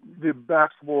me the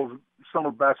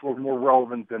summer basketball is more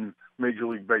relevant than Major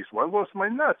League Baseball. I lost my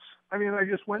nuts. I mean, I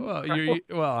just went. Well,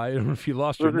 I don't know if you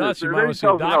lost your nuts. You might want to see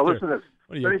a a doctor. Listen to this.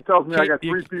 Then he tells me I got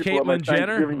 3 people at my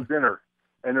Thanksgiving dinner,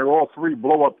 and they're all 3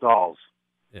 blow-up dolls.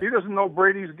 Yeah. He doesn't know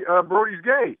Brody's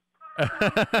gay. All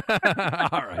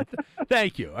right.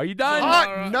 Thank you. Are you done?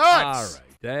 Hot nuts. All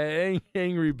right. Dang,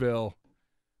 Angry Bill.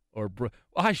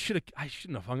 I shouldn't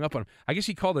have hung up on him. I guess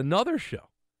he called another show.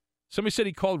 Somebody said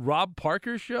he called Rob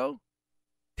Parker's show.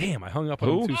 Damn, I hung up on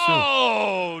him too soon.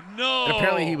 Oh, no. And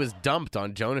apparently he was dumped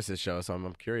on Jonas's show, so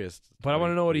I'm curious. But I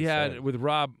want to know what he had with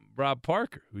Rob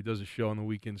Parker, who does a show on the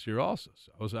weekends here also.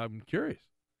 So I'm curious.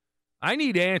 I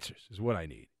need answers is what I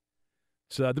need.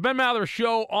 So the Ben Maller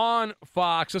Show on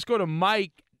Fox. Let's go to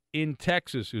Mike in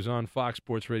Texas, who's on Fox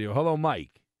Sports Radio. Hello,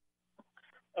 Mike.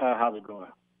 How's it going?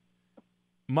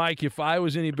 Mike, if I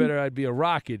was any better, I'd be a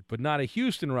Rocket, but not a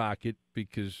Houston Rocket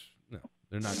because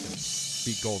they're not going to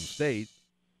beat Golden State.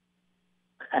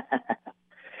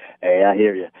 Hey, I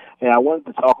hear you. Hey, I wanted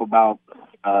to talk about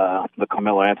the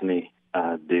Carmelo Anthony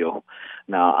deal.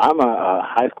 Now, I'm a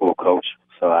high school coach,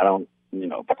 so I don't,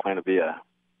 claim to be a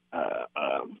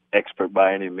expert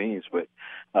by any means. But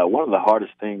one of the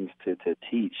hardest things to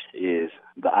teach is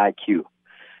the IQ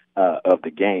of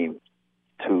the game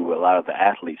to a lot of the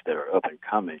athletes that are up and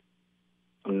coming.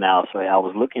 Now, so I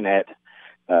was looking at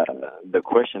the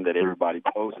question that everybody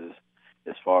poses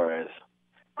as far as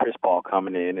Chris Paul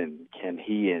coming in and can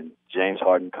he and James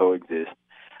Harden coexist?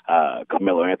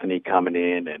 Carmelo Anthony coming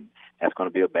in, and that's going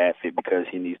to be a bad fit because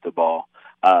he needs the ball.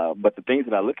 But the things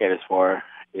that I look at as far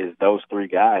as those three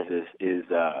guys is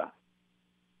the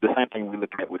same thing we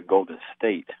look at with Golden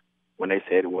State when they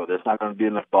said, well, there's not going to be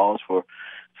enough balls for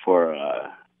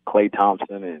Klay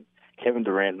Thompson and Kevin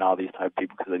Durant and all these type of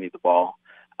people because they need the ball.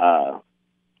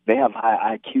 They have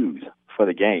high IQs for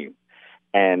the game.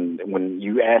 And when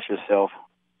you ask yourself,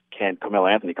 can Carmelo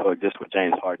Anthony coexist with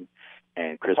James Harden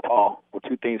and Chris Paul? Well,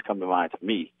 two things come to mind to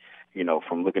me,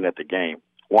 from looking at the game.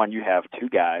 One, you have two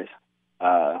guys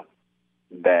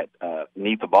that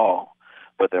need the ball,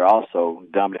 but they're also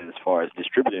dominant as far as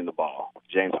distributing the ball.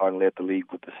 James Harden led the league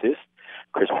with assists.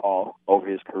 Chris Paul, over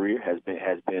his career, has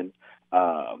been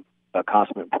a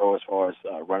consummate pro as far as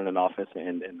running an offense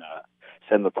and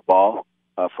setting up the ball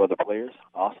for the players.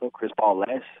 Also, Chris Paul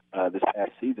this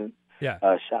past season shot,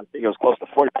 I think it was close to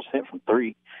 40% from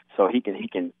three, so he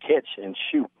can catch and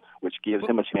shoot, which gives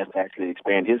him a chance to actually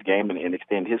expand his game and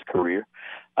extend his career.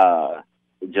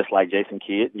 Just like Jason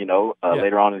Kidd,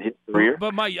 later on in his career.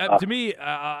 But Mike, to me,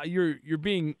 you're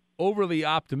being overly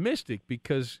optimistic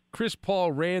because Chris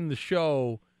Paul ran the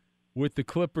show with the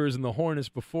Clippers and the Hornets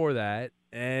before that,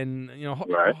 and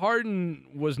Right. Harden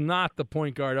was not the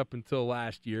point guard up until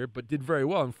last year, but did very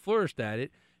well and flourished at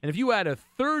it. And if you add a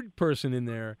third person in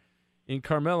there, in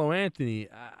Carmelo Anthony,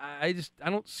 I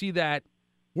don't see that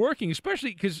working,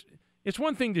 especially because it's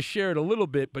one thing to share it a little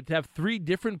bit, but to have three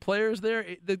different players there,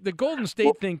 the Golden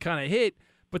State thing kind of hit,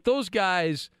 but those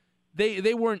guys,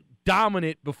 they weren't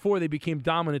dominant before they became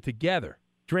dominant together.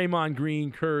 Draymond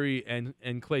Green, Curry, and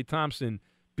Klay Thompson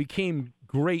became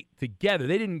great together.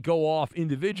 They didn't go off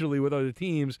individually with other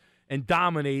teams and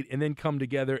dominate and then come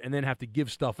together and then have to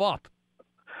give stuff up.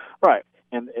 Right.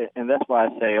 And that's why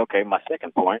I say, okay, my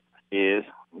second point is,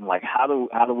 like, how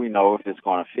do we know if it's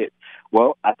going to fit?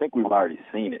 Well, I think we've already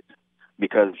seen it.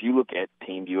 Because if you look at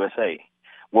Team USA,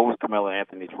 what was Carmelo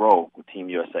Anthony's role with Team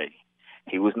USA?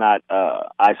 He was not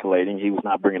isolating. He was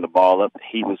not bringing the ball up.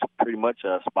 He was pretty much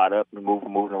a spot up and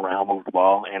moving around, move the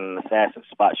ball, and an assassin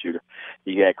spot shooter.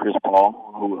 You got Chris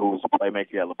Paul, who was a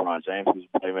playmaker. You got LeBron James, who's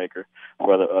a playmaker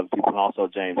for other people, and also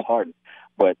James Harden.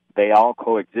 But they all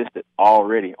coexisted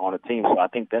already on a team. So I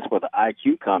think that's where the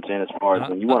IQ comes in as far as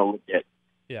when you want to look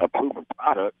at a proven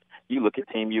product, you look at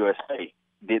Team USA.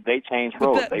 Did they change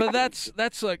roles? But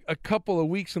that's like a couple of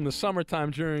weeks in the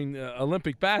summertime during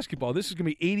Olympic basketball. This is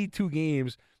going to be 82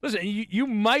 games. Listen, you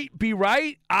might be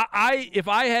right. If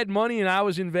I had money and I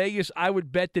was in Vegas, I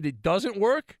would bet that it doesn't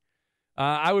work.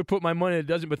 I would put my money that it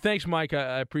doesn't. But thanks, Mike.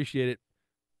 I appreciate it.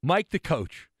 Mike, the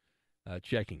coach,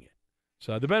 checking it.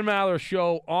 So the Ben Maller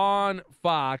Show on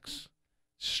Fox,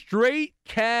 straight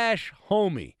cash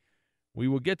homie. We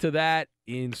will get to that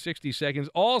in 60 seconds.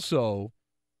 Also,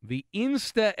 the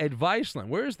Insta Advice Line.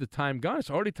 Where is the time gone?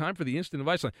 It's already time for the Instant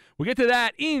Advice Line. We'll get to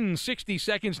that in 60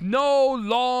 seconds. No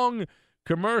long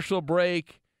commercial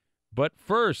break. But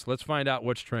first, let's find out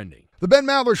what's trending. The Ben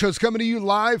Maller Show is coming to you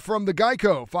live from the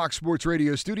Geico Fox Sports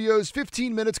Radio studios.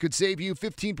 15 minutes could save you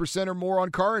 15% or more on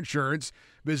car insurance.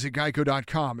 Visit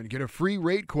geico.com and get a free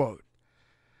rate quote.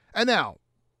 And now,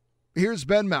 here's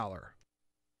Ben Maller.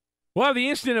 We'll have the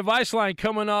Instant Advice Line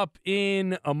coming up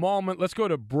in a moment. Let's go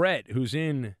to Brett, who's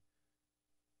in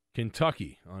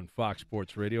Kentucky on Fox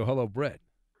Sports Radio. Hello, Brett.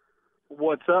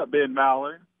 What's up, Ben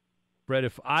Maller? Brett,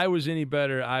 if I was any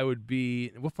better, I would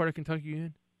be – what part of Kentucky are you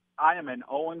in? I am in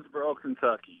Owensboro,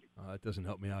 Kentucky. That doesn't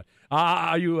help me out.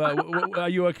 Are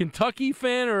you a Kentucky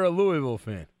fan or a Louisville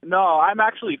fan? No, I'm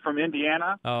actually from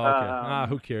Indiana. Oh, okay.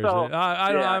 Who cares? So,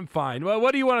 I'm fine. Well,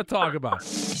 what do you want to talk about?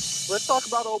 Let's talk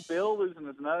about old Bill losing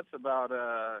his nuts about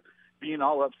being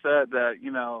all upset that,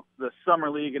 the Summer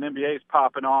League and NBA is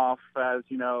popping off as,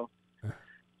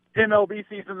 MLB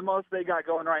season, the most they got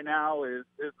going right now is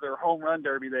their home run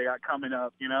derby they got coming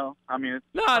up, I mean, it's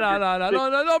No,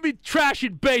 don't be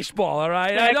trashing baseball, all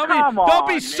right? Man, don't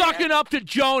be sucking up to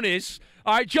Jonas.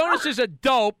 All right, Jonas is a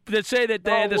dope that say that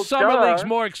the Summer League's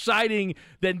more exciting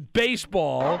than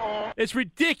baseball. It's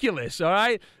ridiculous, all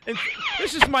right? And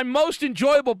this is my most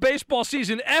enjoyable baseball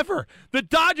season ever. The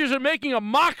Dodgers are making a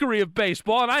mockery of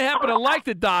baseball, and I happen to like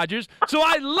the Dodgers, so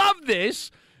I love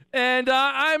this. And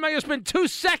I'm going to spend 2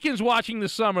 seconds watching the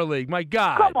Summer League. My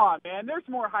God. Come on, man. There's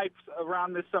more hype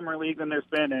around this Summer League than there's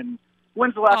been in.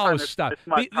 When's the last time there's stop. this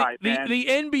much hype, man? The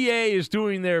NBA is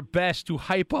doing their best to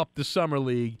hype up the Summer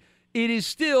League. It is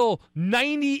still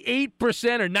 98%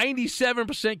 or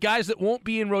 97% guys that won't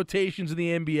be in rotations in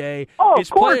the NBA. Oh, of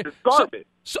course, it's garbage.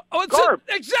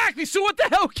 Exactly. So what the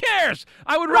hell cares?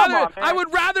 I would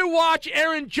rather watch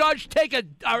Aaron Judge take a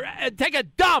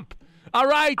dump, all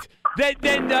right,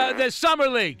 than the Summer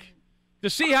League to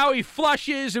see how he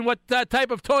flushes and what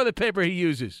type of toilet paper he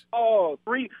uses. Oh,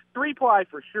 three-ply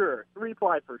for sure.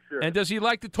 And does he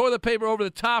like the toilet paper over the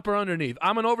top or underneath?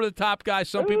 I'm an over-the-top guy.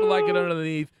 Some people like it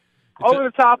underneath. Over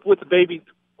the top with the baby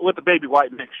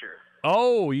wipe mixture.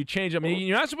 Oh, you change it. I mean,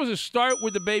 you're not supposed to start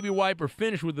with the baby wipe or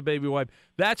finish with the baby wipe.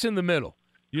 That's in the middle.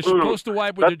 You're supposed to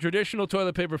wipe with the traditional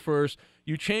toilet paper first.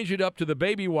 You change it up to the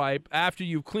baby wipe after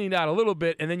you've cleaned out a little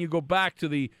bit, and then you go back to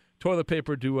the toilet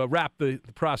paper to wrap the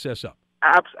process up.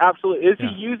 Absolutely. Is he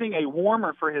using a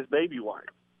warmer for his baby wipe?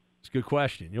 It's a good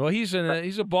question. Well, he's a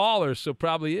baller, so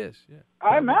probably is. Yeah.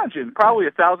 I imagine probably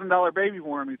 $1,000 baby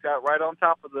worm he's got right on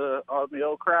top of the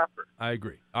old crapper. I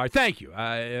agree. All right, thank you.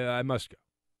 I must go.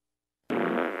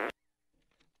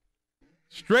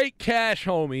 Straight cash,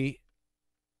 homie.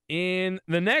 In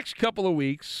the next couple of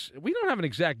weeks, we don't have an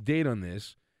exact date on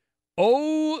this.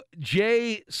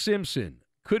 O.J. Simpson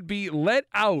could be let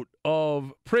out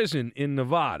of prison in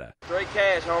Nevada. Straight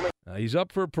cash, homie. He's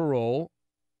up for parole.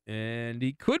 And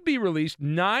he could be released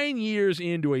 9 years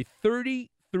into a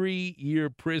 33-year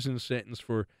prison sentence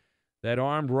for that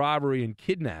armed robbery and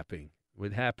kidnapping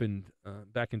that happened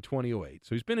back in 2008.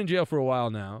 So he's been in jail for a while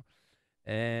now.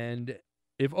 And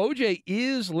if OJ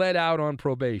is let out on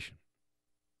probation,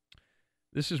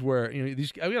 this is where, we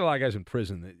got a lot of guys in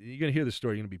prison. You're going to hear the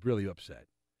story. You're going to be really upset.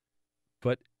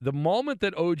 But the moment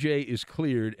that OJ is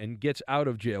cleared and gets out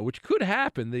of jail, which could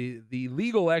happen, the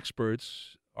legal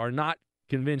experts are not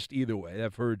convinced either way.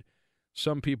 I've heard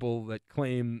some people that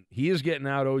claim he is getting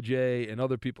out, OJ, and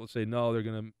other people say no, they're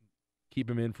going to keep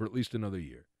him in for at least another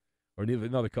year or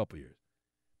another couple years.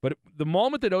 But the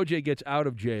moment that OJ gets out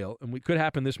of jail, and it could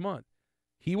happen this month,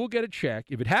 he will get a check,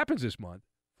 if it happens this month,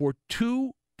 for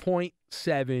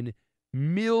 $2.7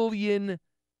 million.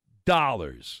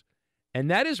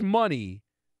 And that is money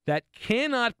that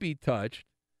cannot be touched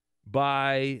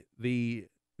by the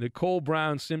Nicole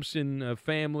Brown Simpson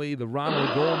family, the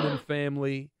Ronald Goldman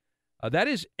family. That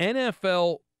is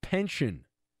NFL pension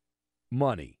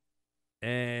money.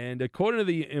 And according to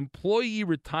the Employee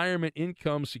Retirement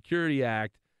Income Security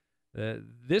Act,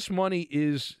 this money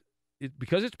is,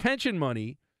 because it's pension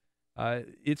money,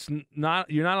 you're not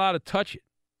allowed to touch it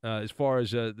as far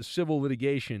as the civil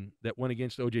litigation that went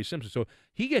against O.J. Simpson. So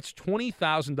he gets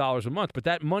 $20,000 a month, but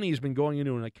that money has been going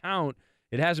into an account.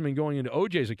 It hasn't been going into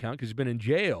OJ's account because he's been in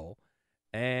jail.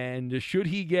 And should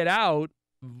he get out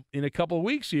in a couple of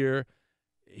weeks here,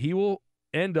 he will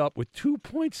end up with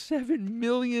 $2.7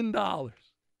 million. God,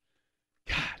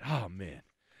 oh, man.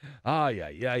 Oh,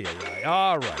 yeah.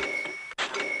 All right.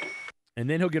 And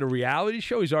then he'll get a reality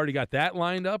show. He's already got that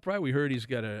lined up, right? We heard he's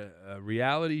got a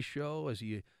reality show as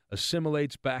he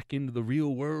assimilates back into the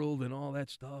real world and all that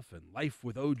stuff and life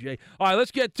with OJ. All right,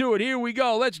 let's get to it. Here we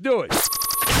go. Let's do it.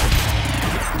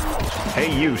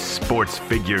 Hey, you sports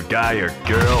figure guy or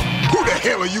girl. Who the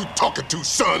hell are you talking to,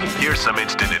 son? Here's some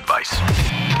instant advice.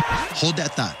 Hold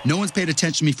that thought. No one's paid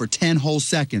attention to me for 10 whole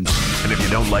seconds. And if you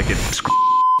don't like it, screw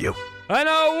you. And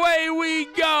away we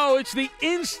go. It's the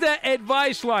Insta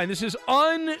Advice Line. This is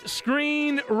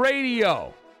Unscreened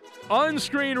Radio.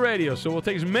 Unscreened Radio. So we'll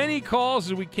take as many calls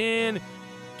as we can.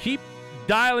 Keep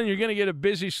dialing. You're going to get a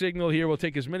busy signal here. We'll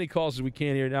take as many calls as we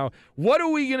can here. Now, what are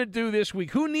we going to do this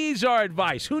week? Who needs our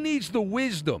advice? Who needs the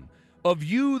wisdom of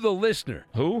you, the listener?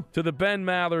 Who? To the Ben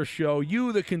Maller Show.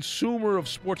 You, the consumer of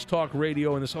sports talk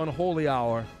radio in this unholy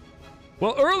hour.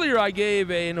 Well, earlier I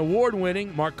gave an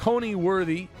award-winning,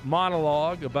 Marconi-worthy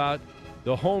monologue about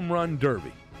the Home Run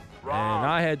Derby. And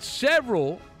I had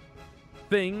several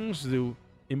things to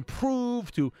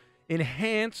improve, to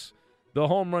enhance the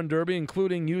Home Run Derby,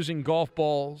 including using golf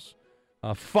balls,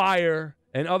 fire,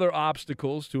 and other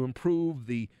obstacles to improve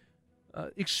the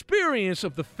experience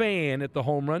of the fan at the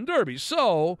Home Run Derby.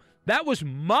 So that was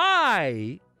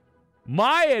my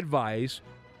advice.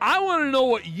 I want to know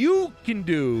what you can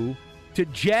do to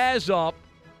jazz up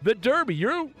the Derby.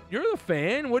 You're the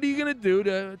fan. What are you going to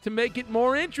do to make it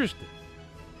more interesting?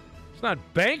 It's not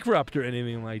bankrupt or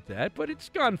anything like that, but it's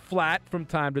gone flat from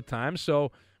time to time.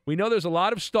 So we know there's a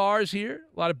lot of stars here,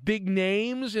 a lot of big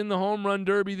names in the Home Run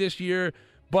Derby this year.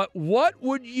 But what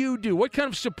would you do? What kind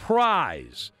of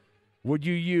surprise would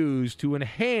you use to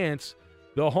enhance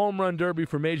the Home Run Derby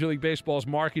for Major League Baseball's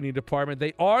marketing department.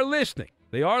 They are listening.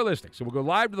 They are listening. So we'll go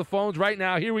live to the phones right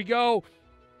now. Here we go.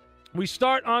 We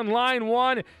start on line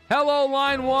 1. Hello,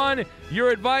 line 1. Your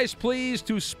advice, please,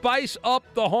 to spice up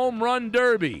the Home Run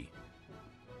Derby.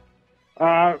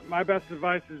 My best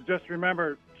advice is just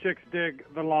remember, chicks dig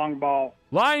the long ball.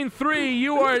 Line 3,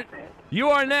 you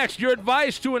are next. Your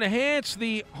advice to enhance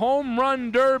the Home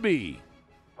Run Derby.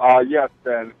 Yes,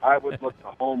 Ben. I would look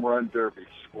the Home Run Derby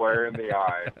square in the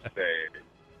eye and say,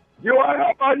 "You hang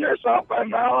up on yourself, Ben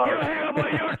Maller. You hang up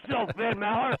on yourself, Ben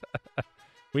Maller."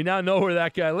 We now know where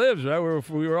that guy lives, right?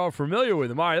 We were all familiar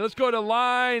with him. All right, let's go to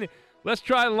let's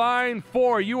try line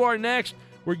 4. You are next.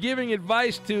 We're giving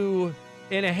advice to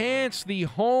enhance the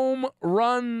Home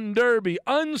Run Derby.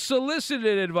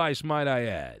 Unsolicited advice, might I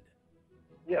add.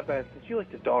 Yeah, Ben, since you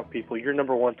like to dog people, you're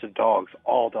number one to dogs,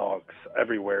 all dogs,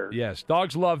 everywhere. Yes,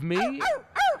 dogs love me.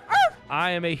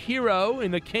 I am a hero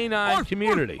in the canine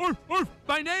community.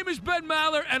 My name is Ben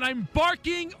Maller, and I'm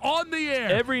barking on the air.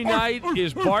 Every night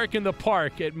is Bark in the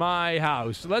Park at my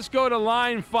house. Let's go to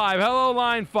line 5. Hello,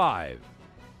 line 5.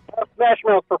 Smash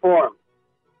Mouth perform.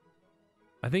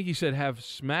 I think he said have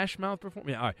Smash Mouth perform.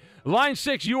 Yeah, all right. Line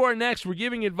 6, you are next. We're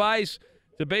giving advice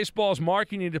to baseball's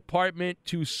marketing department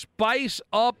to spice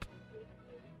up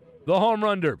the Home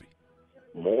Run Derby.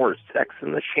 More sex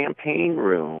in the champagne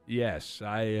room. Yes,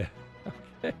 okay.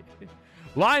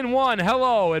 Line 1,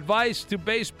 hello. Advice to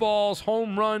baseball's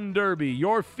Home Run Derby.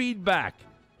 Your feedback,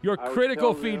 your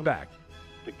critical feedback.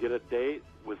 To get a date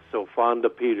with Sofonda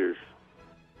Peters.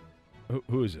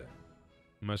 Who is that?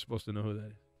 Am I supposed to know who that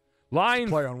is? Line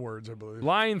play on words, I believe.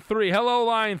 Line 3. Hello,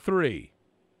 line 3.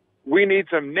 We need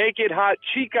some naked hot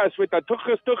chicas with the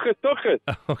tuchas.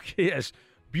 Okay, yes.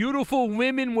 Beautiful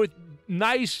women with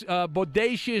nice,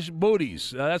 bodacious booties.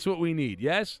 That's what we need,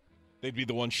 yes? They'd be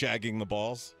the ones shagging the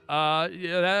balls?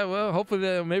 Well,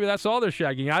 hopefully, maybe that's all they're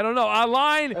shagging. I don't know.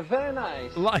 Very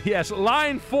nice. Yes,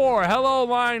 line 4. Hello,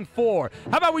 line 4.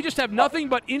 How about we just have nothing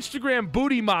but Instagram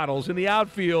booty models in the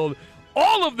outfield?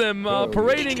 All of them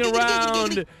parading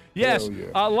around. Yes,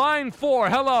 line 4.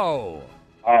 Hello.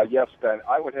 Yes, Ben.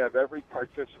 I would have every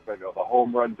participant of the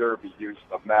Home Run Derby use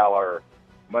the Maller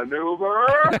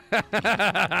maneuver.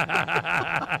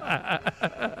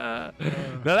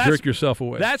 Now jerk yourself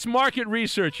away. That's market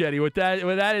research, Eddie.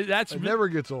 That's it never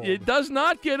gets old. It does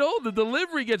not get old. The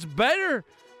delivery gets better.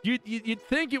 You'd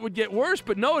think it would get worse,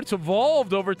 but no, it's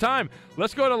evolved over time.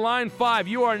 Let's go to line 5.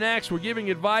 You are next. We're giving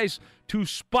advice to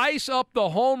spice up the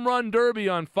Home Run Derby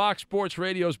on Fox Sports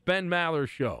Radio's Ben Maller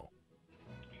Show.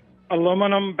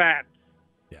 Aluminum bats.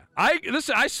 Yeah,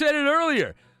 I said it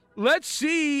earlier. Let's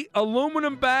see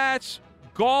aluminum bats,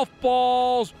 golf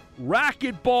balls,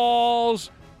 racket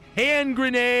balls, hand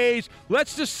grenades.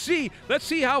 Let's see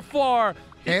how far.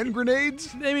 Hand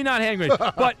grenades? Maybe not hand grenades,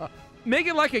 but make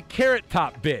it like a Carrot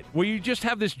Top bit where you just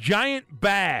have this giant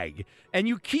bag and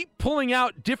you keep pulling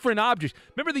out different objects.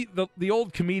 Remember the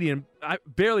old comedian, I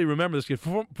barely remember this kid,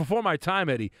 before my time,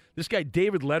 Eddie, this guy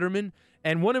David Letterman,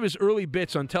 and one of his early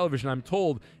bits on television, I'm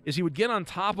told, is he would get on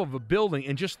top of a building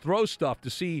and just throw stuff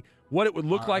to see what it would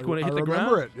look like when it hit the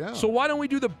ground. It, yeah. So why don't we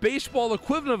do the baseball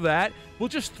equivalent of that? We'll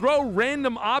just throw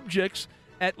random objects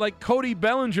at like Cody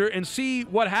Bellinger and see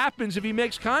what happens if he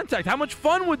makes contact. How much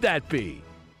fun would that be?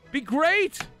 Be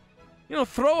great.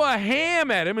 Throw a ham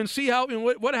at him and see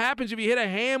what happens if you hit a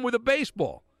ham with a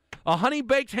baseball. A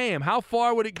honey-baked ham, how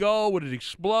far would it go? Would it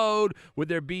explode? Would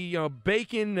there be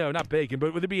bacon? No, not bacon,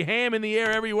 but would there be ham in the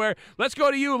air everywhere? Let's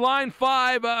go to you, line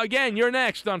 5. Again, you're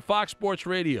next on Fox Sports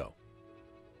Radio.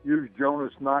 Use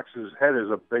Jonas Knox's head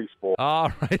as a baseball.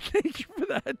 All right, thank you for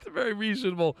that. It's very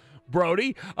reasonable,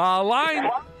 Brody.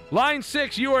 Line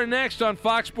 6, you are next on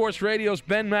Fox Sports Radio's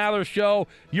Ben Maller Show.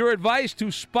 Your advice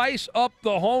to spice up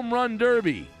the Home Run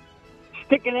Derby.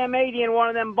 Stick an M80 in one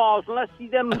of them balls and let's see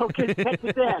them little kids catch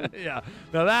it then. Yeah.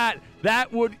 Now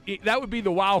that would be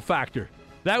the wow factor.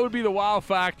 That would be the wow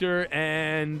factor,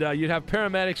 and you'd have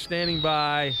paramedics standing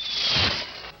by.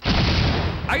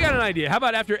 I got an idea. How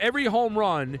about after every home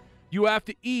run, you have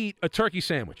to eat a turkey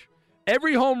sandwich?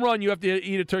 Every home run, you have to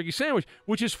eat a turkey sandwich,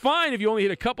 which is fine if you only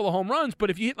hit a couple of home runs, but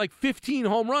if you hit like 15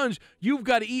 home runs, you've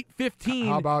got to eat 15.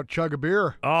 How about chug a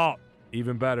beer? Oh,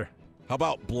 even better. How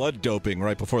about blood doping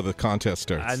right before the contest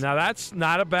starts? Now, that's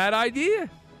not a bad idea.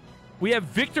 We have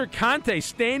Victor Conte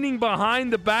standing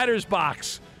behind the batter's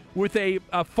box with a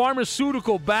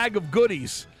pharmaceutical bag of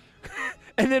goodies.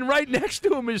 And then right next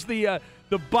to him is the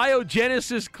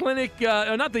Biogenesis Clinic.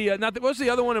 What's the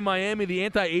other one in Miami? The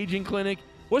anti-aging clinic.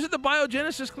 Was it the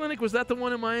Biogenesis Clinic? Was that the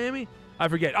one in Miami? I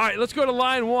forget. All right, let's go to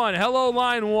line 1. Hello,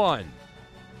 line 1.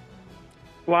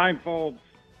 Blindfolds.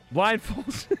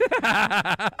 Blindfolds.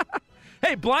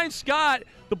 Hey, Blind Scott,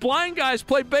 the blind guys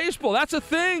play baseball. That's a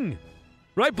thing.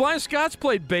 Right? Blind Scott's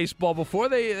played baseball before.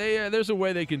 There's a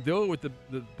way they can do it with the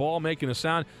ball making a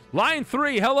sound. Line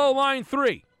 3. Hello, line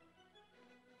 3.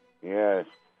 Yes.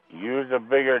 Use a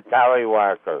bigger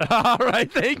tallywhacker. All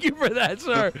right. Thank you for that,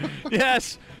 sir.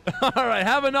 Yes. All right.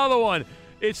 Have another one.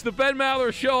 It's the Ben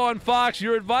Maller Show on Fox.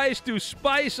 Your advice to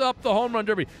spice up the home run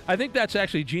derby. I think that's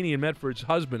actually Jeannie and Medford's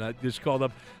husband. I just called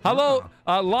up. Hello,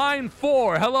 line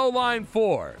 4. Hello, line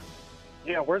 4.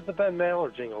 Yeah, where's the Ben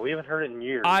Maller jingle? We haven't heard it in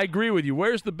years. I agree with you.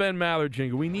 Where's the Ben Maller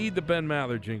jingle? We need the Ben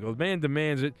Maller jingle. The man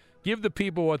demands it. Give the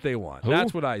people what they want. Who?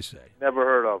 That's what I say. Never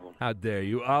heard of them. How dare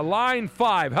you? Line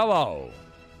 5. Hello.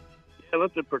 Yeah,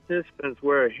 let the participants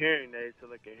wear a hearing aid so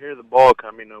they can hear the ball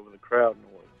coming over the crowd noise.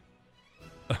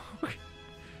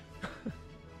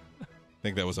 I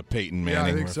think that was a Peyton Manning. Yeah,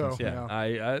 I think reference. so. Yeah,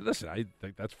 I listen. I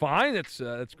think that's fine. That's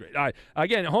great. All right,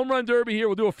 again, home run derby here.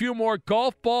 We'll do a few more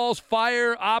golf balls,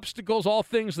 fire, obstacles, all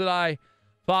things that I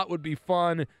thought would be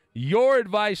fun. Your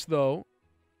advice, though,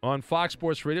 on Fox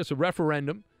Sports Radio. It's a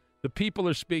referendum. The people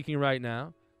are speaking right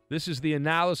now. This is the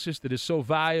analysis that is so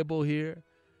valuable here,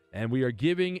 and we are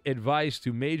giving advice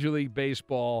to Major League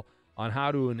Baseball on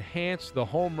how to enhance the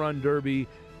home run derby.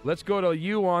 Let's go to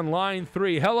you on line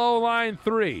 3. Hello, line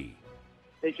 3.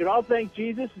 They should all thank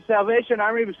Jesus, the Salvation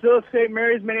Army, Basilica, St.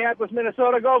 Mary's, Minneapolis,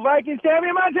 Minnesota. Go Vikings,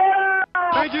 Tammy, Montana!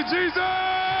 Thank you,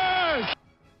 Jesus!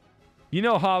 You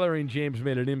know Hollering James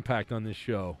made an impact on this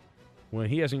show when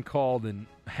he hasn't called in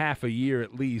half a year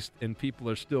at least, and people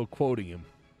are still quoting him.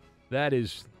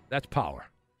 That's power.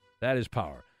 That is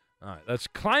power. All right, let's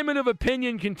Climate of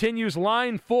Opinion continues.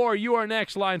 Line 4, you are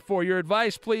next, line 4. Your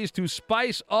advice, please, to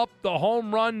spice up the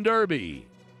home run derby.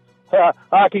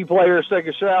 Hockey players take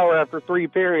a shower after 3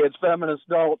 periods. Feminists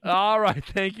don't. All right,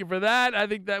 thank you for that. I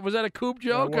think was that a Coop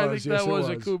joke? I think that was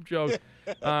a Coop joke.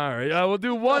 All right, we'll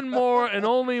do one more and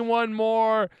only one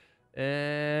more.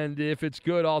 And if it's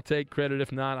good, I'll take credit.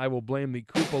 If not, I will blame the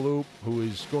Koopaloop, who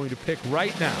is going to pick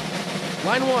right now.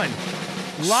 Line 1.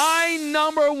 Line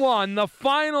number 1, the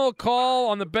final call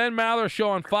on the Ben Maller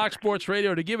Show on Fox Sports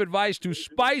Radio to give advice to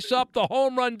spice up the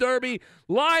home run derby.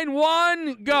 Line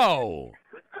 1, go.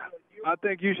 I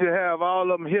think you should have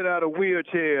all of them hit out of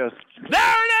wheelchairs. There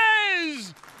it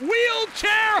is!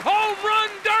 Wheelchair home run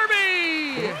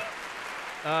derby!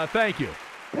 Thank you.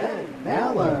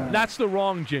 That's the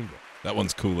wrong jingle. That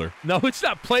one's cooler. No, it's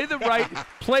not. Play the right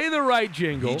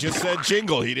jingle. He just said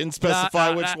jingle. He didn't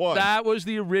specify which one. That was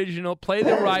the original. Play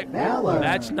the right.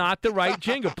 That's not the right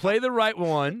jingle. Play the right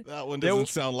one. That one doesn't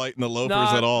sound light in the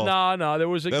loafers at all. No. There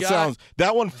was a guy.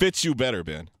 That one fits you better,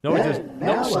 Ben. No, it doesn't.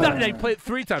 No, stop. They play it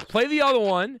 3 times. Play the other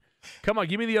one. Come on,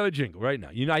 give me the other jingle right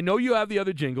now. I know you have the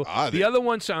other jingle. The other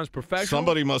one sounds professional.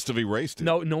 Somebody must have erased it.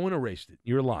 No one erased it.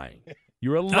 You're lying.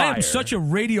 You're a liar. I am such a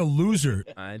radio loser.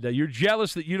 And you're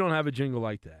jealous that you don't have a jingle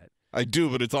like that. I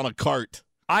do, but it's on a cart.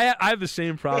 I have the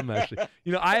same problem, actually.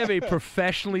 I have a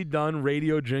professionally done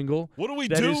radio jingle. What do we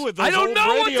do with those I don't old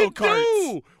know radio what to carts?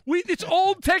 do. It's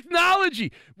old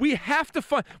technology. We have to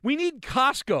find. We need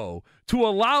Costco to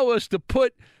allow us to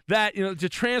put that, to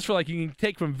transfer, like you can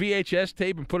take from VHS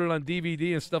tape and put it on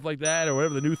DVD and stuff like that, or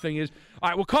whatever the new thing is. All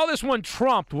right, we'll call this one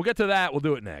Trump. We'll get to that. We'll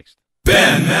do it next.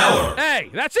 Ben Maller. Hey,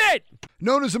 that's it.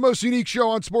 Known as the most unique show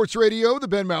on sports radio, the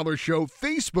Ben Maller Show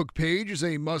Facebook page is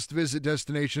a must-visit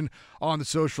destination on the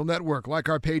social network. Like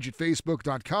our page at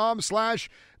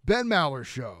facebook.com/Ben Maller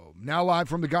Show. Now live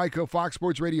from the Geico Fox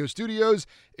Sports Radio studios,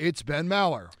 it's Ben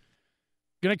Maller.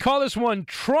 Going to call this one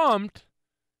Trumped.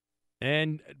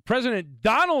 And President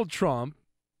Donald Trump,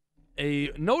 a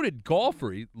noted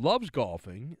golfer, he loves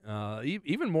golfing,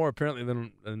 even more apparently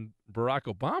than Barack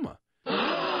Obama.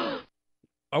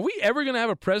 Are we ever going to have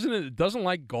a president that doesn't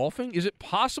like golfing? Is it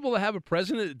possible to have a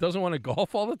president that doesn't want to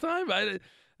golf all the time? I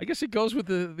guess it goes with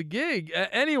the gig.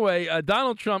 Anyway,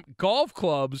 Donald Trump golf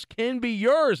clubs can be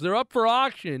yours. They're up for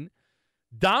auction.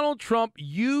 Donald Trump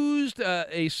used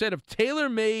a set of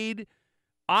tailor-made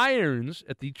irons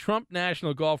at the Trump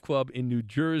National Golf Club in New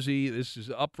Jersey. This is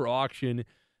up for auction,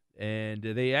 and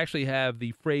they actually have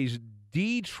the phrase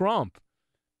D. Trump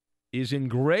is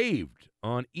engraved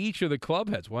on each of the club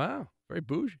heads. Wow. Very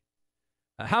bougie.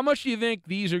 How much do you think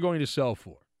these are going to sell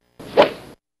for? What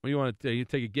do you want to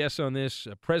take a guess on this?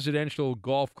 Presidential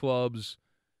golf clubs,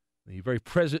 a very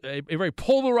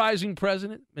polarizing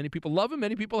president. Many people love him,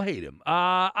 many people hate him.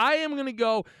 I am going to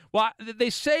go. Well, they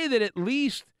say that at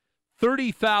least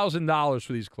 $30,000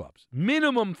 for these clubs,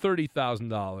 minimum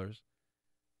 $30,000.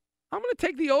 I'm going to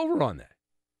take the over on that.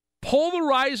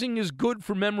 Polarizing is good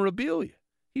for memorabilia.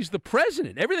 He's the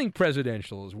president. Everything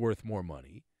presidential is worth more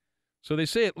money. So they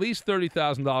say at least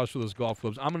 $30,000 for those golf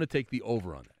clubs. I'm going to take the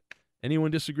over on that.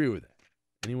 Anyone disagree with that?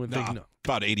 Anyone think no?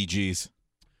 About 80 G's.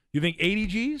 You think 80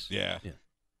 G's? Yeah.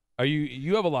 Are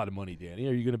you have a lot of money, Danny.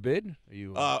 Are you going to bid? Are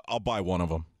you? I'll buy one of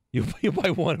them. You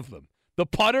buy one of them. The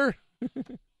putter?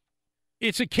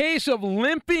 It's a case of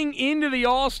limping into the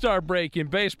All-Star break in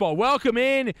baseball. Welcome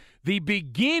in the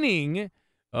beginning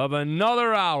of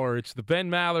another hour. It's the Ben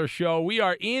Maller Show. We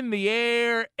are in the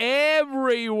air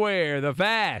everywhere. The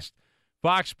vast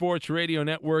Fox Sports Radio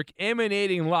Network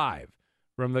emanating live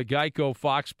from the Geico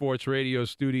Fox Sports Radio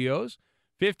studios.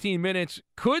 15 minutes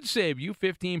could save you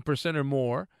 15% or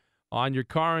more on your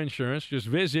car insurance. Just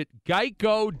visit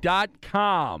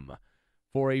geico.com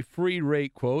for a free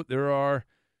rate quote. There are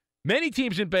many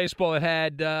teams in baseball that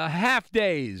had half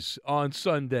days on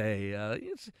Sunday.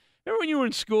 Remember when you were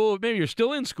in school? Maybe you're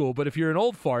still in school, but if you're an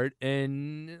old fart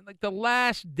and like the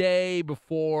last day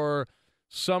before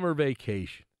summer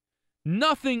vacation,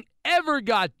 nothing ever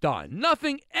got done.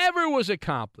 Nothing ever was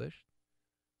accomplished.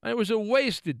 It was a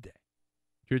wasted day.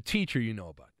 If you're a teacher, you know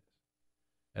about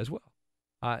this as well.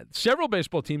 Several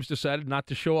baseball teams decided not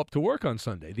to show up to work on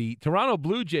Sunday. The Toronto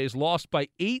Blue Jays lost by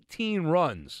 18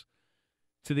 runs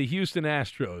to the Houston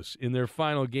Astros in their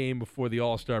final game before the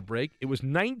All-Star break. It was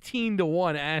 19-1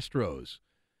 Astros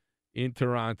in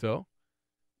Toronto.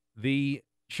 The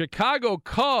Chicago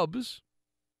Cubs,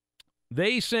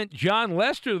 they sent John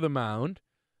Lester to the mound,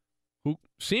 who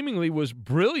seemingly was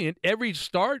brilliant every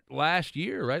start last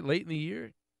year, right, late in the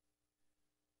year.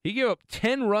 He gave up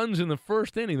 10 runs in the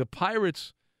first inning. The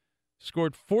Pirates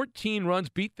scored 14 runs,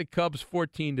 beat the Cubs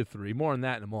 14-3. More on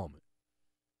that in a moment.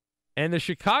 And the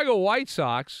Chicago White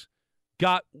Sox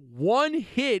got one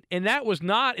hit, and that was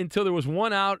not until there was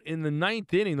one out in the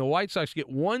ninth inning. The White Sox get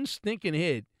one stinking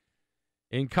hit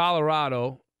in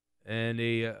Colorado, and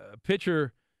a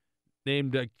pitcher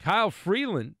named Kyle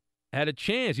Freeland had a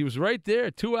chance. He was right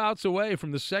there, 2 outs away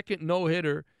from the second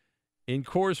no-hitter in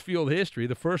Coors Field history,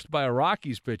 the first by a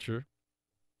Rockies pitcher,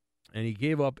 and he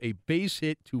gave up a base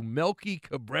hit to Melky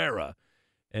Cabrera,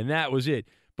 and that was it.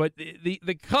 But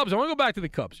the Cubs, I want to go back to the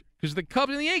Cubs, because the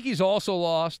Cubs and the Yankees also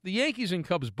lost. The Yankees and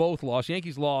Cubs both lost. The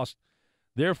Yankees lost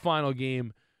their final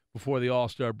game before the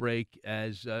All-Star break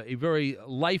as a very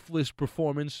lifeless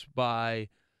performance by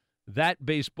that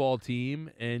baseball team,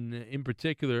 and in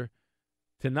particular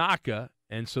Tanaka,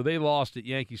 and so they lost at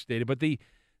Yankee Stadium. But the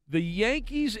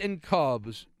Yankees and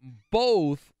Cubs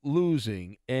both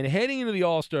losing and heading into the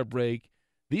All-Star break,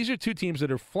 these are two teams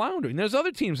that are floundering. There's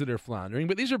other teams that are floundering,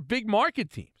 but these are big market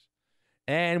teams.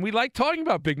 And we like talking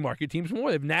about big market teams more.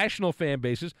 They have national fan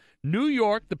bases. New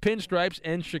York, the Pinstripes,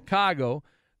 and Chicago,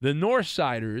 the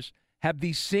Northsiders, have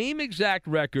the same exact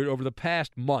record over the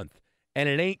past month, and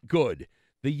it ain't good.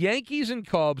 The Yankees and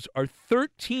Cubs are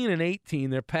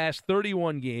 13-18 their past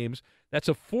 31 games. That's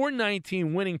a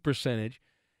 .419 winning percentage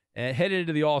headed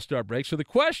into the All-Star break. So the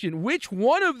question, which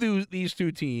one of these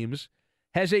two teams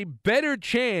has a better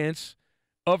chance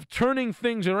of turning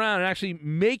things around and actually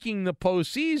making the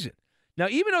postseason? Now,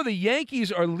 even though the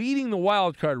Yankees are leading the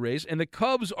wild card race and the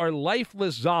Cubs are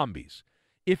lifeless zombies,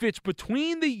 if it's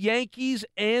between the Yankees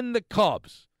and the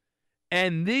Cubs,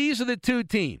 and these are the two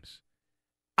teams,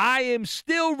 I am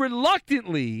still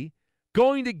reluctantly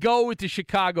going to go with the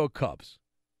Chicago Cubs.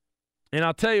 And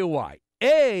I'll tell you why.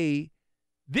 A,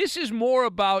 this is more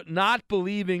about not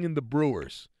believing in the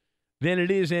Brewers than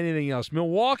it is anything else.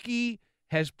 Milwaukee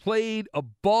has played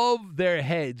above their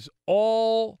heads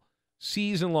all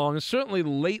season long, and certainly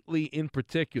lately in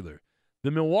particular. The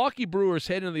Milwaukee Brewers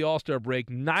head into the All-Star break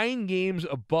 9 games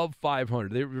above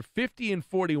 500. They were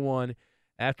 50-41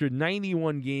 after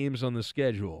 91 games on the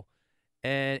schedule.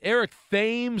 And Eric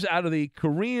Thames out of the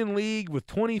Korean League with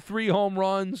 23 home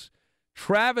runs.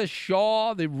 Travis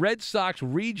Shaw, the Red Sox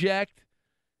reject,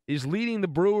 is leading the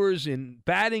Brewers in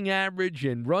batting average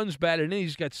and runs batted. And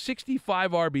he's got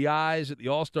 65 RBIs at the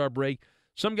All-Star break.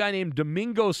 Some guy named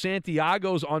Domingo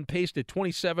Santiago's on pace to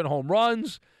 27 home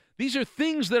runs. These are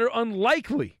things that are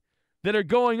unlikely that are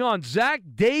going on. Zach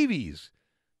Davies,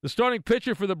 the starting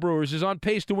pitcher for the Brewers, is on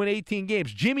pace to win 18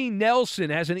 games. Jimmy Nelson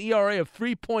has an ERA of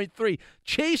 3.3.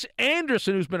 Chase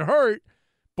Anderson, who's been hurt,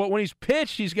 but when he's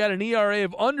pitched, he's got an ERA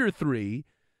of under 3.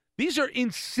 These are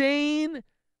insane,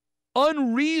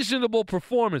 unreasonable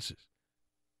performances.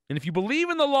 And if you believe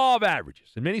in the law of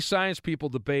averages, and many science people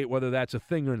debate whether that's a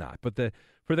thing or not, but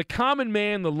for the common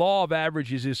man, the law of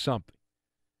averages is something.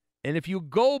 And if you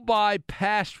go by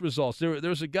past results,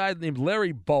 there's a guy named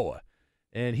Larry Boa,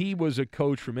 and he was a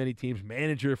coach for many teams,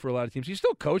 manager for a lot of teams. He's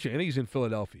still coaching. I think he's in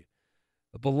Philadelphia,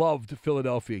 a beloved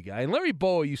Philadelphia guy. And Larry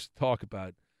Boa used to talk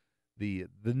about the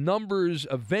numbers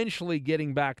eventually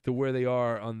getting back to where they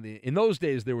are in those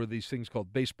days. There were these things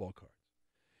called baseball cards.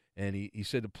 And he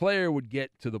said the player would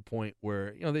get to the point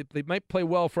where, they might play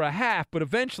well for a half, but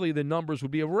eventually the numbers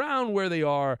would be around where they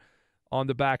are on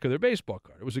the back of their baseball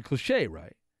card. It was a cliche,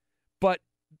 right? But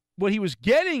what he was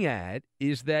getting at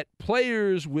is that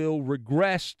players will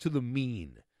regress to the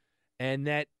mean, and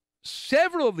that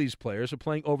several of these players are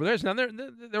playing over theirs. Now,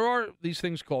 there are these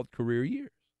things called career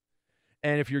years.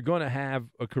 And if you're going to have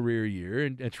a career year,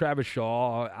 and Travis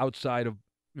Shaw, outside of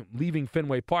leaving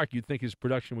Fenway Park, you'd think his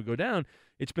production would go down.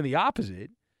 It's been the opposite,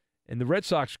 and the Red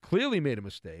Sox clearly made a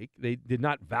mistake. They did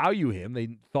not value him.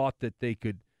 They thought that they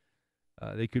could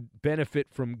benefit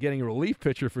from getting a relief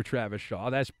pitcher for Travis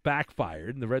Shaw. That's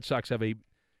backfired, and the Red Sox have a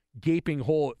gaping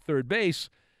hole at third base.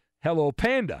 Hello,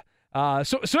 Panda.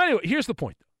 So anyway, here's the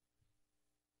point.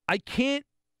 I can't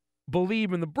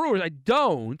believe in the Brewers. I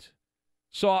don't.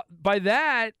 So by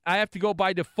that, I have to go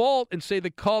by default and say the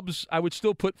Cubs, I would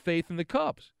still put faith in the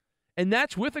Cubs. And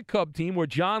that's with a Cub team where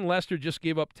John Lester just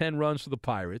gave up 10 runs to the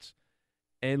Pirates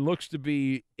and looks to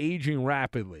be aging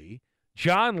rapidly.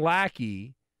 John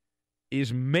Lackey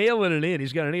is mailing it in.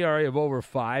 He's got an ERA of over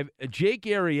 5. Jake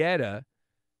Arrieta,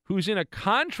 who's in a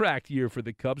contract year for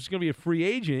the Cubs, is going to be a free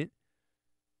agent,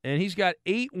 and he's got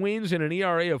 8 wins and an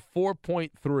ERA of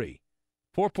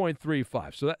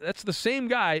 4.35. So that's the same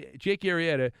guy, Jake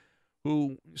Arrieta,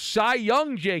 who Cy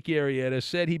Young Jake Arrieta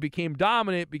said he became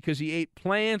dominant because he ate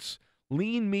plants,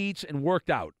 lean meats, and worked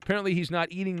out. Apparently he's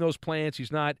not eating those plants.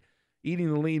 He's not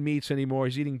eating the lean meats anymore.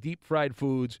 He's eating deep-fried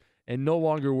foods and no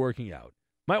longer working out.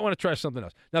 Might want to try something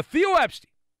else. Now, Theo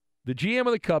Epstein, the GM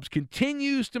of the Cubs,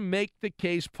 continues to make the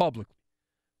case publicly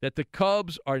that the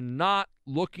Cubs are not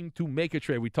looking to make a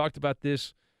trade. We talked about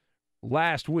this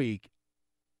last week.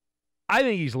 I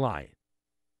think he's lying.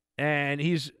 And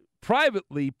he's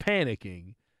privately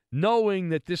panicking, knowing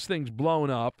that this thing's blown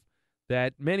up,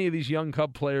 that many of these young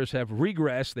Cub players have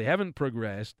regressed, they haven't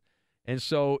progressed, and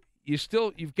so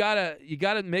you've got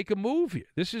to make a move here.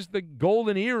 This is the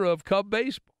golden era of Cub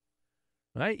baseball,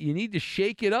 right? You need to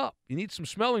shake it up. You need some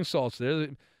smelling salts there.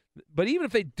 But even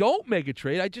if they don't make a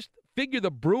trade, I just figure the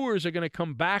Brewers are going to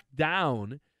come back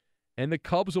down, and the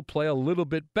Cubs will play a little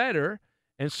bit better.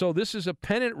 And so this is a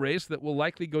pennant race that will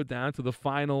likely go down to the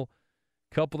final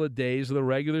couple of days of the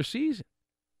regular season.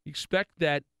 You expect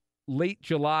that late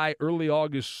July, early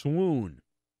August swoon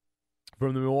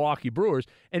from the Milwaukee Brewers.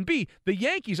 And B, the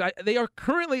Yankees, they are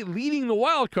currently leading the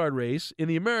wild card race in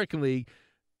the American League.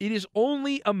 It is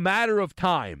only a matter of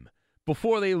time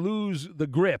before they lose the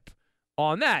grip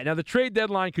on that. Now, the trade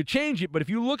deadline could change it, but if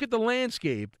you look at the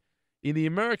landscape in the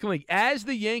American League, as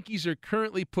the Yankees are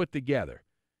currently put together,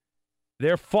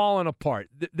 they're falling apart.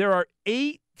 There are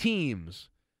 8 teams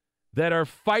that are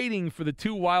fighting for the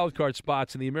 2 wild card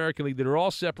spots in the American League that are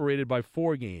all separated by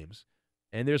 4 games.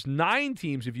 And there's 9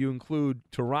 teams if you include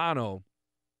Toronto.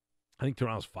 I think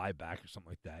Toronto's 5 back or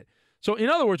something like that. So, in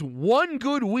other words, one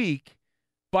good week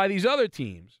by these other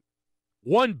teams,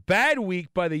 one bad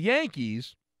week by the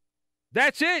Yankees,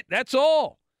 that's it. That's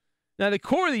all. Now, the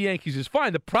core of the Yankees is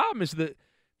fine. The problem is that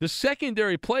the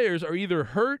secondary players are either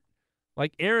hurt,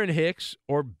 like Aaron Hicks,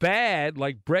 or bad,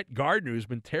 like Brett Gardner, who's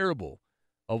been terrible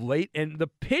of late. And the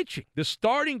pitching, the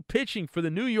starting pitching for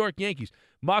the New York Yankees,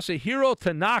 Masahiro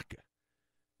Tanaka,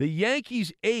 the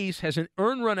Yankees ace, has an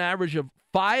earned run average of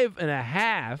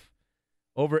 5.5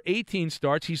 over 18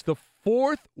 starts. He's the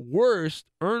 4th worst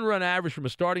earned run average from a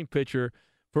starting pitcher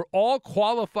for all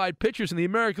qualified pitchers in the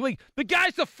American League. The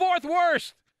guy's the 4th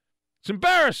worst. It's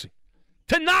embarrassing.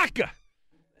 Tanaka.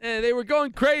 And they were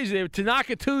going crazy. They were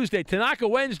Tanaka Tuesday, Tanaka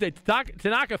Wednesday,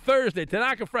 Tanaka Thursday,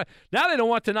 Tanaka Friday. Now they don't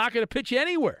want Tanaka to pitch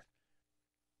anywhere.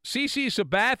 CC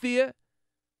Sabathia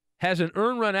has an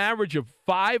earned run average of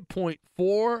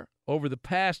 5.4 over the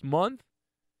past month,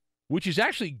 which is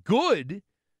actually good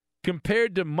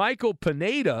compared to Michael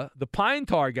Pineda, the Pine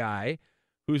Tar guy,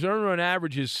 whose earned run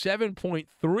average is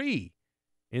 7.3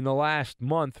 in the last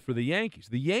month for the Yankees.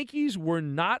 The Yankees were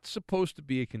not supposed to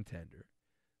be a contender.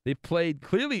 They played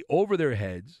clearly over their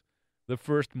heads the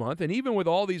first month, and even with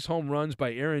all these home runs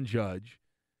by Aaron Judge,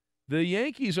 the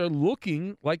Yankees are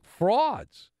looking like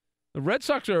frauds. The Red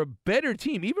Sox are a better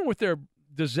team. Even with their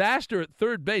disaster at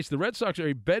third base, the Red Sox are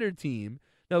a better team.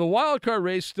 Now, the wild card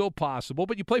race is still possible,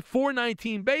 but you play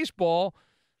 .419 baseball,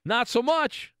 not so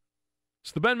much.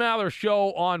 It's the Ben Maller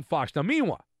Show on Fox. Now,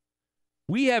 meanwhile,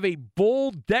 we have a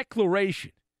bold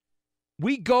declaration.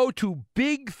 We go to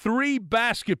Big 3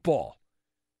 basketball.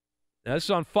 Now, this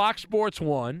is on Fox Sports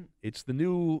 1. It's the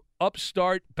new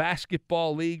upstart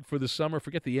basketball league for the summer.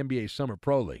 Forget the NBA Summer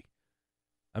Pro League.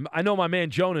 I know my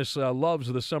man Jonas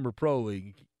loves the Summer Pro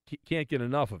League. can't get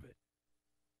enough of it.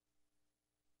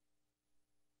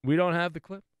 We don't have the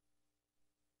clip?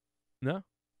 No?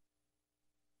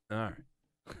 All right.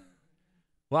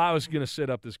 Well, I was going to set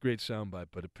up this great soundbite,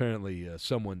 but apparently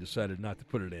someone decided not to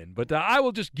put it in. But I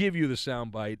will just give you the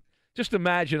soundbite. Just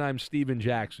imagine I'm Steven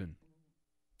Jackson,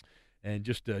 and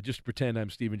just pretend I'm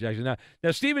Steven Jackson.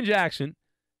 Now, Steven Jackson,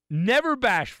 never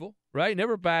bashful, right?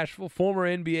 Never bashful. Former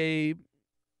NBA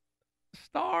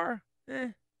star.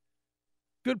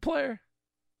 Good player.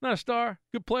 Not a star.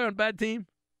 Good player on bad team.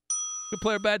 Good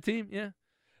player, bad team. Yeah.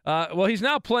 Well, he's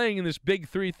now playing in this Big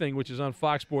Three thing, which is on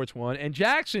Fox Sports 1, and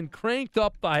Jackson cranked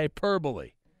up the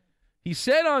hyperbole. He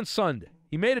said on Sunday,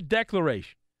 he made a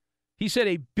declaration. He said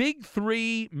a Big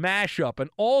Three mashup, an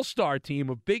all-star team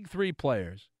of Big Three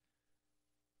players,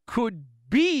 could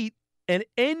beat an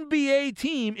NBA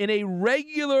team in a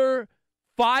regular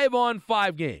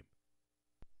 5-on-5 game.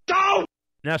 Go!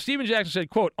 Now, Steven Jackson said,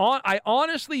 quote, I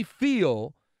honestly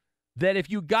feel that if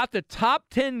you got the top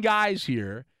 10 guys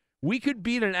here, we could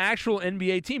beat an actual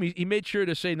NBA team. He made sure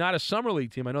to say not a Summer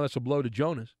League team. I know that's a blow to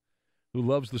Jonas, who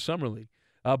loves the Summer League.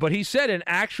 But he said an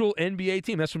actual NBA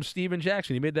team. That's from Steven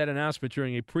Jackson. He made that announcement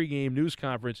during a pregame news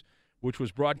conference, which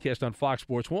was broadcast on Fox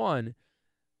Sports 1.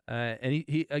 And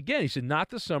he said not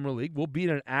the Summer League. We'll beat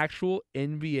an actual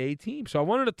NBA team. So I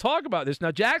wanted to talk about this.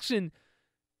 Now, Jackson,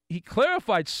 he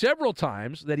clarified several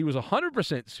times that he was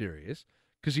 100% serious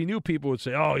because he knew people would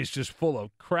say, oh, he's just full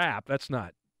of crap. That's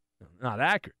not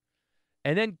accurate.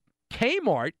 And then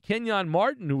Kmart, Kenyon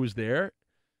Martin, who was there,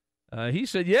 he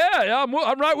said, yeah, I'm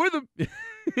right with him.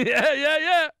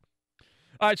 yeah.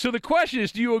 All right, so the question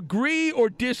is, do you agree or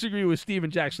disagree with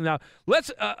Steven Jackson? Now,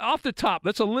 let's, off the top,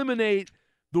 let's eliminate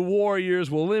the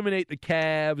Warriors. We'll eliminate the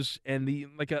Cavs and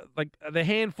the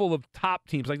handful of top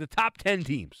teams, like the top 10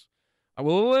 teams. I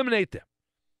will eliminate them.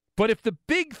 But if the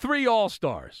Big Three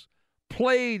All-Stars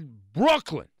played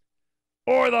Brooklyn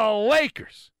or the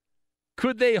Lakers,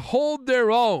 could they hold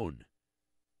their own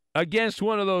against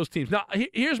one of those teams? Now,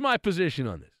 here's my position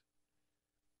on this.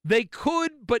 They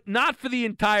could, but not for the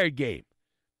entire game.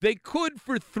 They could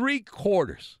for 3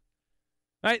 quarters.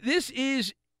 All right, this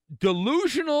is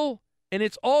delusional, and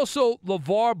it's also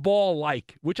LeVar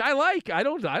Ball-like, which I like. I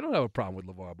don't have a problem with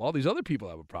LeVar Ball. These other people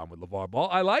have a problem with LeVar Ball.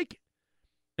 I like it.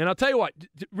 And I'll tell you what,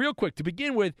 real quick, to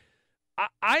begin with,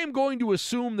 I am going to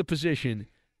assume the position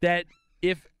that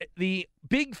if the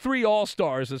Big Three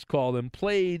All-Stars, let's call them,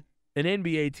 played an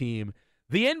NBA team,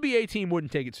 the NBA team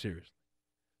wouldn't take it seriously.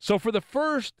 So for the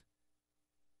first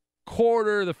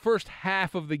quarter, the first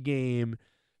half of the game,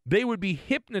 they would be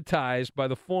hypnotized by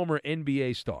the former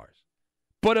NBA stars.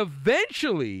 But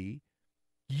eventually,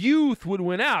 youth would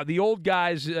win out. The old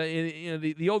guys,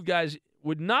 the old guys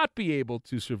would not be able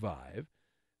to survive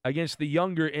against the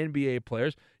younger NBA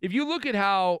players. If you look at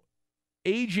how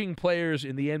aging players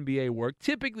in the NBA work,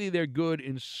 typically they're good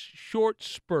in short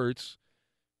spurts,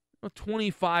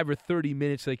 25 or 30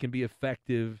 minutes they can be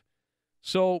effective.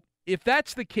 So if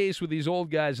that's the case with these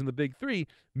old guys in the Big Three,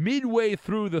 midway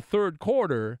through the third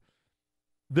quarter,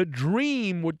 the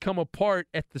dream would come apart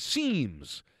at the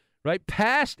seams, right?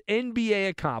 Past NBA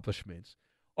accomplishments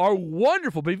are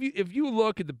wonderful, but if you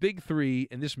look at the Big Three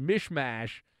and this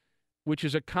mishmash, which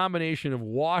is a combination of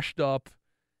washed-up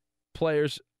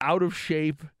players, out of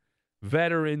shape,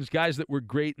 veterans, guys that were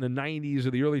great in the 90s or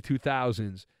the early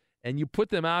 2000s, and you put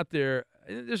them out there,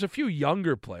 there's a few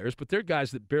younger players, but they're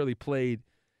guys that barely played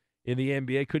in the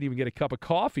NBA, couldn't even get a cup of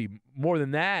coffee, more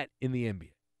than that in the NBA.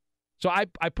 So I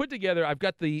put together, I've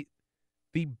got the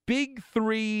Big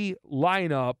Three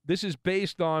lineup. This is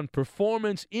based on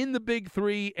performance in the Big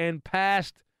Three and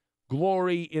past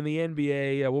glory in the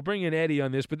NBA. We'll bring in Eddie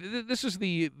on this, but this is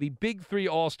the Big Three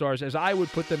All-Stars as I would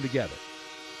put them together.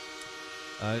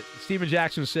 Steven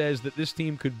Jackson says that this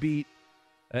team could beat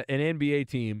an NBA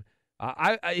team.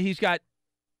 He's got,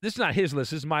 this is not his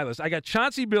list, this is my list. I got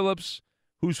Chauncey Billups,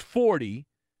 who's 40.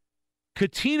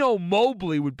 Cuttino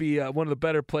Mobley would be one of the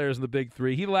better players in the Big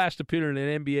Three. He last appeared in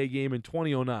an NBA game in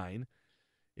 2009.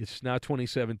 It's now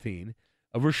 2017.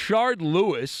 Rashard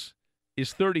Lewis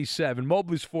is 37.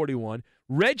 Mobley's 41.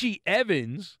 Reggie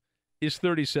Evans is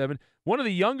 37. One of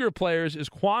the younger players is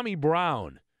Kwame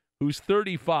Brown, who's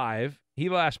 35. He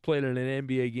last played in an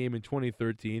NBA game in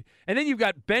 2013. And then you've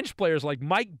got bench players like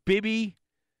Mike Bibby,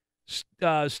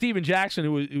 Steven Jackson,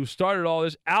 who started all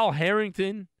this, Al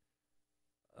Harrington.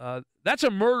 That's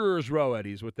a murderer's row,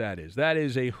 Eddie, is what that is. That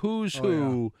is a who's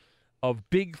who of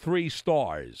Big Three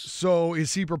stars. So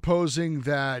is he proposing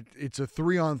that it's a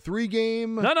 3-on-3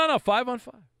 game? No,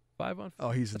 5-on-5. 5-on-5. Oh,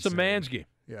 he's It's a man's game.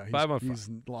 Yeah, 5-on-5. He's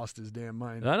lost his damn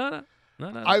mind. No.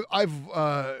 No. I've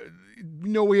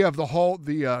we have the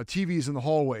TVs in the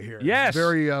hallway here. Yes.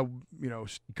 Very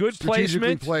good strategically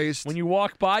placement. placed. When you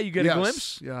walk by, you get a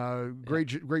glimpse.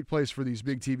 Great place for these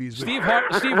big TVs. Steve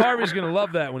Harvey's going to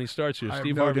love that when he starts here.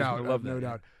 Steve Harvey's going to love that. No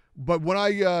doubt. But when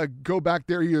I go back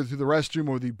there either through the restroom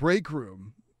or the break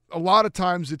room, a lot of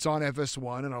times it's on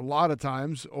FS1, and a lot of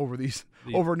times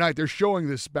overnight they're showing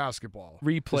this basketball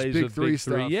replays this of Big Three.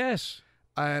 stuff. Yes,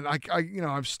 and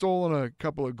I've stolen a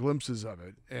couple of glimpses of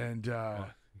it, and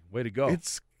way to go!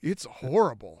 It's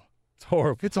horrible. It's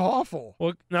horrible. It's awful.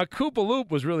 Well, now Koopa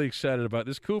Loop was really excited about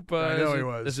this. Coop, I know he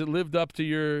was. Has it lived up to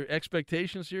your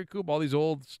expectations here, Coop? All these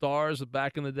old stars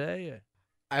back in the day.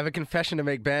 I have a confession to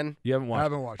make, Ben. You haven't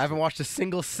watched I haven't watched a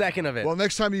single second of it. Well,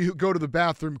 next time you go to the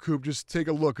bathroom, Coop, just take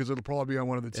a look because it'll probably be on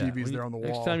one of the TVs there on the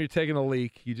wall. Next time you're taking a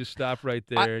leak, you just stop right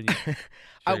there.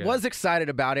 I was excited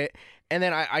about it, and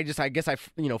then I guess I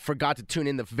forgot to tune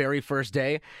in the very first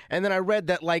day, and then I read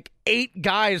that like 8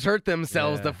 guys hurt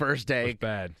themselves the first day. It was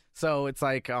bad. So it's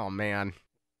like, oh man,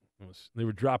 they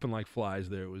were dropping like flies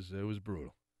there. It was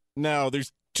brutal. Now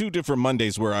there's 2 different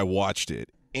Mondays where I watched it.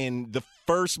 And the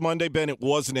first Monday, Ben, it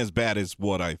wasn't as bad as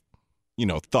what I,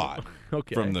 thought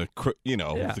from the,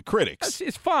 the critics.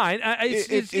 It's fine.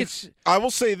 I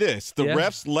will say this: the Yeah.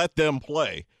 refs let them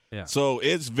play, Yeah. so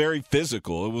it's very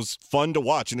physical. It was fun to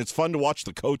watch, and it's fun to watch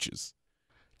the coaches.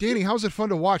 Danny, how's it fun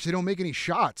to watch? They don't make any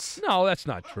shots. No, that's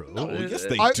not true. No, yes,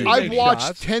 they do. I've watched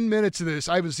shots. 10 minutes of this.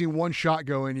 I haven't seen one shot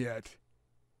go in yet.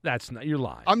 That's not. You're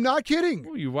lying. I'm not kidding.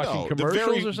 Were you watching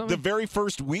commercials or something? The very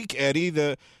first week, Eddie,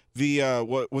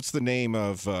 what's the name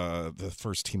of the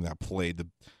first team that played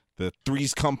the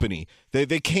Threes Company?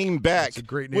 They came back. That's a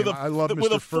great name. With I love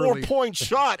with Mr. a Furley. 4-point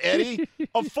shot, Eddie.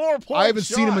 A 4-point. I haven't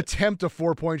seen him attempt a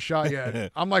 4-point shot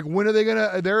yet. I'm like, when are they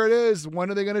gonna? There it is. When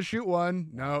are they gonna shoot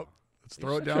one? No. Let's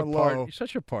throw it down low. You're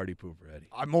such a party pooper, Eddie.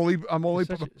 I'm only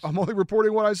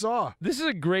reporting what I saw. This is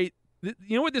a great.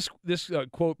 You know what this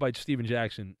quote by Steven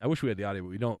Jackson? I wish we had the audio, but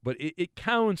we don't. But it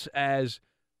counts as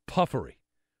puffery,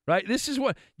 right? This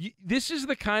is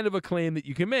the kind of a claim that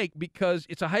you can make because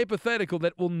it's a hypothetical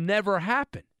that will never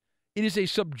happen. It is a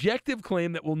subjective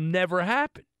claim that will never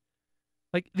happen.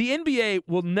 Like the NBA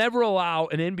will never allow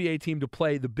an NBA team to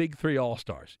play the Big Three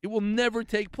All-Stars. It will never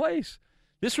take place.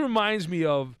 This reminds me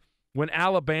of when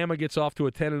Alabama gets off to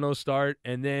a 10-0 start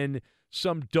and then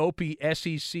some dopey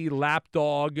SEC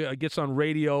lapdog gets on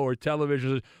radio or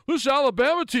television and says, this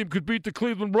Alabama team could beat the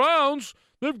Cleveland Browns.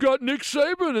 They've got Nick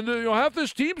Saban, and half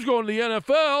this team's going to the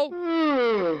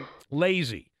NFL.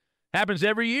 Lazy. Happens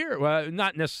every year. Well,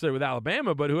 not necessarily with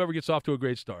Alabama, but whoever gets off to a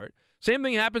great start. Same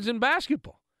thing happens in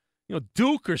basketball.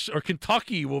 Duke or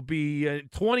Kentucky will be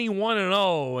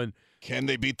 21-0, and can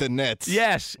they beat the Nets?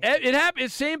 Yes, it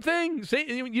happens. Same thing.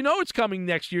 It's coming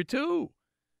next year too.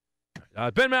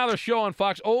 Ben Maller Show on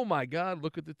Fox. Oh, my God,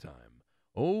 look at the time.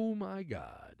 Oh, my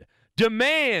God.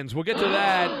 Demands. We'll get to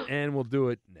that, and we'll do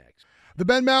it next. The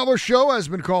Ben Maller Show has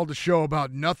been called a show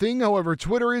about nothing. However,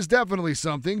 Twitter is definitely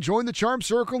something. Join the Charm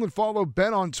Circle and follow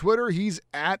Ben on Twitter. He's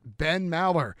at Ben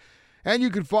Maller. And you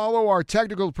can follow our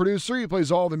technical producer. He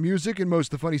plays all the music and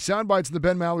most of the funny sound bites of the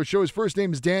Ben Maller Show. His first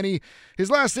name is Danny.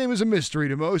 His last name is a mystery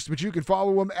to most, but you can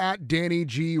follow him at Danny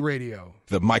G Radio.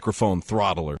 The microphone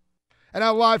throttler. And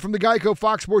now live from the Geico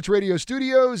Fox Sports Radio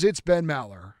studios, it's Ben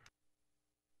Maller.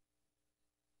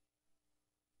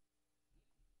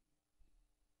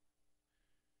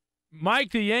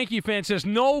 Mike, the Yankee fan, says,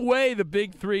 no way the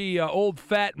Big Three, old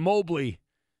fat Mobley,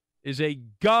 is a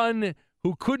gun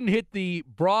who couldn't hit the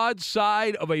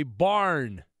broadside of a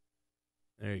barn.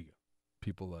 There you go.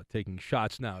 People taking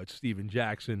shots now. It's Steven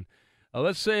Jackson.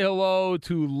 Let's say hello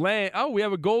to Lan. Oh, we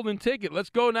have a golden ticket. Let's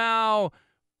go now.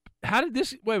 How did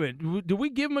this – wait a minute. Did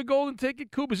we give him a golden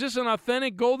ticket, Coop? Is this an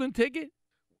authentic golden ticket?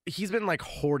 He's been,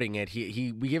 hoarding it.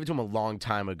 We gave it to him a long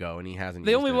time ago, and he hasn't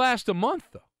They used only it. last a month,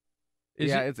 though.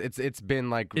 It's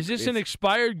been Is this an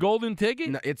expired golden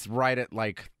ticket? No, it's right at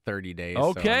 30 days.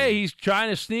 Okay, he's trying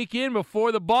to sneak in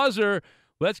before the buzzer.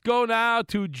 Let's go now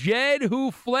to Jed Who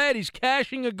Fled. He's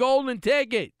cashing a golden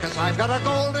ticket. I've got a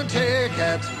golden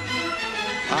ticket.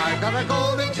 I've got a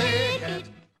golden ticket.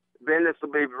 Ben, this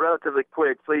will be relatively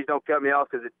quick. Please don't cut me off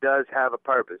because it does have a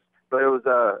purpose. But it was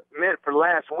meant for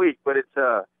last week. But it's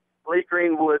Lee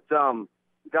Greenwood's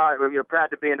God, you're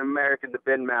proud to be an American, the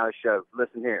Ben Maller Show.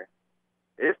 Listen here.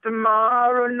 If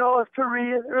tomorrow North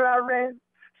Korea or Iran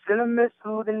sent a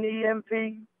missile in the EMP,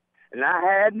 and I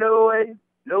had no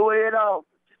way at all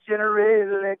to generate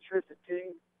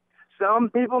electricity. Some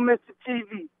people miss the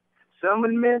TV, some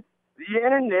would miss the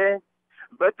internet,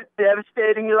 but the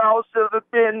devastating loss of the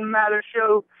Ben Maller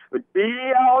Show would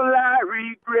be all I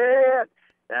regret.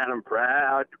 and I'm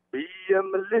proud to be a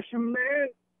militiaman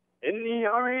in the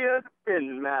army of the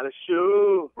Ben Maller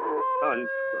Show.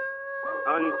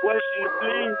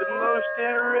 Unquestionably the most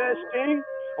interesting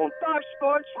on Fox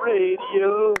Sports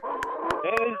Radio.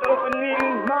 And his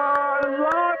opening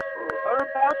monologues are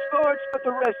about sports, but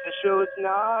the rest of the show is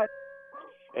not.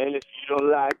 And if you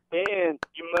don't like Ben,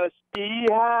 you must be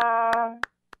high.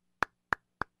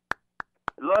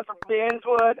 Love for Ben's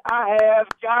what I have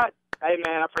got. Hey,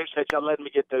 man, I appreciate y'all letting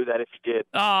me get through that if you did.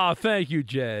 Oh, thank you,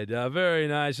 Jed. Very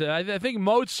nice. I think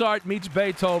Mozart meets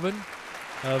Beethoven.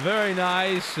 Very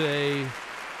nice. A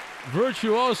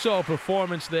virtuoso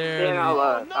performance there. Ben,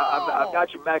 I've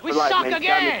got you back for life, man. You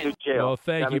got me through jail. Well,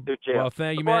 thank you. Well,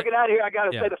 thank you, Before man. I get out of here, I got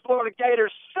to say the Florida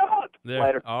Gators suck. There.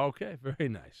 Later. Okay, very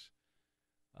nice.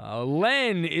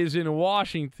 Len is in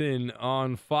Washington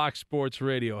on Fox Sports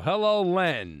Radio. Hello,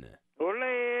 Len. Ole,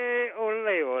 ole,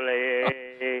 ole.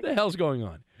 What the hell's going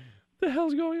on? What the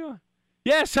hell's going on?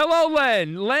 Yes, hello,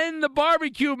 Len. Len, the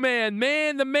barbecue man.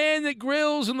 The man that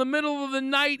grills in the middle of the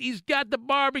night. He's got the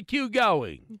barbecue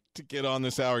going. To get on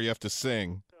this hour, you have to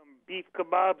sing. Some beef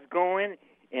kebabs going,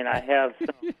 and I have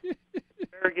some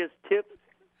asparagus tips.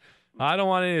 I don't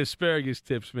want any asparagus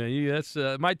tips, man. That's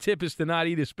my tip is to not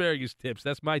eat asparagus tips.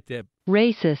 That's my tip.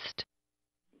 Racist.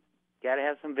 Got to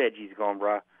have some veggies going,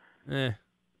 bro.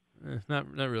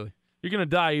 Not really. You're gonna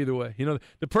die either way. You know,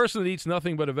 the person that eats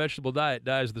nothing but a vegetable diet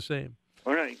dies the same.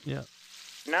 Oh, no. Yeah.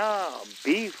 No,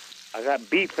 beef. I got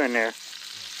beef in there.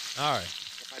 All right.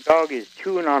 My dog is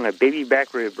chewing on a baby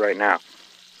back rib right now.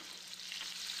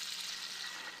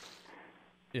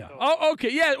 Yeah. Oh, okay.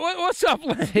 Yeah. What's up,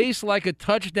 Len? Tastes like a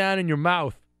touchdown in your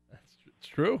mouth. It's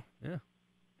true. Yeah.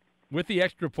 With the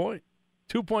extra point,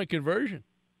 2-point conversion.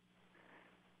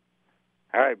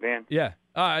 All right, Ben. Yeah.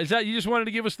 Is that you just wanted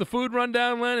to give us the food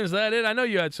rundown, Len? Is that it? I know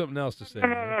you had something else to say.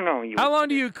 No. How long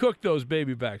do you cook those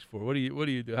baby backs for? What do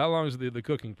you do? How long is the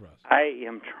cooking process? I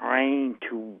am trying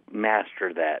to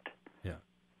master that. Yeah.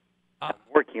 I'm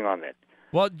working on that.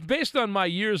 Well, based on my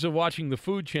years of watching the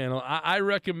Food Channel, I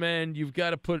recommend you've got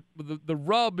to put the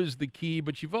rub is the key,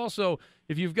 but you've also,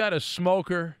 if you've got a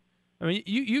smoker, I mean,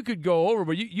 you could go over,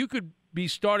 but you could be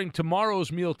starting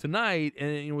tomorrow's meal tonight,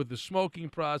 and with the smoking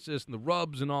process and the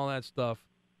rubs and all that stuff.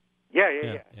 Yeah.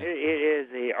 It is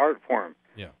a art form.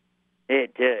 Yeah.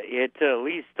 It at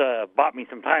least bought me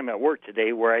some time at work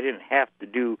today where I didn't have to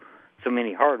do so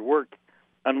many hard work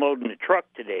unloading the truck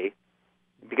today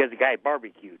because the guy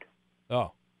barbecued.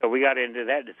 Oh. So we got into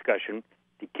that discussion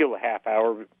to kill a half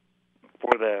hour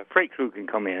before the freight crew can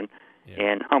come in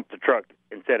and hump the truck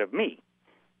instead of me.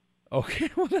 Okay,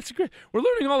 well, that's great. We're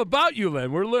learning all about you,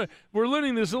 Len. We're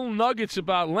learning these little nuggets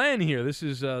about Len here. This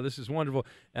is wonderful.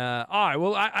 All right,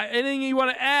 well, anything you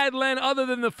want to add, Len, other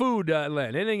than the food,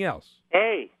 Len? Anything else?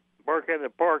 Hey, Bark at the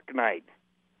Park tonight.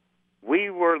 We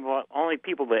were the only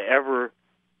people to ever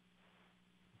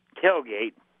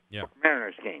tailgate for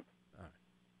Mariners game.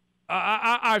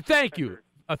 Thank you.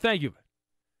 Thank you.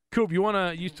 Coop,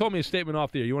 you told me a statement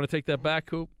off the air. You want to take that back,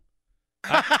 Coop?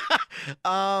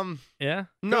 Yeah?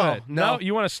 No.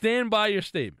 You want to stand by your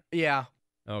statement? Yeah.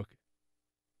 Okay.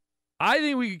 I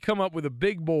think we could come up with a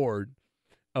big board,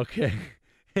 okay,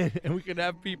 and we could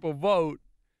have people vote.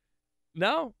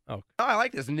 No? Okay. Oh, I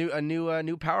like this. New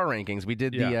power rankings. We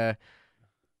did the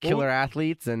killer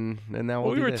athletes, and now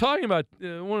we were talking about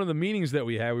one of the meetings that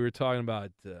we had. We were talking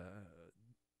about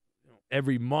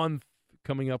every month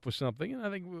coming up with something, and I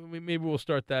think maybe we'll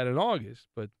start that in August.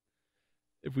 But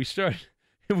if we start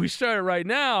it right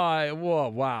now,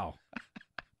 wow.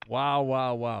 Wow.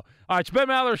 All right, it's Ben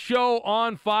Maller's show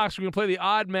on Fox. We're going to play the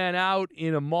odd man out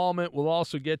in a moment. We'll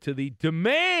also get to the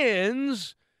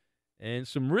demands and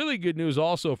some really good news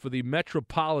also for the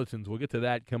Metropolitans. We'll get to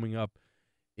that coming up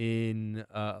in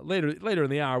later in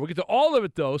the hour. We'll get to all of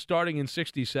it, though, starting in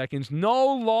 60 seconds. No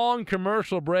long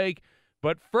commercial break.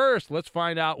 But first, let's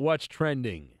find out what's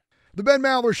trending. The Ben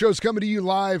Maller Show is coming to you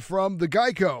live from the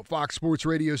Geico Fox Sports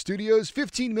Radio studios.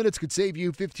 15 minutes could save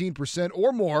you 15%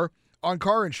 or more on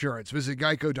car insurance. Visit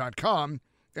geico.com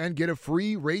and get a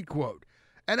free rate quote.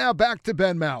 And now back to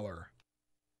Ben Maller.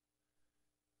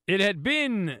 It had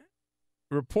been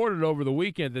reported over the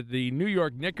weekend that the New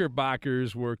York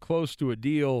Knickerbockers were close to a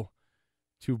deal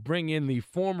to bring in the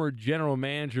former general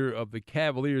manager of the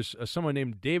Cavaliers, someone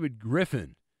named David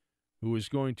Griffin, who is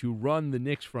going to run the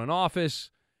Knicks front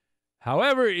office.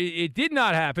 However, it did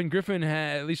not happen. Griffin,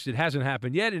 at least it hasn't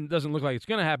happened yet, and it doesn't look like it's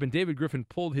going to happen. David Griffin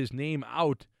pulled his name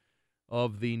out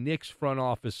of the Knicks front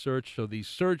office search, so the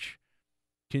search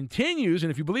continues. And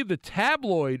if you believe the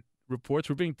tabloid reports,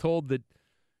 we're being told that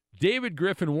David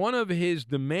Griffin, one of his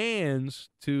demands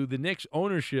to the Knicks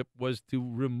ownership was to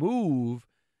remove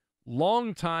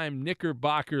longtime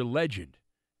Knickerbocker legend,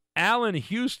 Allen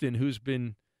Houston, who's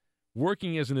been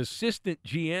working as an assistant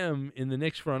GM in the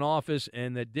Knicks front office,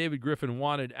 and that David Griffin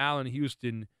wanted Allen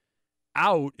Houston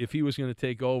out if he was going to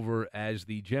take over as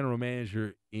the general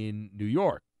manager in New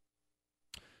York.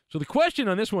 So the question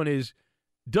on this one is,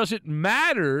 does it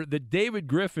matter that David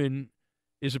Griffin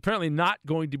is apparently not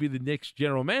going to be the Knicks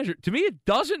general manager? To me, it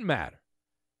doesn't matter.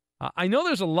 I know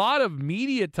there's a lot of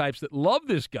media types that love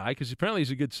this guy because apparently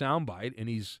he's a good soundbite, and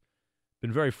he's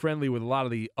been very friendly with a lot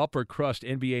of the upper crust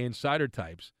NBA insider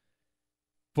types.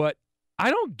 But I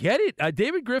don't get it.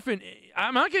 David Griffin,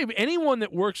 I'm not going to give anyone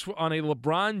that works on a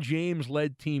LeBron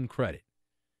James-led team credit.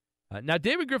 Now,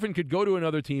 David Griffin could go to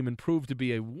another team and prove to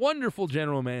be a wonderful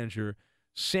general manager,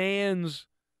 sans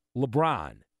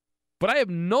LeBron. But I have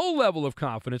no level of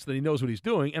confidence that he knows what he's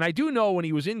doing. And I do know when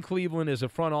he was in Cleveland as a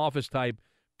front office type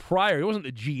prior, he wasn't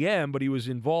the GM, but he was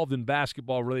involved in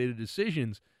basketball-related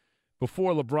decisions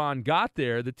before LeBron got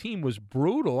there. The team was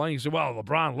brutal. And you said, well,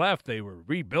 LeBron left, they were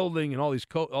rebuilding and all these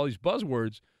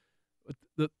buzzwords.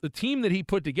 But the team that he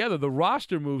put together, the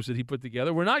roster moves that he put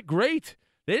together, were not great.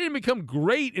 They didn't become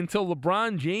great until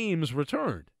LeBron James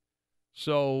returned.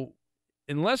 So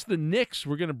unless the Knicks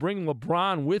were going to bring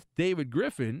LeBron with David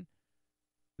Griffin,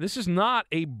 this is not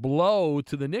a blow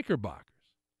to the Knickerbockers.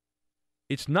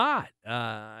 It's not.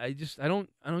 I don't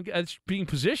get it's being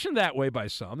positioned that way by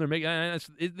some. They're making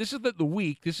this is the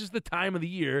week. This is the time of the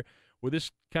year where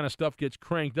this kind of stuff gets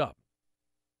cranked up.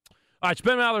 All right, it's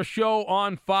Ben Maller Show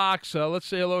on Fox. Let's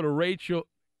say hello to Rachel.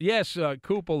 Yes,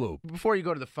 Koopaloop. Before you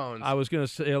go to the phones, I was going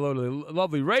to say hello to the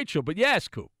lovely Rachel, but yes,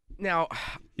 Coop. Now,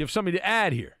 you have something to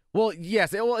add here. Well,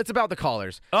 yes. Well, it's about the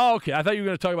callers. Oh, okay. I thought you were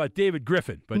going to talk about David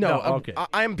Griffin, but no. Okay.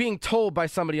 I'm being told by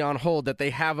somebody on hold that they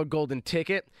have a golden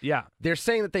ticket. Yeah. They're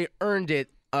saying that they earned it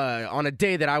on a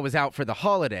day that I was out for the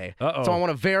holiday. Uh-oh. So I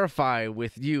want to verify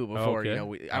with you before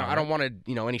Okay. I don't want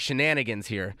to any shenanigans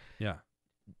here. Yeah.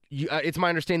 It's my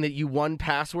understanding that you won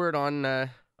Password on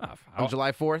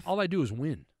July 4th. All I do is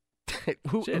win.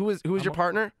 Who was your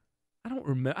partner? I don't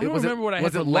remember. I don't remember what I had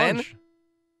was for it Len? lunch.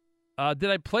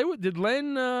 Did I play with? Did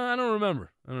Len? I don't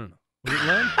remember. I don't know. Was it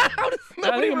Len?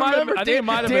 I think it might have been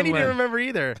Len. Danny didn't remember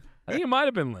either. I think it might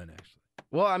have been Len, actually.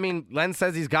 Well, I mean, Len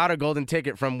says he's got a golden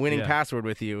ticket from winning Yeah. Password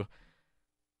with you,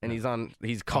 and he's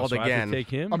called so I have to again. take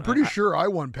him? I'm pretty sure I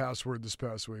won Password this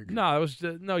past week. No, it was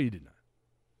no. You did not.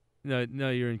 No,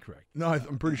 you're incorrect. No,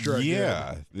 I'm pretty sure I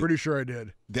did. Pretty sure I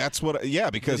did. That's what. Yeah,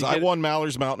 because I won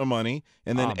Maller's Mountain of Money,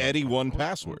 and then Eddie won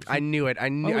Password. I knew it. I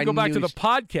knew. I'll go back to the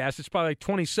podcast. It's probably like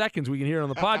 20 seconds. We can hear it on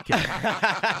the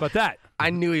podcast. But that.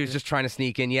 I knew he was just trying to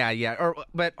sneak in. Yeah.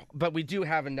 But we do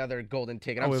have another golden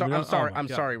ticket. I'm sorry. I'm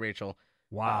sorry, Rachel.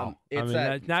 Wow.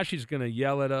 It's now she's going to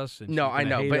yell at us. And no, she's I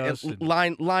know. hate But us and-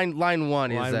 line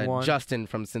one is Line one. Justin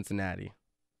from Cincinnati.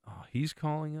 Oh, he's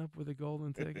calling up with a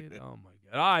golden ticket? Oh, my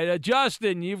God. All right,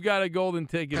 Justin, you've got a golden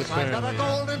ticket, I got a apparently.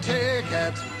 golden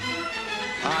ticket.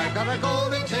 I got a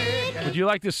golden ticket. Would you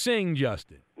like to sing,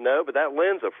 Justin? No, but that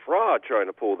Lynn's a fraud trying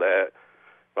to pull that.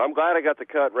 But I'm glad I got to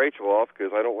cut Rachel off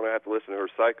because I don't want to have to listen to her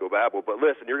psychobabble. But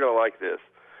listen, you're going to like this.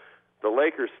 The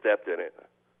Lakers stepped in it.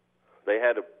 They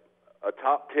had a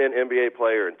top 10 NBA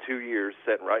player in 2 years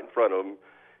sitting right in front of them,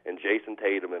 and Jason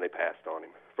Tatum, and they passed on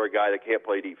him for a guy that can't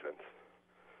play defense.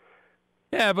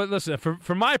 Yeah, but listen,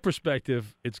 from my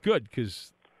perspective, it's good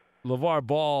because LeVar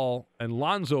Ball and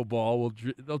Lonzo Ball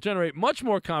they'll generate much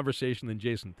more conversation than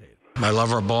Jason Tatum. My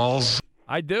lover balls.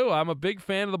 I do. I'm a big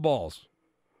fan of the balls.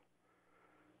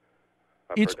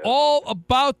 It's all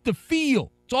about the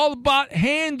feel. It's all about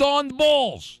hand on the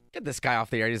balls. Get this guy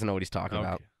off the air. He doesn't know what he's talking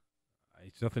about.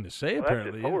 It's nothing to say, Well,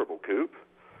 apparently. that's just horrible, Coop.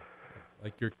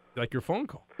 Like your phone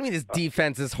call. I mean, his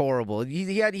defense is horrible.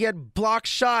 He had blocked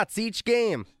shots each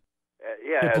game.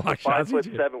 Yeah, the block shots,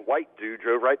 5'7" white dude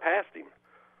drove right past him.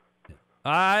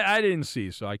 I didn't see,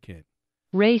 so I can't.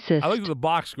 Racist. I looked at the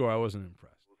box score. I wasn't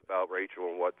impressed. About Rachel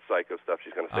and what psycho stuff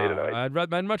she's going to say tonight.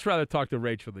 I'd much rather talk to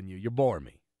Rachel than you. You bore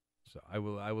me. So I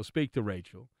will speak to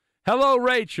Rachel. Hello,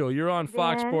 Rachel. You're on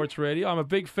Fox Sports Radio. I'm a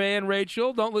big fan,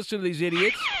 Rachel. Don't listen to these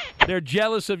idiots. They're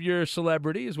jealous of your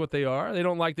celebrity is what they are. They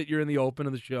don't like that you're in the open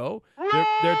of the show.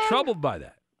 They're troubled by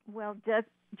that. Well,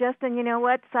 Justin, you know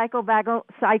what?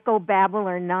 Psychobabble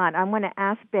or not, I'm going to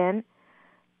ask Ben,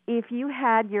 if you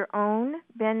had your own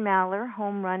Ben Maller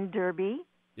home run derby,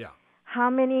 how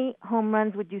many home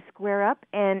runs would you square up?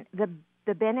 And the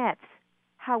Bennett's,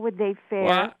 how would they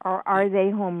fare, or are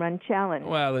they home run challenge?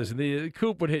 Well, listen, the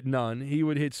Coop would hit none. He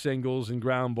would hit singles and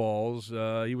ground balls.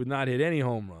 He would not hit any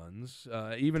home runs,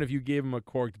 even if you gave him a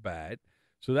corked bat.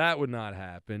 So that would not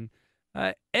happen.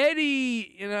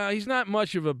 Eddie, he's not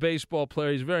much of a baseball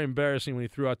player. He's very embarrassing when he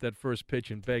threw out that first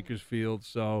pitch in Bakersfield.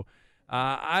 So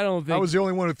I don't think I was the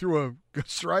only one who threw a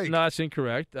strike. No, that's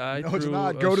incorrect. No, it's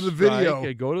not. Go to the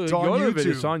video. Go to it's the on YouTube.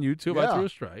 video. It's on YouTube. Yeah. I threw a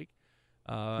strike.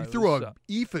 You threw a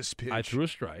eephus pitch. I threw a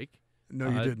strike. No,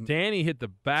 you didn't. Danny hit the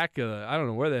back of I don't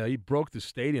know where he broke the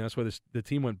stadium. That's why the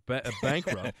team went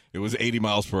bankrupt. It was 80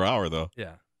 miles per hour, though.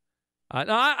 Yeah. No,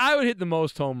 I would hit the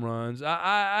most home runs.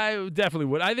 I definitely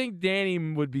would. I think Danny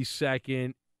would be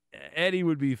second. Eddie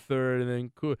would be third, and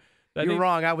then You're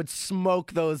wrong. I would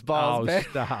smoke those balls, man.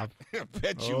 Stop. I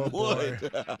bet you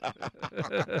would.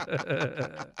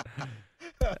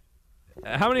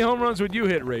 How many home runs would you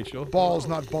hit, Rachel? Balls,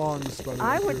 not bongs.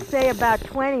 I would say about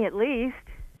 20 at least.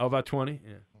 Oh, about 20?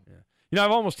 Yeah.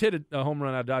 I've almost hit a home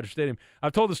run out of Dodger Stadium.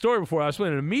 I've told the story before. I was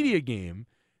playing in a media game,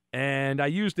 and I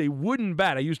used a wooden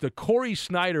bat. I used a Corey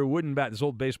Snyder wooden bat, this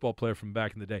old baseball player from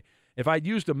back in the day. If I'd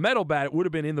used a metal bat, it would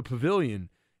have been in the pavilion.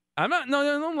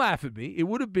 Don't laugh at me. It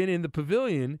would have been in the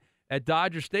pavilion at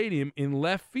Dodger Stadium in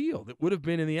left field. It would have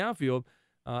been in the outfield.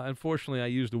 Unfortunately, I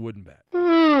used a wooden bat.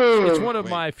 It's one of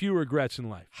my few regrets in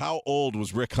life. How old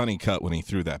was Rick Honeycutt when he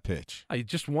threw that pitch? I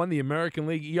just won the American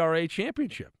League ERA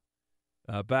championship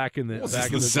back in the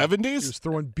 70s. He was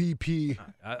throwing BP.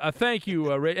 Thank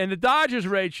you, Ray. And the Dodgers,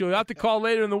 Rachel, you'll have to call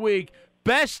later in the week.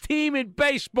 Best team in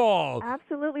baseball.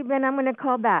 Absolutely, Ben. I'm going to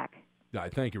call back. All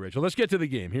right, thank you, Rachel. Let's get to the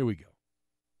game. Here we go.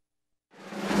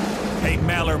 Hey,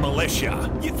 Maller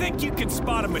Militia, you think you can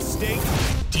spot a mistake?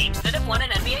 Teams that have won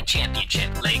an NBA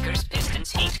championship. Lakers,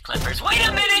 Pistons, Heat, Clippers. Wait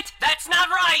a minute! That's not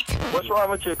right! What's wrong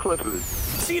with your Clippers?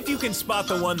 See if you can spot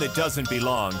the one that doesn't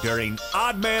belong during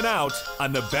Odd Man Out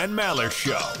on the Ben Maller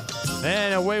Show.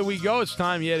 And away we go. It's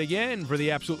time yet again for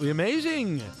the absolutely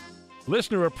amazing,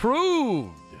 listener-approved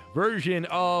version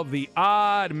of the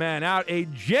Odd Man Out, a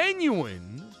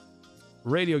genuine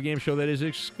radio game show that is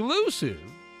exclusive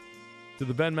to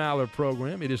the Ben Maller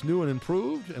program. It is new and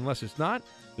improved, unless it's not.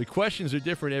 The questions are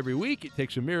different every week. It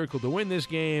takes a miracle to win this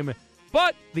game,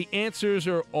 but the answers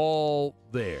are all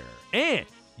there. And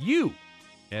you,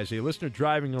 as a listener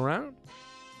driving around,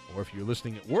 or if you're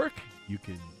listening at work, you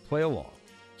can play along.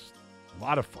 It's a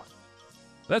lot of fun.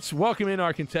 Let's welcome in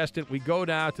our contestant. We go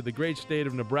now to the great state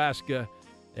of Nebraska,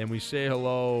 and we say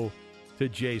hello to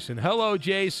Jason. Hello,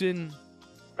 Jason.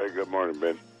 Hey, good morning,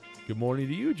 Ben. Good morning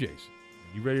to you, Jason.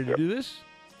 You ready to do this?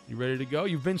 You ready to go?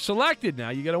 You've been selected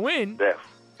now. You got to win. Yeah.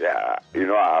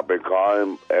 I've been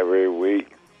calling every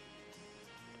week,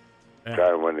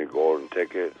 trying to win the golden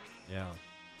ticket. Yeah.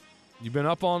 You been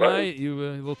up all night? You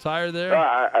a little tired there? No,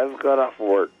 I just got off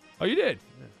work. Oh, you did?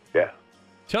 Yeah.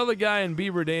 Tell the guy in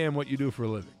Beaver Dam what you do for a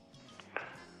living.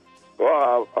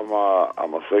 Well,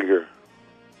 I'm a singer.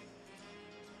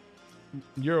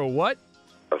 You're a what?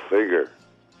 A singer.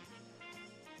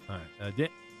 All right.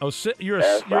 You're a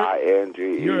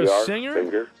S-I-N-G-E-R. You're a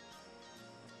singer?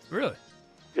 Really?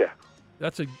 Yeah.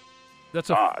 That's a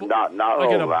not like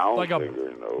a lounge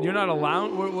singer. No. You're not a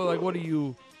lounge. What are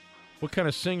you? What kind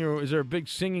of singer? Is there a big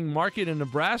singing market in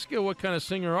Nebraska? What kind of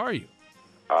singer are you?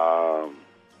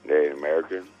 Native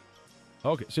American.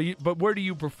 Okay, so but where do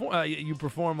you perform? You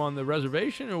perform on the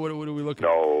reservation, or what are we looking?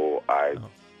 No, I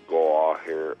go all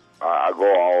here. I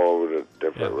go all over the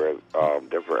different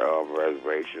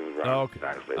reservations around the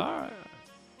United States. All right.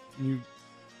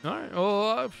 All right.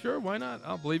 Oh, sure. Why not?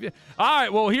 I'll believe you. All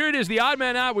right. Well, here it is. The Odd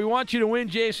Man Out. We want you to win,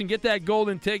 Jason. Get that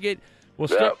golden ticket.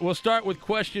 We'll start with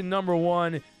question number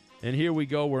 1, and here we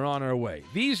go. We're on our way.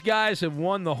 These guys have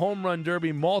won the Home Run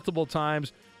Derby multiple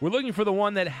times. We're looking for the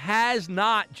one that has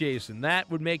not, Jason.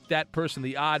 That would make that person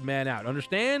the odd man out.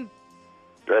 Understand?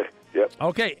 Okay. Yep.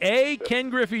 Okay. A, Ken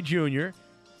Griffey Jr.,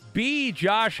 B,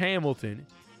 Josh Hamilton,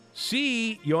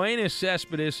 C, Yoenis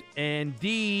Cespedes, and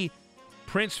D,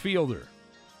 Prince Fielder.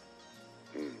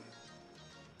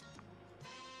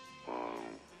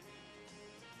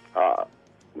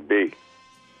 B.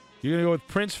 You're going to go with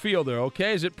Prince Fielder,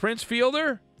 okay? Is it Prince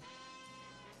Fielder?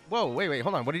 Whoa, wait,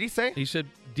 hold on. What did he say? He said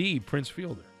D, Prince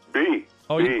Fielder. B.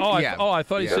 Oh, B. I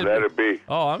thought you said B.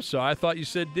 Oh, I'm sorry. I thought you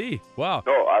said D. Wow.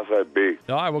 No, I said B.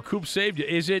 All right, well, Coop saved you.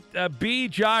 Is it B,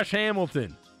 Josh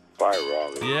Hamilton? Fire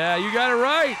wrong. Yeah, you got it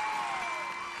right.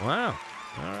 Wow.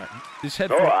 All right. I said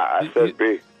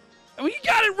B. Well, you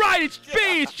got it right. It's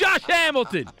B. It's Josh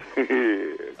Hamilton. All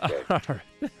right.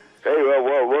 Hey,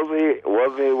 well,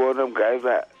 wasn't he one of them guys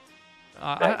that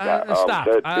stop.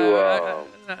 Said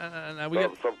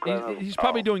he's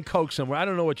probably doing coke somewhere. I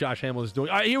don't know what Josh Hamilton's doing.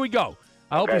 All right, here we go.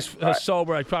 I hope he's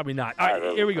sober. Probably not. All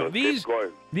right, here we go. These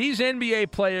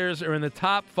NBA players are in the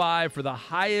top 5 for the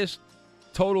highest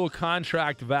total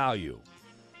contract value.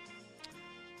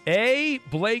 A,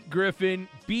 Blake Griffin,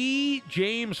 B,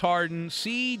 James Harden,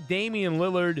 C, Damian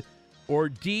Lillard, or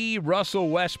D, Russell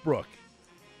Westbrook?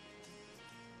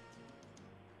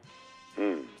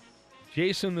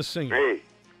 Jason the Singer. A.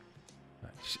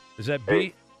 Is that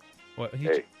B? What?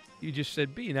 You just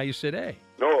said B. Now you said A.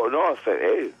 No, I said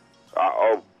A.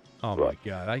 Oh my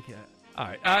God! I can't. All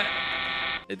right.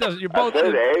 It doesn't. You're both.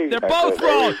 said A. They're both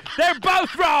wrong. They're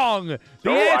both wrong.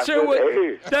 The answer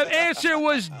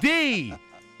was D.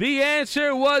 The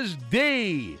answer was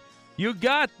D. You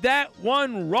got that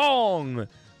one wrong.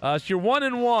 So you're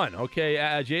 1-1.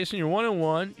 Okay, Jason, you're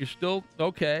 1-1. You're still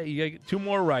okay. You got to get 2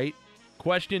 more right.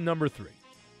 Question number 3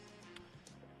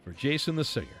 for Jason the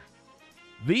Singer.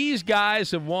 These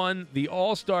guys have won the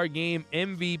All-Star Game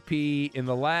MVP in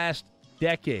the last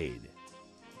decade.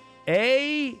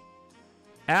 A,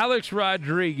 Alex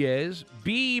Rodriguez,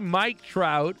 B, Mike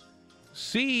Trout,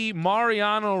 C,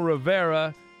 Mariano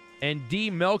Rivera, and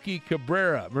D, Melky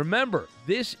Cabrera. Remember,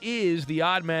 this is the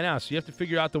odd man out, so you have to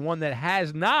figure out the one that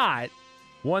has not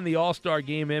won the All-Star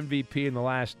Game MVP in the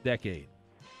last decade.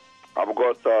 I'm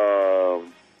going to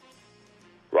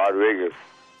Rodriguez.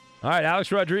 All right,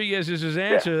 Alex Rodriguez is his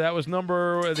answer. That was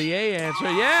the A answer.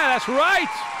 Yeah, that's right.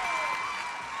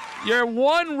 You're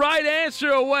one right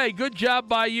answer away. Good job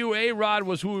by you. A-Rod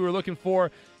was who we were looking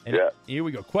for. And here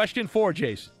we go. Question 4,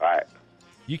 Jason. All right.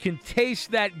 You can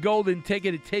taste that golden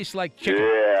ticket. It tastes like chicken.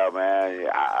 Yeah, man.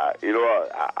 You know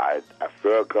what? I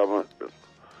feel it coming.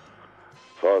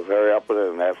 So let's hurry up with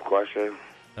it and ask a question.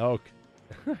 Okay.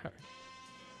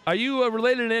 Are you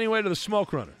related in any way to the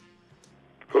Smoke Runner?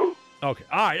 Who? Okay.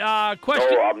 All right. Question.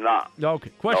 No, I'm not. Okay.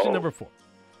 Question No. number 4.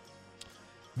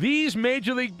 These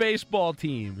Major League Baseball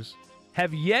teams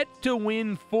have yet to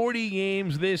win 40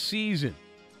 games this season.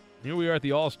 Here we are at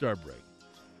the All-Star break.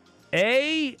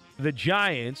 A, the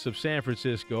Giants of San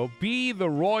Francisco. B, the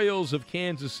Royals of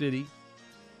Kansas City.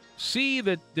 C,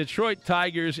 the Detroit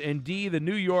Tigers. And D, the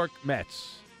New York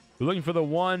Mets. We're looking for the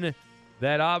one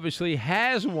that obviously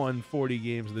has won 40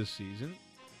 games this season,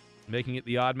 making it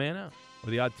the odd man out,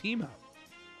 or the odd team out.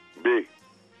 B.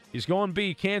 He's going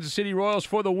B. Kansas City Royals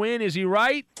for the win. Is he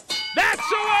right? That's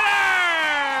the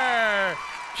winner!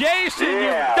 Jason,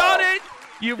 you've done it.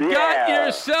 You've got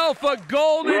yourself a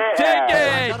golden ticket.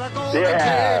 I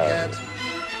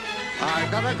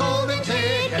got a golden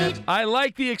ticket. I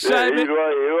like the excitement.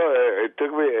 It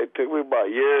took me about a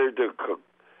year to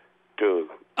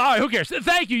All right, who cares?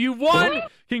 Thank you. You won.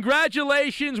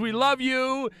 Congratulations. We love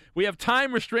you. We have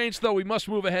time restraints, though. We must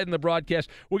move ahead in the broadcast.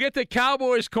 We'll get to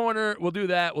Cowboys Corner. We'll do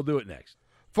that. We'll do it next.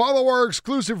 Follow our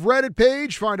exclusive Reddit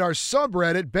page, find our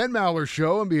subreddit, Ben Maller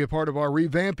Show, and be a part of our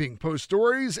revamping. Post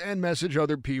stories and message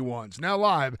other P1s. Now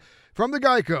live from the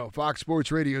Geico Fox Sports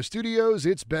Radio studios,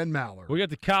 it's Ben Maller. We'll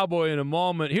get the Cowboy in a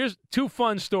moment. Here's 2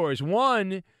 fun stories.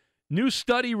 One, new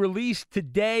study released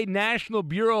today. National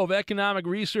Bureau of Economic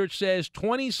Research says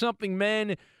 20-something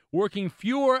men working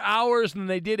fewer hours than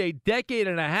they did a decade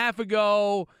and a half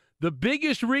ago. The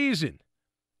biggest reason,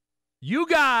 you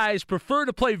guys prefer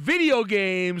to play video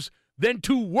games than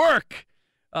to work.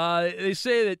 They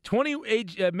say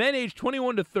that men aged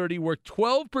 21 to 30 work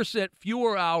 12%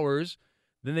 fewer hours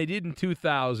than they did in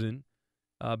 2000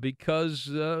 because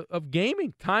of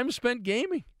gaming, time spent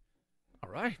gaming.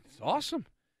 All right, it's awesome.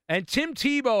 And Tim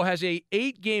Tebow has a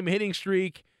 8-game hitting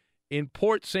streak in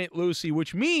Port St. Lucie,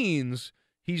 which means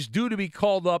he's due to be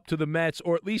called up to the Mets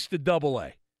or at least to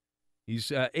Double-A. He's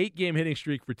 8-game hitting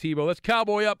streak for Tebow. Let's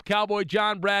Cowboy up. Cowboy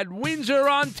John Brad, Windsor,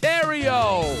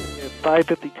 Ontario.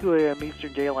 5:52 a.m.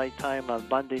 Eastern Daylight Time on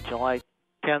Monday, July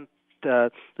 10th,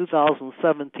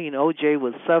 2017. OJ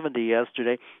was 70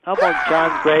 yesterday. How about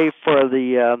John Gray for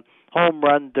the home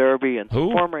run derby? And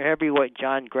former heavyweight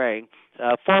John Gray.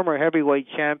 Former heavyweight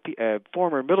champion,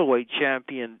 former middleweight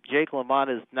champion Jake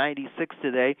LaMotta is 96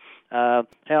 today. Hal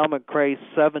McRae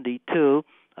 72.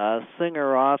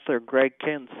 Singer-author Greg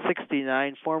Kent,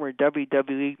 69. Former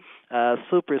WWE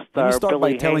superstar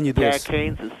Billy Jack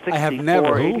Haynes is 64. I have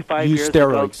never 85 used years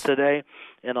steroids. ago today.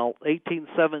 In a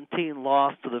 1817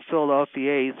 loss to the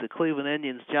Philadelphia A's, the Cleveland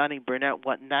Indians, Johnny Burnett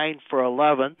went 9 for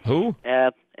 11. Who?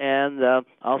 And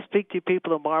I'll speak to you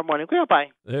people tomorrow morning. Goodbye.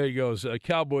 There he goes.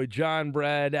 Cowboy John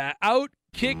Brad.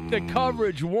 Outkick the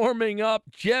coverage, warming up.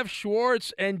 Jeff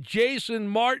Schwartz and Jason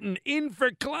Martin in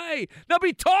for Clay. They'll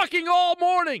be talking all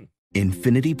morning.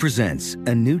 Infiniti presents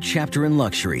a new chapter in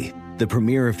luxury. The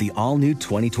premiere of the all-new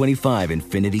 2025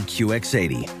 Infiniti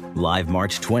QX80. Live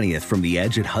March 20th from the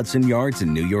Edge at Hudson Yards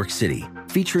in New York City.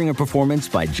 featuring a performance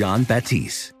by John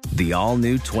Batiste. The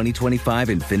all-new 2025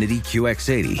 Infiniti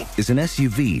QX80 is an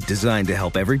SUV designed to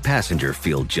help every passenger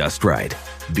feel just right.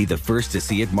 Be the first to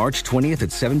see it March 20th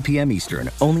at 7 p.m.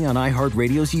 Eastern, only on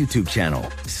iHeartRadio's YouTube channel.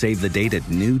 Save the date at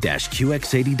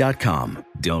new-QX80.com.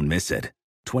 Don't miss it.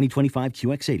 2025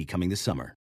 QX80 coming this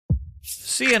summer.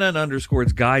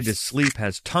 CNN_'s Guide to Sleep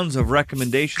has tons of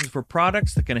recommendations for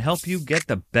products that can help you get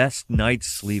the best night's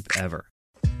sleep ever.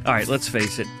 All right, let's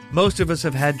face it, most of us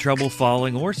have had trouble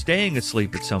falling or staying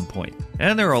asleep at some point,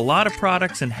 and there are a lot of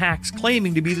products and hacks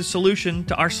claiming to be the solution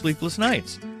to our sleepless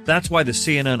nights. That's why the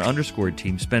CNN_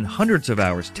 team spend hundreds of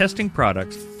hours testing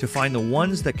products to find the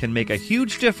ones that can make a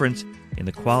huge difference in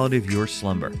the quality of your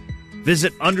slumber.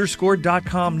 Visit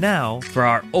underscore.com now for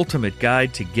our ultimate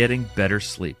guide to getting better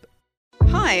sleep.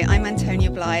 Hi, I'm Antonia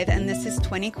Blythe, and this is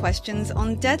 20 Questions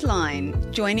on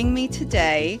Deadline. Joining me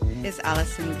today is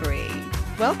Alison Brie.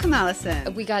 Welcome,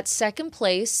 Alison. We got second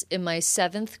place in my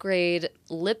 7th grade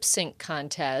lip sync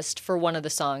contest for one of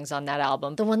the songs on that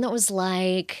album. The one that was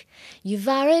like, "You've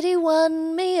already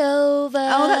won me over."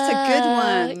 Oh, that's a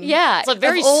good one. Yeah. It's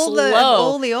very of all slow. Of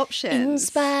all the options. In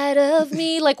spite of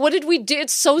me. Like, what did we do?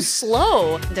 It's so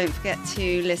slow. Don't forget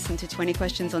to listen to 20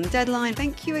 Questions on Deadline.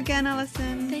 Thank you again,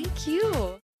 Alison. Thank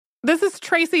you. This is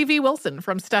Tracy V. Wilson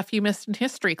from Stuff You Missed in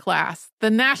History class.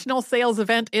 The national sales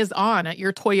event is on at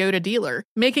your Toyota dealer,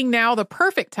 making now the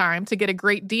perfect time to get a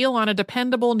great deal on a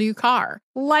dependable new car.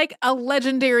 Like a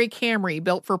legendary Camry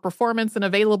built for performance and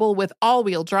available with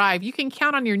all-wheel drive, you can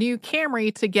count on your new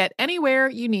Camry to get anywhere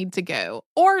you need to go.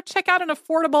 Or check out an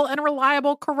affordable and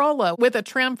reliable Corolla with a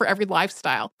trim for every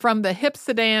lifestyle. From the hip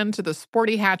sedan to the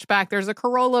sporty hatchback, there's a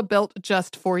Corolla built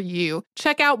just for you.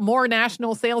 Check out more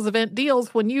national sales event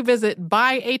deals when you visit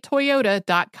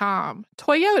buyatoyota.com.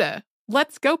 Toyota,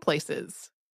 let's go places.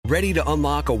 Ready to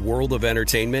unlock a world of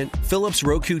entertainment? Philips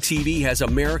Roku TV has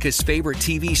America's favorite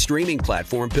TV streaming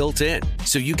platform built in,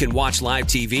 so you can watch live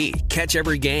TV, catch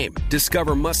every game,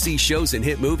 discover must-see shows and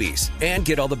hit movies, and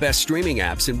get all the best streaming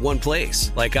apps in one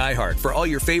place, like iHeart for all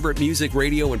your favorite music,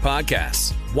 radio, and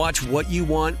podcasts. Watch what you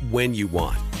want, when you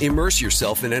want. Immerse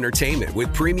yourself in entertainment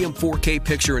with premium 4K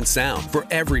picture and sound for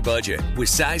every budget, with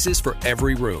sizes for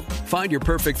every room. Find your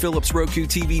perfect Philips Roku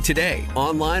TV today,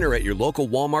 online or at your local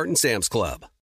Walmart and Sam's Club.